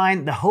warriors can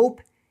find the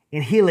hope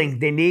and healing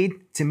they need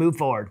to move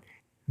forward.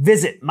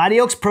 Visit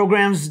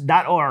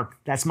mightyoaksprograms.org.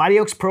 That's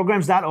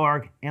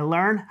mightyoaksprograms.org and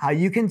learn how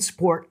you can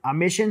support our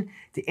mission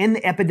to end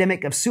the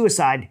epidemic of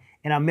suicide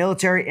in our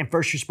military and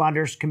first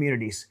responders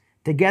communities.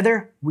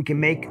 Together, we can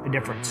make a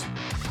difference.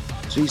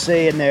 So you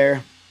say in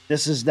there,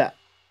 this is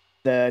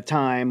the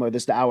time, or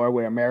this is the hour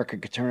where America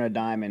could turn a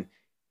dime and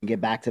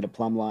get back to the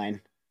plumb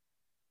line.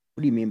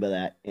 What do you mean by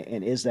that?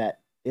 And is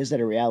that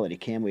a reality?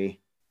 Can we?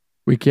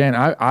 We can.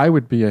 I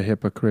would be a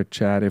hypocrite,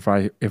 Chad, if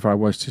I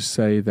was to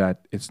say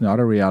that it's not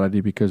a reality,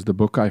 because the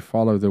book I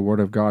follow, the Word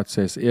of God,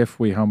 says if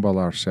we humble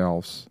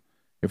ourselves,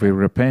 if we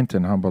repent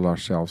and humble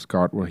ourselves,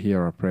 God will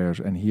hear our prayers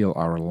and heal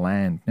our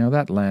land. Now,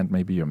 that land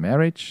may be your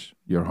marriage,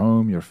 your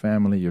home, your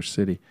family, your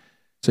city.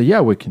 So,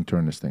 yeah, we can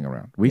turn this thing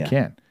around. We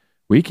can.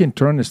 We can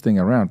turn this thing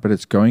around, but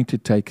it's going to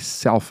take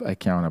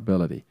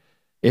self-accountability.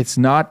 It's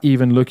not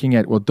even looking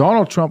at, well,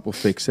 Donald Trump will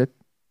fix it.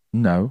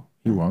 No,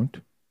 he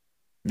won't.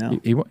 No.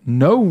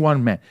 No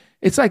one man.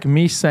 It's like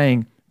me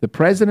saying the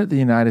president of the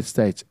United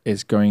States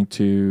is going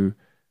to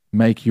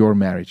make your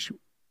marriage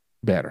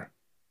better.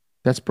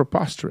 That's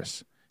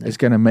preposterous. Yeah. It's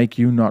going to make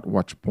you not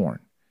watch porn.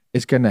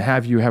 It's going to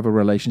have you have a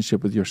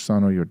relationship with your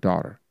son or your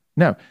daughter.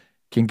 No,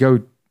 can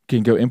go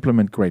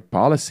implement great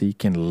policy,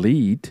 can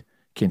lead,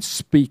 can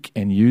speak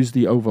and use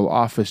the Oval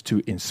Office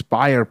to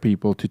inspire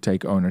people to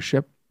take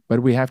ownership.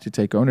 But we have to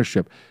take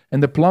ownership.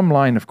 And the plumb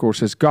line, of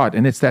course, is God.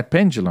 And it's that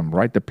pendulum,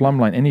 right? The plumb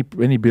line,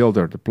 any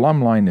builder, the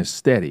plumb line is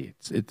steady.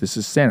 This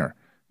is center.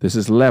 This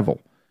is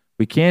level.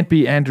 We can't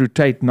be Andrew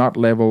Tate not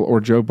level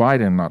or Joe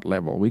Biden not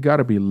level. We got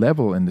to be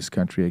level in this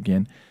country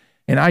again.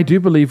 And I do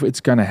believe it's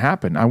going to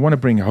happen. I want to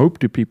bring hope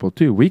to people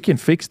too. We can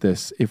fix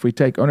this if we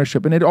take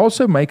ownership. And it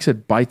also makes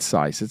it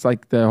bite-sized. It's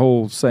like the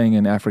whole saying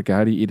in Africa,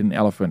 how do you eat an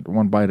elephant?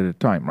 One bite at a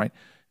time, right?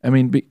 I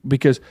mean,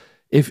 because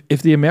if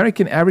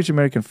the average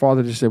American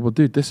father just said, well,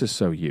 dude, this is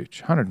so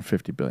huge,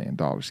 $150 billion.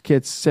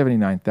 Kids,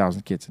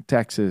 79,000 kids in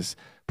Texas,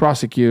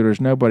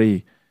 prosecutors,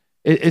 nobody,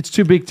 it's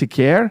too big to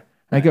care.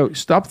 I go,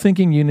 stop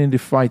thinking you need to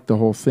fight the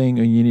whole thing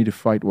or you need to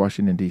fight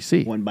Washington,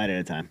 D.C. One bite at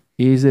a time.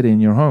 Is it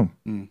in your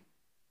home?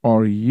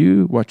 Are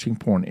you watching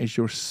porn? Is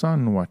your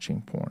son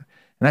watching porn?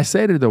 And I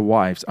say to the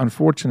wives,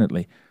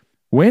 unfortunately,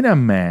 when a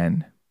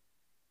man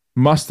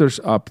musters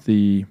up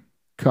the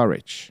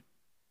courage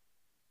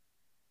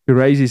to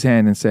raise his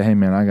hand and say, hey,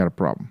 man, I got a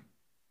problem.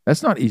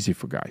 That's not easy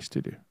for guys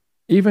to do,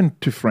 even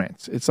to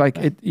friends. It's like,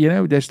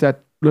 there's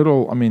that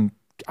little,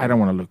 I don't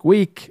want to look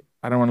weak.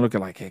 I don't want to look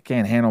like I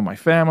can't handle my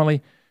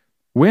family.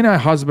 When a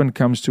husband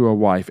comes to a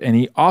wife and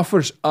he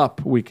offers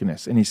up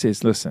weakness and he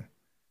says, listen,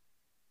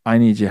 I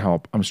need your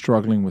help. I'm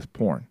struggling with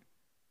porn.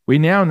 We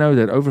now know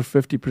that over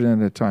 50% of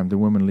the time, the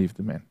women leave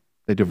the men.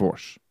 They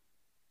divorce.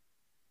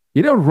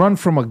 You don't run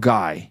from a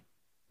guy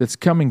that's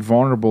coming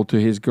vulnerable to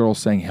his girl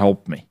saying,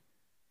 help me.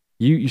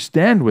 You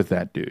stand with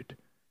that dude.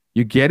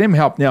 You get him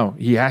help. Now,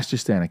 he has to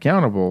stand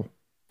accountable,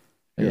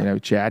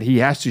 Chad. He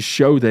has to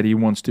show that he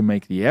wants to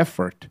make the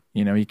effort.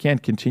 He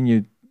can't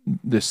continue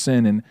the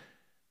sin.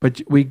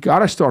 But we got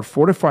to start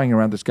fortifying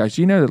around this, guys.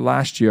 You know that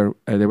last year,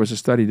 there was a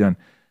study done.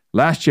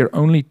 Last year,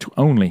 only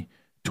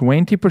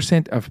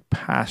 20% of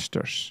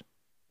pastors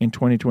in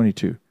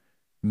 2022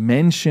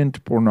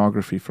 mentioned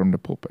pornography from the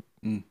pulpit.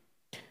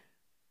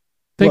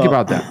 Think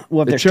about that.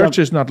 Well, the church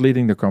is not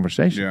leading the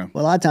conversation. Yeah.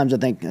 Well, a lot of times I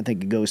think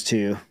it goes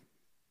to,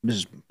 this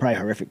is probably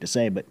horrific to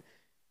say, but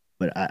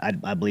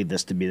I believe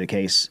this to be the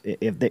case.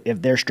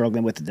 If they're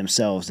struggling with it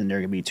themselves, then they're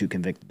going to be too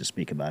convicted to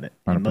speak about it.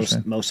 And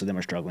most of them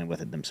are struggling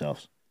with it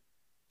themselves.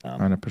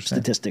 100%.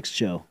 Statistics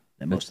show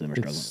that most of them are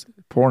struggling.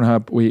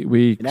 Pornhub,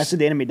 we and that's what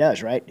the enemy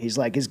does, right? He's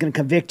going to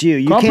convict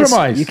you.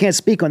 Compromise. You can't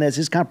speak on this.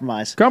 It's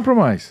compromise.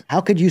 Compromise.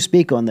 How could you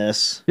speak on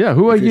this? Yeah,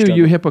 who are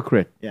you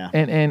hypocrite? Yeah.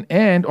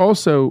 And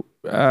also,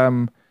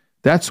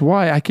 that's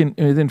why I can,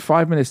 within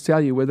 5 minutes,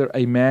 tell you whether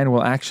a man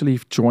will actually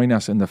join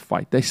us in the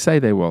fight. They say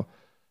they will.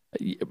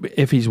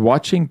 If he's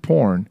watching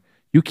porn,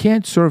 you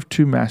can't serve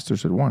two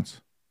masters at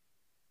once.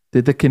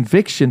 The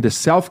conviction, the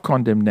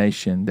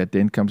self-condemnation that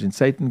then comes in,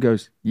 Satan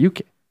goes, You,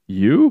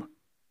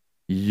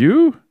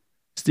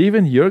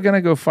 Stephen, you're going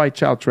to go fight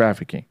child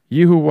trafficking.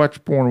 You who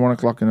watch porn 1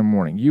 o'clock in the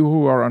morning. You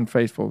who are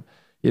unfaithful,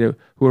 who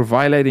are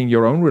violating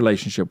your own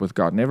relationship with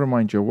God, never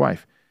mind your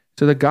wife.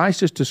 So the guys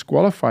just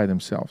disqualify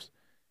themselves.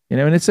 And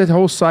it's that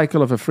whole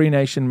cycle of a free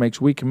nation makes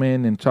weak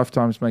men and tough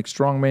times make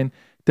strong men.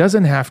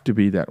 Doesn't have to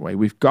be that way.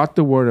 We've got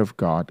the word of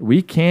God.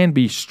 We can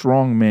be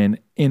strong men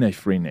in a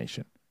free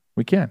nation.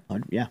 We can.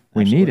 Yeah.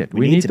 We need it.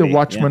 We need the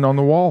watchmen on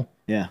the wall.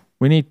 Yeah.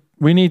 We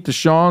need the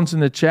Seans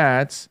and the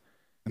Chads.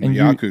 And the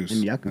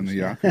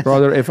Yakus.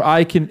 Brother, if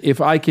I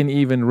can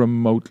even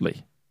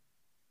remotely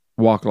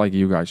walk like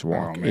you guys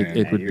walk,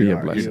 it would be a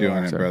blessing. You're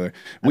doing it, brother.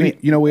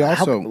 We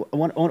also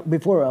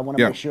before I want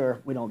to make sure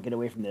we don't get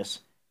away from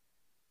this.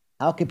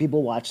 How can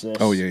people watch this?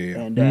 Oh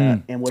yeah.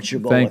 And what's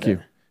your goal? Thank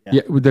you.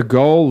 Yeah, the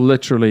goal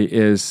literally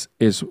is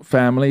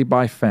family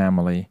by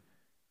family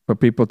for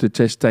people to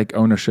just take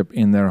ownership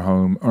in their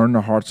home, earn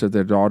the hearts of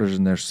their daughters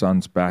and their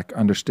sons back,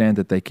 understand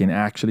that they can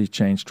actually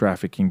change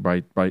trafficking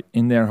by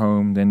in their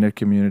home, then their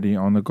community,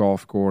 on the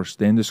golf course,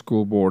 then the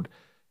school board,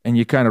 and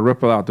you kind of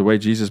ripple out the way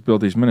Jesus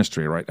built his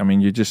ministry, right? I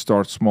mean, you just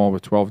start small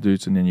with 12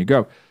 dudes and then you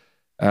go.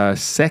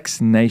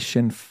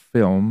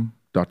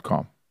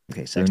 SexNationFilm.com.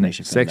 Okay, Sex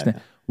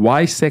Nation.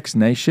 Why Sex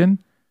Nation?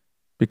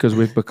 Because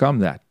we've become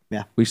that.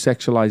 Yeah. We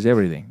sexualize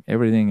everything.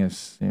 Everything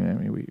is,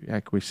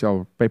 we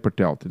sell paper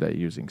towel today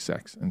using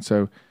sex. And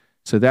so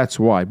that's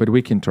why, but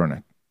we can turn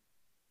it.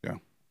 Yeah.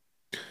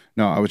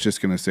 No, I was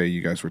just going to say,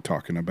 you guys were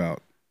talking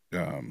about,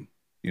 some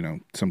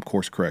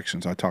course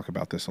corrections. I talk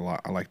about this a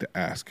lot. I like to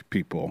ask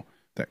people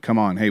that come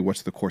on, hey,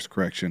 what's the course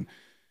correction?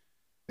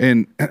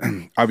 And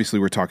obviously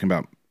we're talking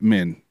about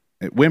men,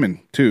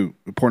 women too,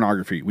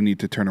 pornography. We need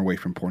to turn away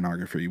from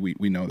pornography.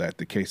 We know that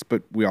the case,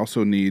 but we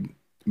also need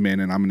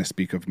men, and I'm going to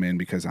speak of men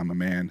because I'm a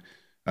man,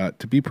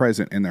 to be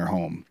present in their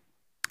home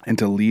and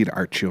to lead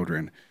our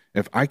children.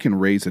 If I can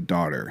raise a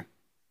daughter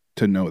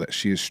to know that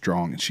she is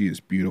strong and she is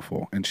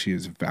beautiful and she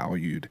is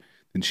valued,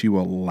 then she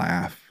will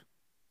laugh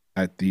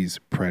at these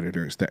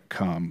predators that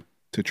come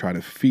to try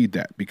to feed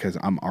that because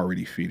I'm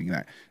already feeding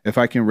that. If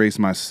I can raise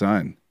my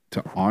son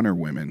to honor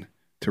women,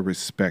 to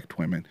respect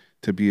women,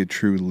 to be a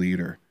true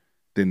leader,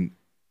 then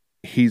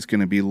he's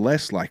going to be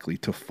less likely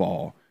to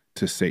fall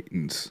to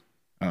Satan's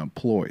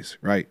ploys,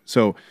 right?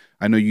 So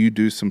I know you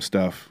do some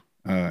stuff,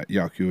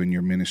 Jaco, in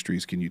your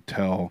ministries. Can you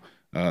tell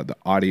the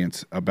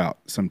audience about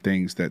some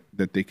things that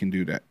they can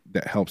do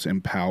that helps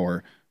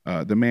empower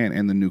the man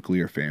and the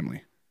nuclear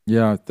family?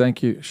 Yeah,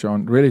 thank you,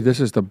 Sean. Really, this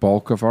is the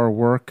bulk of our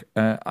work.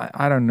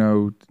 I don't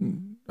know,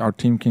 our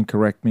team can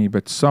correct me,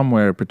 but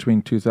somewhere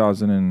between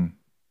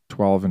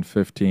 2012 and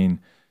 15,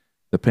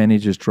 the penny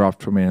just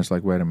dropped for me, and it's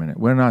like, wait a minute,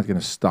 we're not going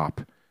to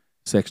stop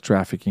sex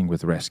trafficking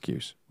with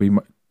rescues.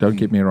 Don't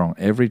get me wrong.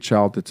 Every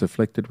child that's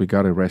afflicted, we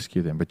got to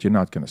rescue them, but you're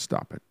not going to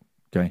stop it,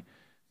 okay?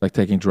 Like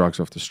taking drugs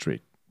off the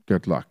street.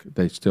 Good luck.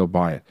 They still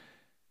buy it.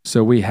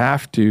 So we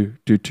have to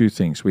do two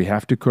things. We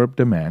have to curb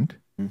demand,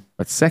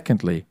 but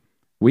secondly,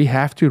 we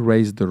have to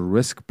raise the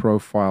risk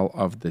profile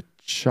of the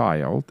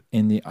child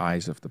in the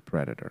eyes of the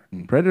predator.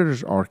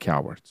 Predators are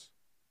cowards,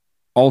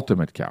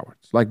 ultimate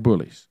cowards, like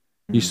bullies.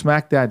 You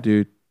smack that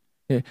dude,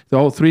 the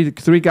whole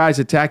three guys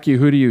attack you.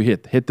 Who do you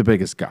hit? Hit the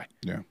biggest guy.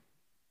 Yeah,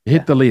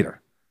 hit the leader.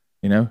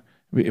 You know,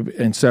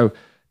 and so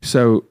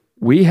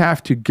we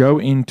have to go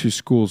into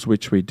schools,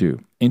 which we do,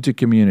 into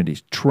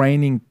communities,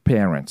 training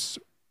parents,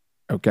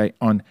 okay,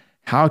 on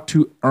how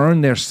to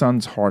earn their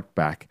son's heart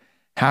back,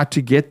 how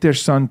to get their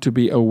son to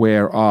be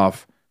aware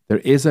of there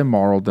is a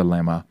moral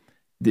dilemma,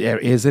 there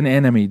is an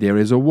enemy, there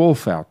is a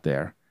wolf out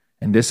there,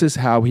 and this is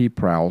how he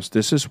prowls,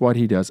 this is what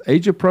he does.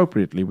 Age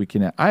appropriately,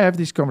 I have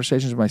these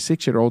conversations with my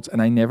 6-year-olds,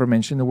 and I never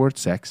mention the word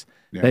sex.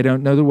 Yeah. They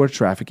don't know the word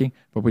trafficking,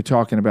 but we're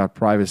talking about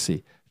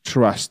privacy,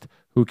 trust,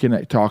 who can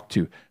I talk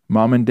to,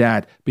 mom and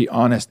dad, be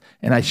honest.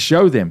 And I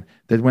show them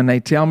that when they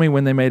tell me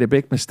when they made a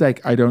big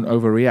mistake, I don't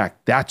overreact.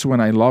 That's when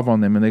I love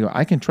on them, and they go,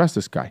 I can trust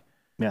this guy.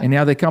 Yeah. And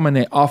now they come and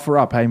they offer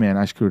up, hey, man,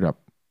 I screwed up.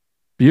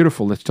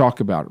 Beautiful, let's talk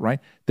about it,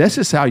 right? This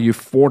is how you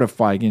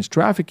fortify against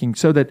trafficking,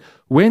 so that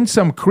when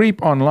some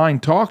creep online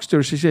talks to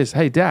her, she says,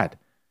 hey, Dad,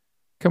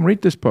 come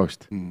read this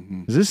post.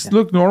 Does this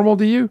look normal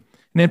to you?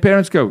 And then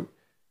parents go,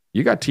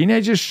 you got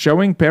teenagers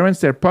showing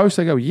parents their posts?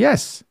 I go,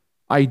 yes,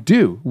 I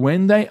do.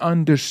 When they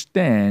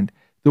understand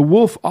the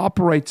wolf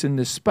operates in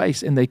this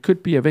space and they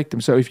could be a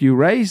victim. So if you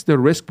raise the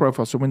risk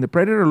profile, so when the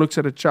predator looks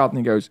at a child and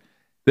he goes,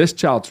 this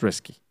child's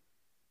risky.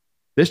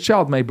 This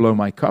child may blow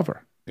my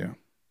cover. Yeah.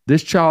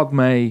 This child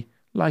may,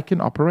 like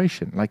an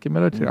operation, like a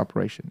military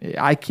operation.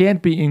 I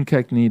can't be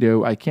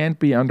incognito. I can't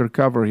be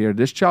undercover here.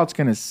 This child's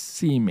going to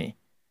see me,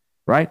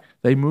 right?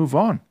 They move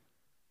on.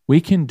 We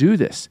can do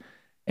this.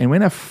 And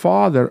when a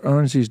father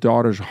earns his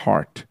daughter's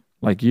heart,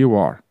 like you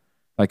are,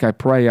 like I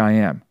pray I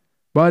am,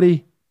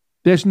 buddy,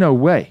 there's no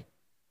way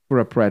for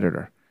a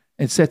predator.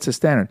 It sets a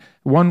standard.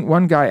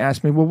 One guy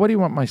asked me, well, what do you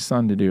want my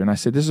son to do? And I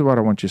said, this is what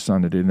I want your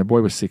son to do. And the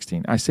boy was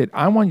 16. I said,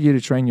 I want you to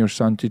train your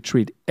son to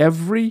treat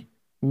every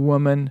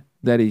woman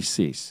that he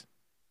sees,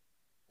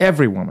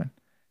 every woman,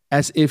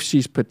 as if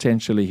she's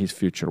potentially his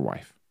future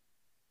wife.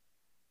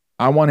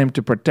 I want him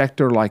to protect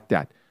her like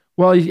that.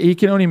 Well, he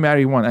can only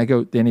marry one. I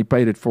go, then he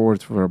paid it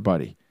forward for a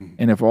buddy.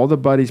 And if all the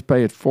buddies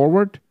pay it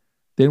forward,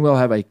 then we'll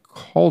have a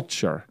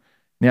culture.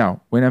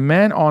 Now, when a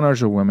man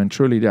honors a woman,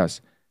 truly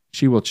does,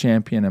 she will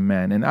champion a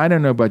man. And I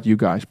don't know about you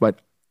guys, but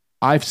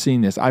I've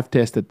seen this. I've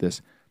tested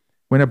this.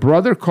 When a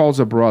brother calls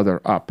a brother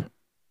up,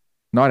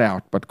 not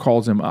out, but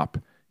calls him up,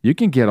 you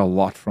can get a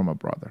lot from a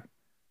brother.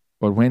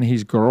 But when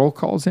his girl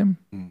calls him,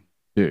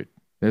 dude,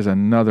 there's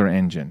another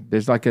engine.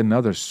 There's like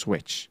another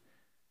switch.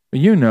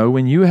 You know,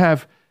 when you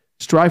have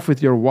strife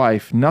with your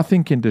wife,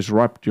 nothing can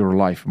disrupt your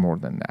life more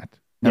than that.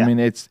 Yeah. I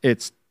mean,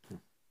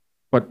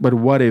 but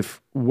what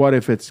if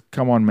it's,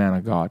 come on, man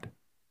of God,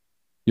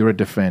 you're a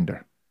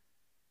defender.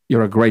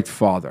 You're a great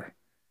father.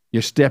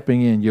 You're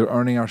stepping in. You're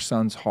earning our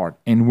son's heart.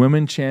 And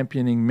women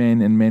championing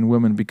men and men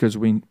women, because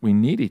we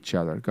need each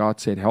other. God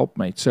said,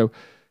 helpmate. So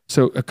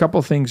a couple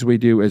of things we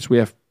do is we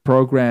have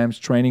programs,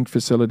 training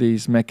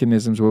facilities,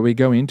 mechanisms where we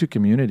go into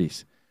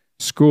communities,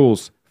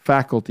 schools,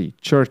 faculty,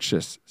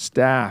 churches,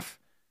 staff,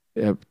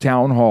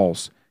 town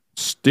halls,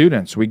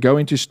 students. We go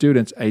into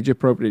students, age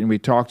appropriate, and we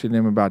talk to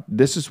them about,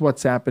 this is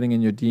what's happening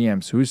in your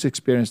DMs. Who's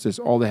experienced this?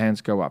 All the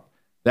hands go up.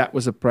 That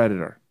was a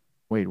predator.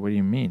 Wait, what do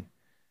you mean?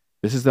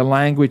 This is the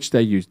language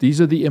they use.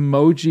 These are the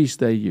emojis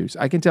they use.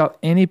 I can tell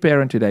any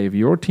parent today, if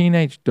your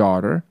teenage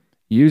daughter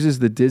uses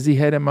the dizzy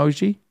head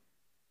emoji,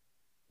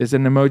 there's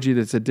an emoji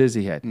that's a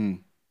dizzy head.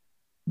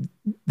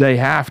 They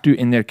have to,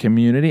 in their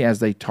community,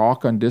 as they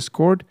talk on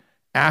Discord,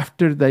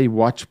 after they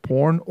watch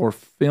porn or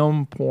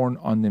film porn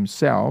on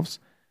themselves,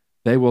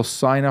 they will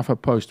sign off a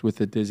post with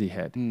a dizzy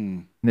head.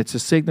 And it's a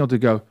signal to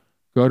go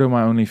to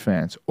my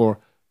OnlyFans or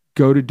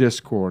go to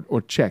Discord or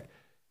check.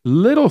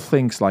 Little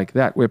things like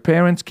that, where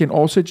parents can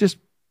also just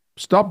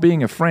stop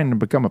being a friend and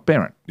become a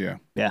parent. Yeah.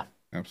 Yeah.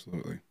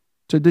 Absolutely.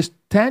 So there's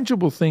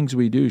tangible things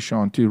we do,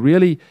 Sean, to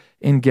really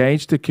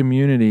engage the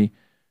community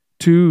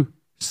to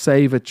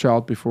save a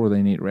child before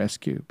they need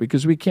rescue.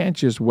 Because we can't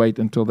just wait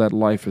until that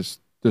life is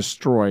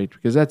destroyed,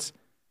 because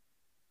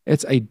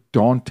it's a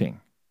daunting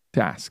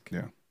task.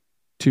 Yeah.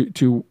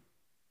 To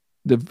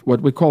the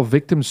what we call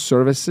victim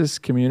services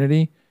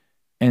community,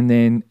 and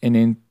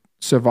then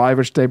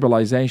survivor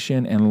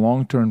stabilization and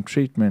long-term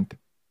treatment.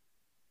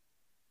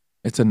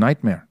 It's a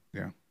nightmare.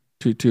 Yeah.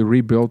 To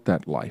rebuild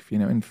that life,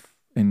 and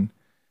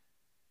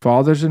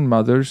fathers and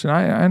mothers, and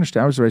I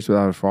understand I was raised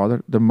without a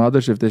father. The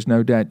mothers, if there's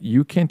no dad,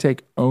 you can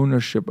take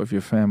ownership of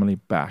your family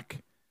back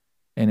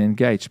and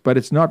engage. But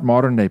it's not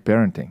modern day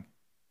parenting.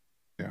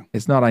 Yeah.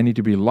 It's not I need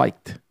to be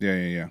liked.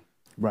 Yeah.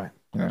 Right.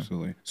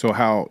 Absolutely.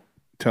 So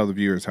tell the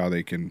viewers how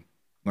they can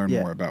learn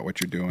more about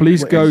what you're doing.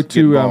 Please go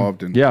to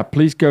involved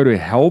please go to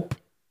help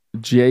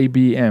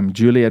JBM,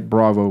 Juliet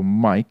Bravo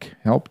Mike,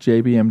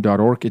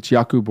 helpjbm.org. It's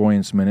Jaco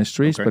Booyens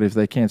Ministries, but if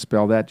they can't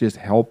spell that, just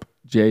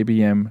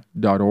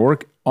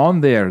helpjbm.org.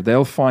 On there,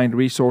 they'll find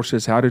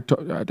resources, how to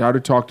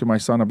talk to my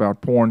son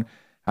about porn,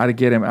 how to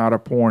get him out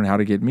of porn, how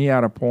to get me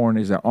out of porn.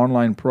 Is there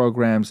online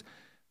programs,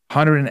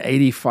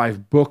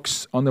 185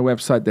 books on the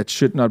website that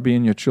should not be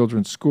in your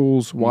children's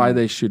schools, why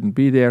they shouldn't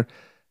be there,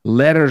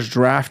 letters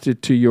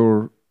drafted to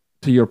your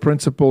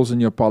principals and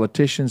your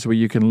politicians where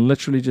you can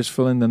literally just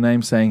fill in the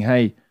name saying,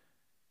 hey,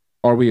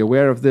 are we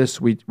aware of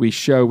this? We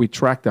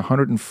tracked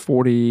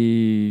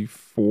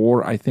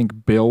 144, I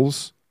think,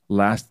 bills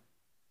last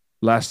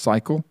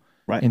cycle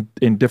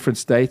in different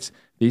states.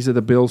 These are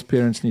the bills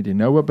parents need to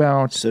know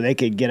about. So they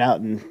could get out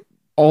and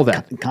all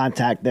that.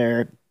 Contact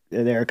their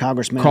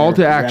congressman. Call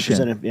to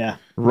action. Yeah.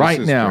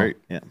 Right now. Great.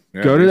 Yeah.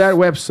 Go to that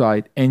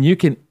website and you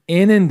can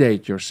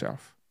inundate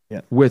yourself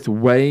with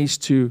ways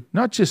to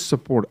not just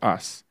support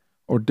us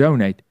or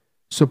donate,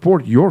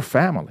 support your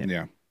family.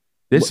 Yeah.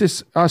 This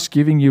is us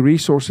giving you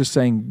resources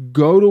saying,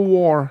 go to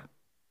war,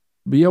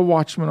 be a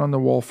watchman on the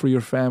wall for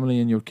your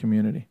family and your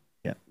community.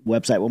 Yeah.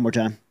 Website one more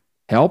time.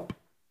 Help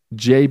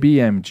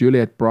JBM,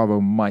 Juliet Bravo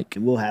Mike.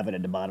 We'll have it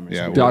at the bottom.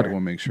 Yeah, we'll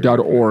make sure.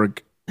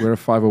 .org. We're a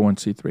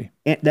 501c3.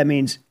 And that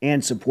means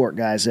support,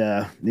 guys.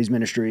 These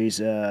ministries,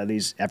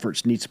 these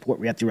efforts need support.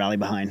 We have to rally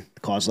behind the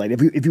cause like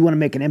if you want to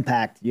make an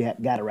impact, you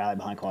got to rally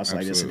behind causes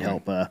like this and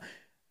help.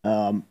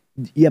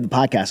 You have a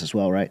podcast as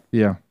well, right?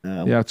 Yeah.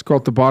 It's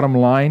called The Bottom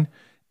Line.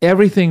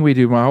 Everything we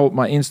do,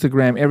 my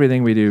Instagram,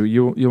 everything we do,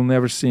 you'll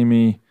never see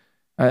me.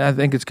 I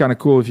think it's kind of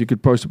cool if you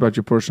could post about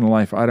your personal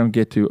life. I don't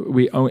get to.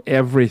 We own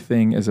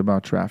everything is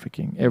about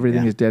trafficking.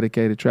 Everything is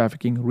dedicated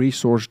trafficking,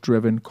 resource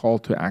driven, call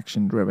to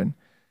action driven.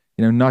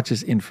 Not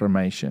just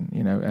information.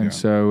 And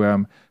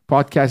so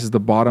podcast is The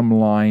Bottom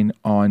Line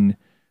on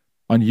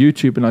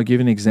YouTube. And I'll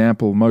give you an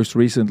example. Most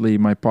recently,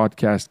 my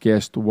podcast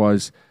guest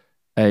was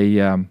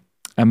a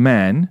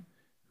man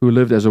who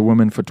lived as a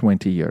woman for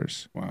 20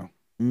 years. Wow.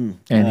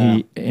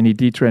 And he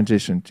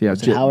detransitioned. Yeah,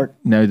 Howard?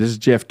 No, this is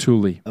Jeff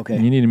Tooley. Okay.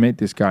 And you need to meet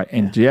this guy.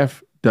 And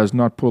Jeff does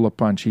not pull a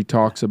punch. He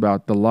talks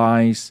about the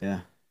lies.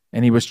 Yeah.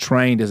 And he was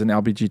trained as an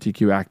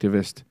LGBTQ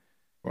activist.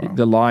 Wow.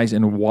 The lies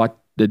and what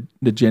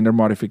the gender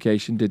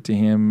modification did to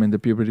him and the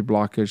puberty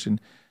blockers. And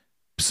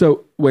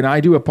so when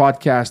I do a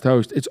podcast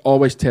host, it's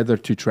always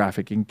tethered to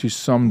trafficking to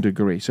some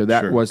degree. So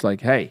that was like,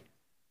 hey,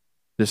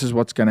 this is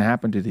what's going to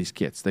happen to these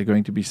kids. They're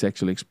going to be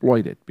sexually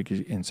exploited.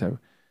 So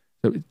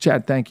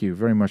Chad, thank you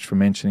very much for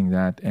mentioning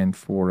that and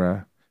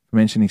for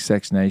mentioning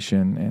Sex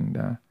Nation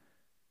and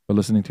for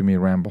listening to me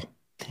ramble.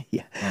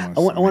 Yeah, I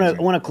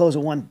want to close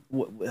with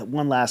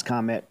one last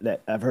comment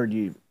that I've heard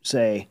you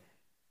say.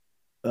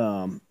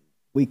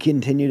 We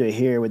continue to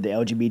hear with the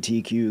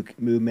LGBTQ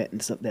movement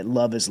and stuff that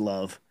love is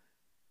love.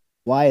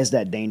 Why is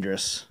that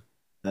dangerous?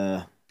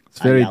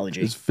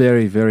 Ideology. It's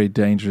very, very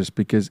dangerous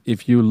because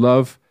if you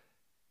love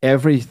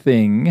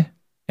everything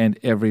and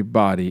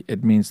everybody,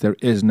 it means there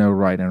is no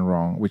right and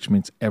wrong, which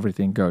means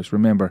everything goes.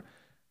 Remember,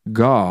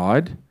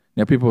 God,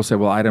 now people will say,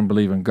 well, I don't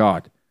believe in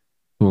God.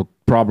 Well,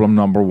 problem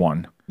number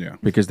one. Yeah.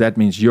 Because that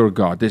means you're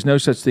God. There's no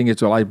such thing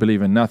as, well, I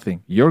believe in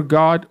nothing. You're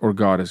God or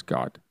God is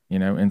God.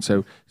 And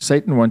so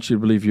Satan wants you to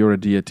believe you're a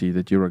deity,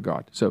 that you're a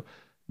God. So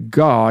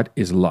God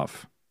is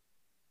love.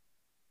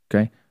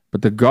 Okay?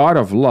 But the God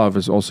of love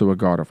is also a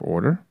God of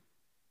order.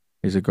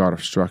 He's a God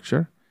of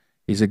structure.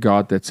 He's a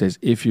God that says,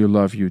 if you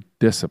love, you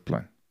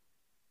discipline.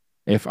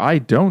 If I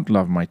don't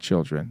love my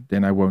children,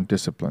 then I won't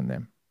discipline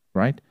them,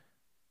 right?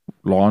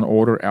 Law and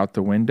order out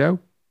the window,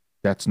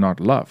 that's not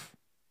love.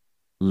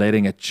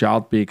 Letting a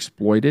child be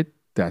exploited,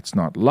 that's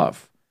not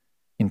love.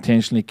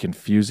 Intentionally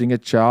confusing a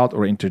child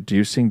or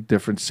introducing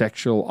different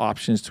sexual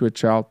options to a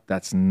child,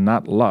 that's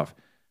not love.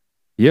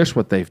 Here's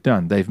what they've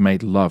done. They've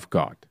made love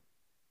God.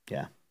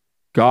 Yeah.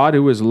 God,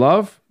 who is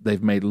love,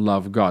 they've made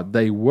love God.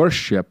 They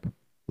worship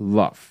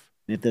love.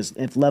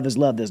 If love is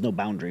love, there's no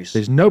boundaries.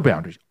 There's no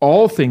boundaries.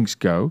 All things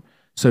go.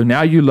 So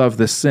now you love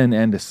the sin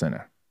and the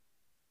sinner.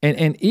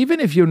 And even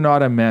if you're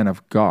not a man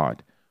of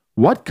God,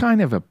 what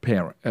kind of a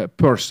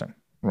person,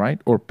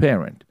 right, or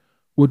parent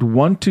would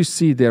want to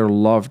see their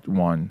loved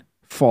one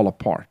fall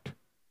apart?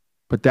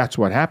 But that's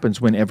what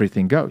happens when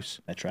everything goes.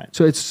 That's right.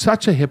 So it's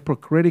such a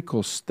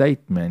hypocritical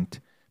statement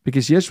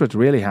because here's what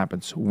really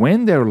happens.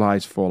 When their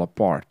lives fall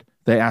apart,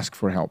 they ask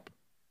for help.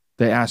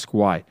 They ask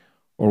why.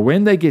 Or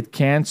when they get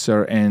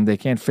cancer and they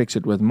can't fix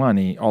it with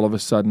money, all of a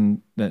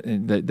sudden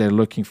they're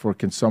looking for,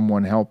 can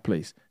someone help,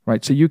 please?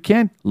 Right? So you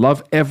can't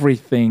love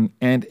everything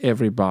and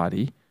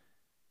everybody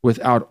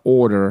without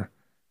order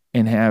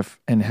and have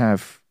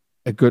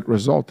a good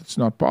result. It's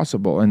not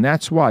possible. And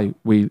that's why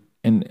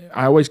and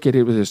I always get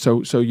it with this.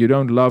 So you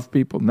don't love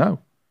people?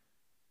 No.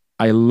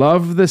 I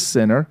love the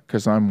sinner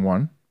because I'm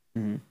one,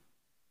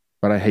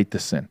 but I hate the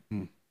sin.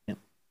 Yep.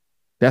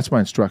 That's my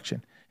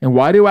instruction. And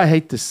why do I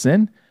hate the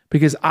sin?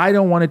 Because I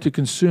don't want it to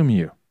consume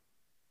you.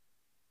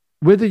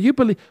 Whether you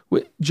believe,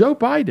 Joe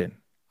Biden,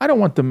 I don't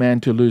want the man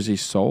to lose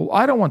his soul.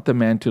 I don't want the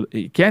man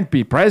he can't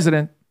be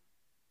president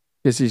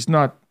because he's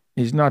not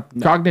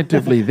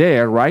cognitively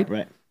there, right?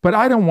 Right. But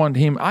I don't want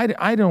him, I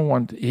don't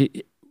want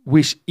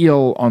wish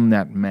ill on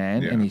that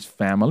man and his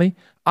family.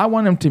 I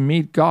want him to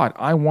meet God.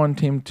 I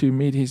want him to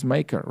meet his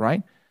maker,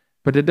 right?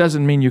 But it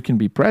doesn't mean you can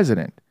be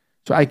president.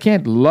 So I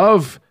can't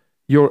love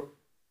your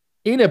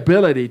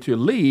inability to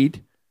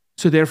lead,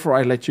 so therefore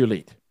I let you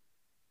lead.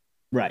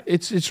 Right.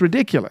 It's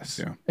ridiculous.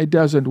 Yeah. It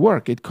doesn't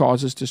work. It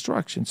causes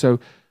destruction. So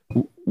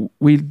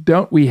we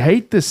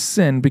hate the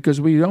sin because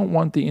we don't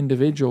want the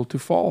individual to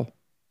fall,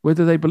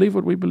 whether they believe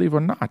what we believe or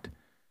not.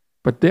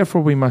 But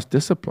therefore we must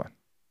discipline,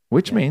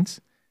 which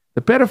means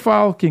the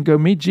pedophile can go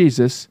meet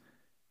Jesus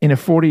in a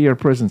 40-year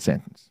prison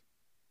sentence.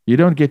 You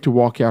don't get to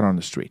walk out on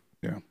the street.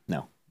 Yeah.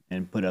 No.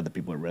 And put other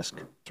people at risk.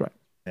 That's right.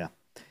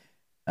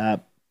 Yeah.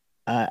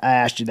 I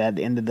asked you that at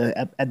the end of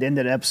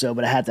the episode,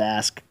 but I had to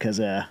ask because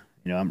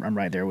I'm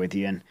right there with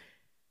you, and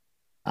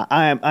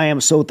I am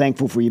so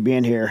thankful for you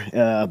being here,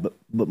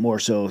 but more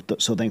so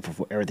thankful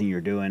for everything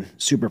you're doing.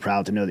 Super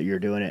proud to know that you're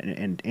doing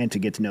it, and to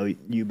get to know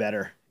you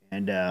better.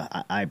 And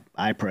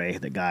I pray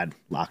that God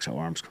locks our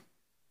arms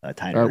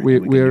tighter.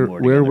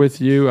 We're with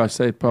you. I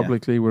say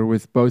publicly, we're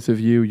with both of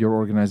you, your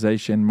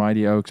organization,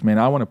 Mighty Oaks. Man,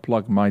 I want to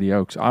plug Mighty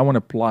Oaks. I want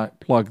to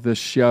plug this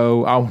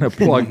show. I want to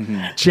plug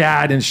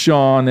Chad and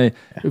Sean.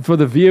 For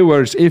the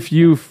viewers, if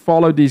you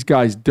follow these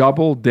guys,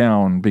 double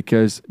down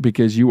because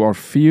you are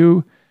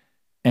few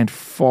and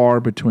far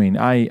between.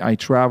 I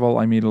travel.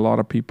 I meet a lot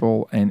of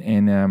people,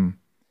 and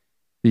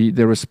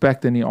the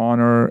respect and the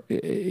honor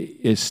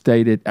is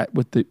stated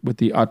with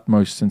the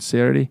utmost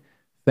sincerity.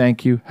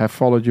 Thank you. Have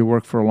followed your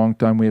work for a long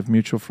time. We have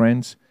mutual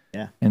friends.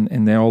 Yeah.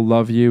 And they all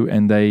love you.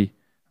 And I'm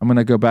going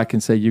to go back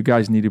and say, you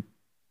guys need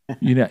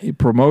to,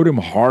 promote him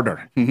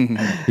harder.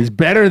 He's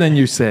better than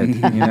you said.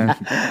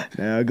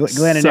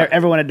 Glenn and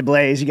everyone at the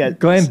Blaze. You got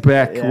Glenn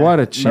Beck. What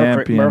a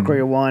champion.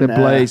 Mercury won. The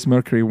Blaze,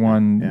 Mercury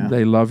won. Yeah.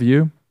 They love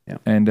you. Yeah.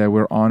 And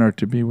we're honored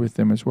to be with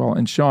them as well.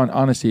 And Sean,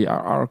 honestly,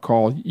 our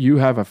call, you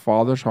have a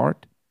father's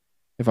heart.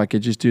 If I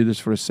could just do this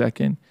for a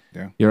second.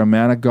 Yeah. You're a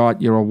man of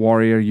God. You're a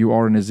warrior. You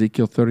are an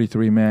Ezekiel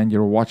 33 man.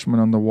 You're a watchman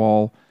on the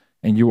wall.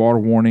 And you are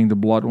warning the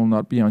blood will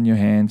not be on your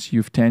hands.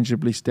 You've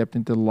tangibly stepped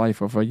into the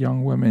life of a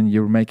young woman.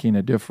 You're making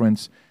a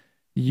difference.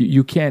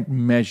 You can't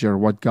measure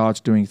what God's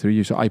doing through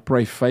you. So I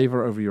pray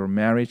favor over your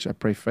marriage. I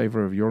pray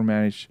favor of your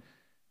marriage,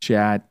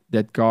 Chad,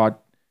 that God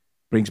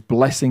brings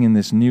blessing in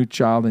this new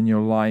child in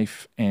your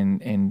life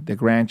and the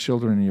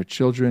grandchildren and your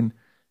children,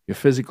 your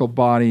physical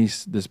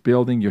bodies, this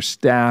building, your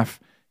staff,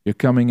 your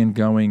coming and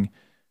going.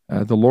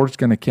 The Lord's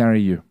going to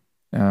carry you.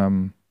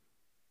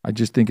 I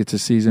just think it's a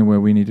season where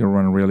we need to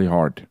run really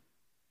hard.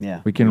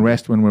 Yeah, we can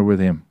rest when we're with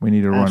Him. We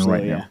need to run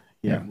right now.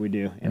 Yeah, we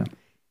do.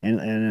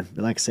 And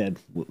like I said,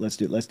 let's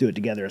do it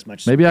together as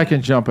much. Maybe I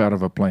can jump out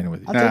of a plane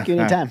with you. I'll take you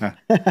anytime.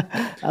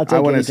 I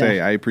want to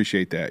say I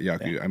appreciate that,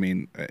 Jaco. Yeah. I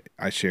mean,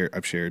 I've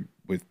shared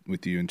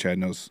with you, and Chad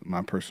knows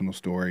my personal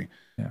story,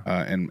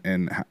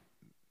 and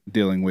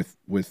dealing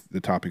with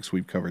the topics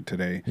we've covered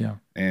today. Yeah,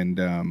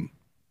 and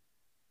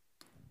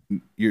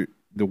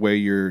the way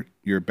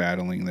you're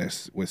battling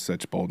this with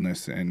such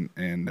boldness and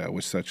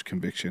with such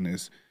conviction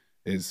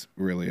is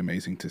really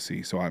amazing to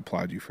see. So I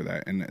applaud you for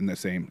that. And the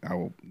same, I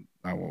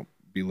will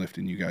be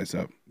lifting you guys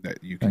up,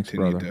 that you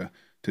continue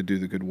to do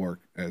the good work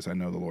as I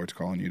know the Lord's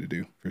calling you to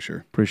do, for sure.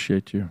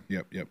 Appreciate you.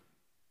 Yep.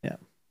 Yeah.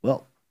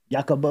 Well,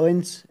 Jaco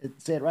Booyens,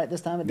 say it right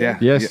this time? Yeah.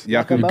 Yes.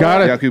 Jaco, you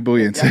got it. Jaco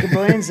Booyens. Jaco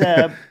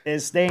Booyens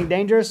is staying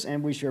dangerous,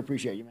 and we sure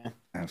appreciate you, man.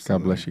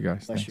 Absolutely. God bless you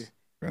guys. Bless Thanks. you.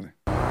 Brother.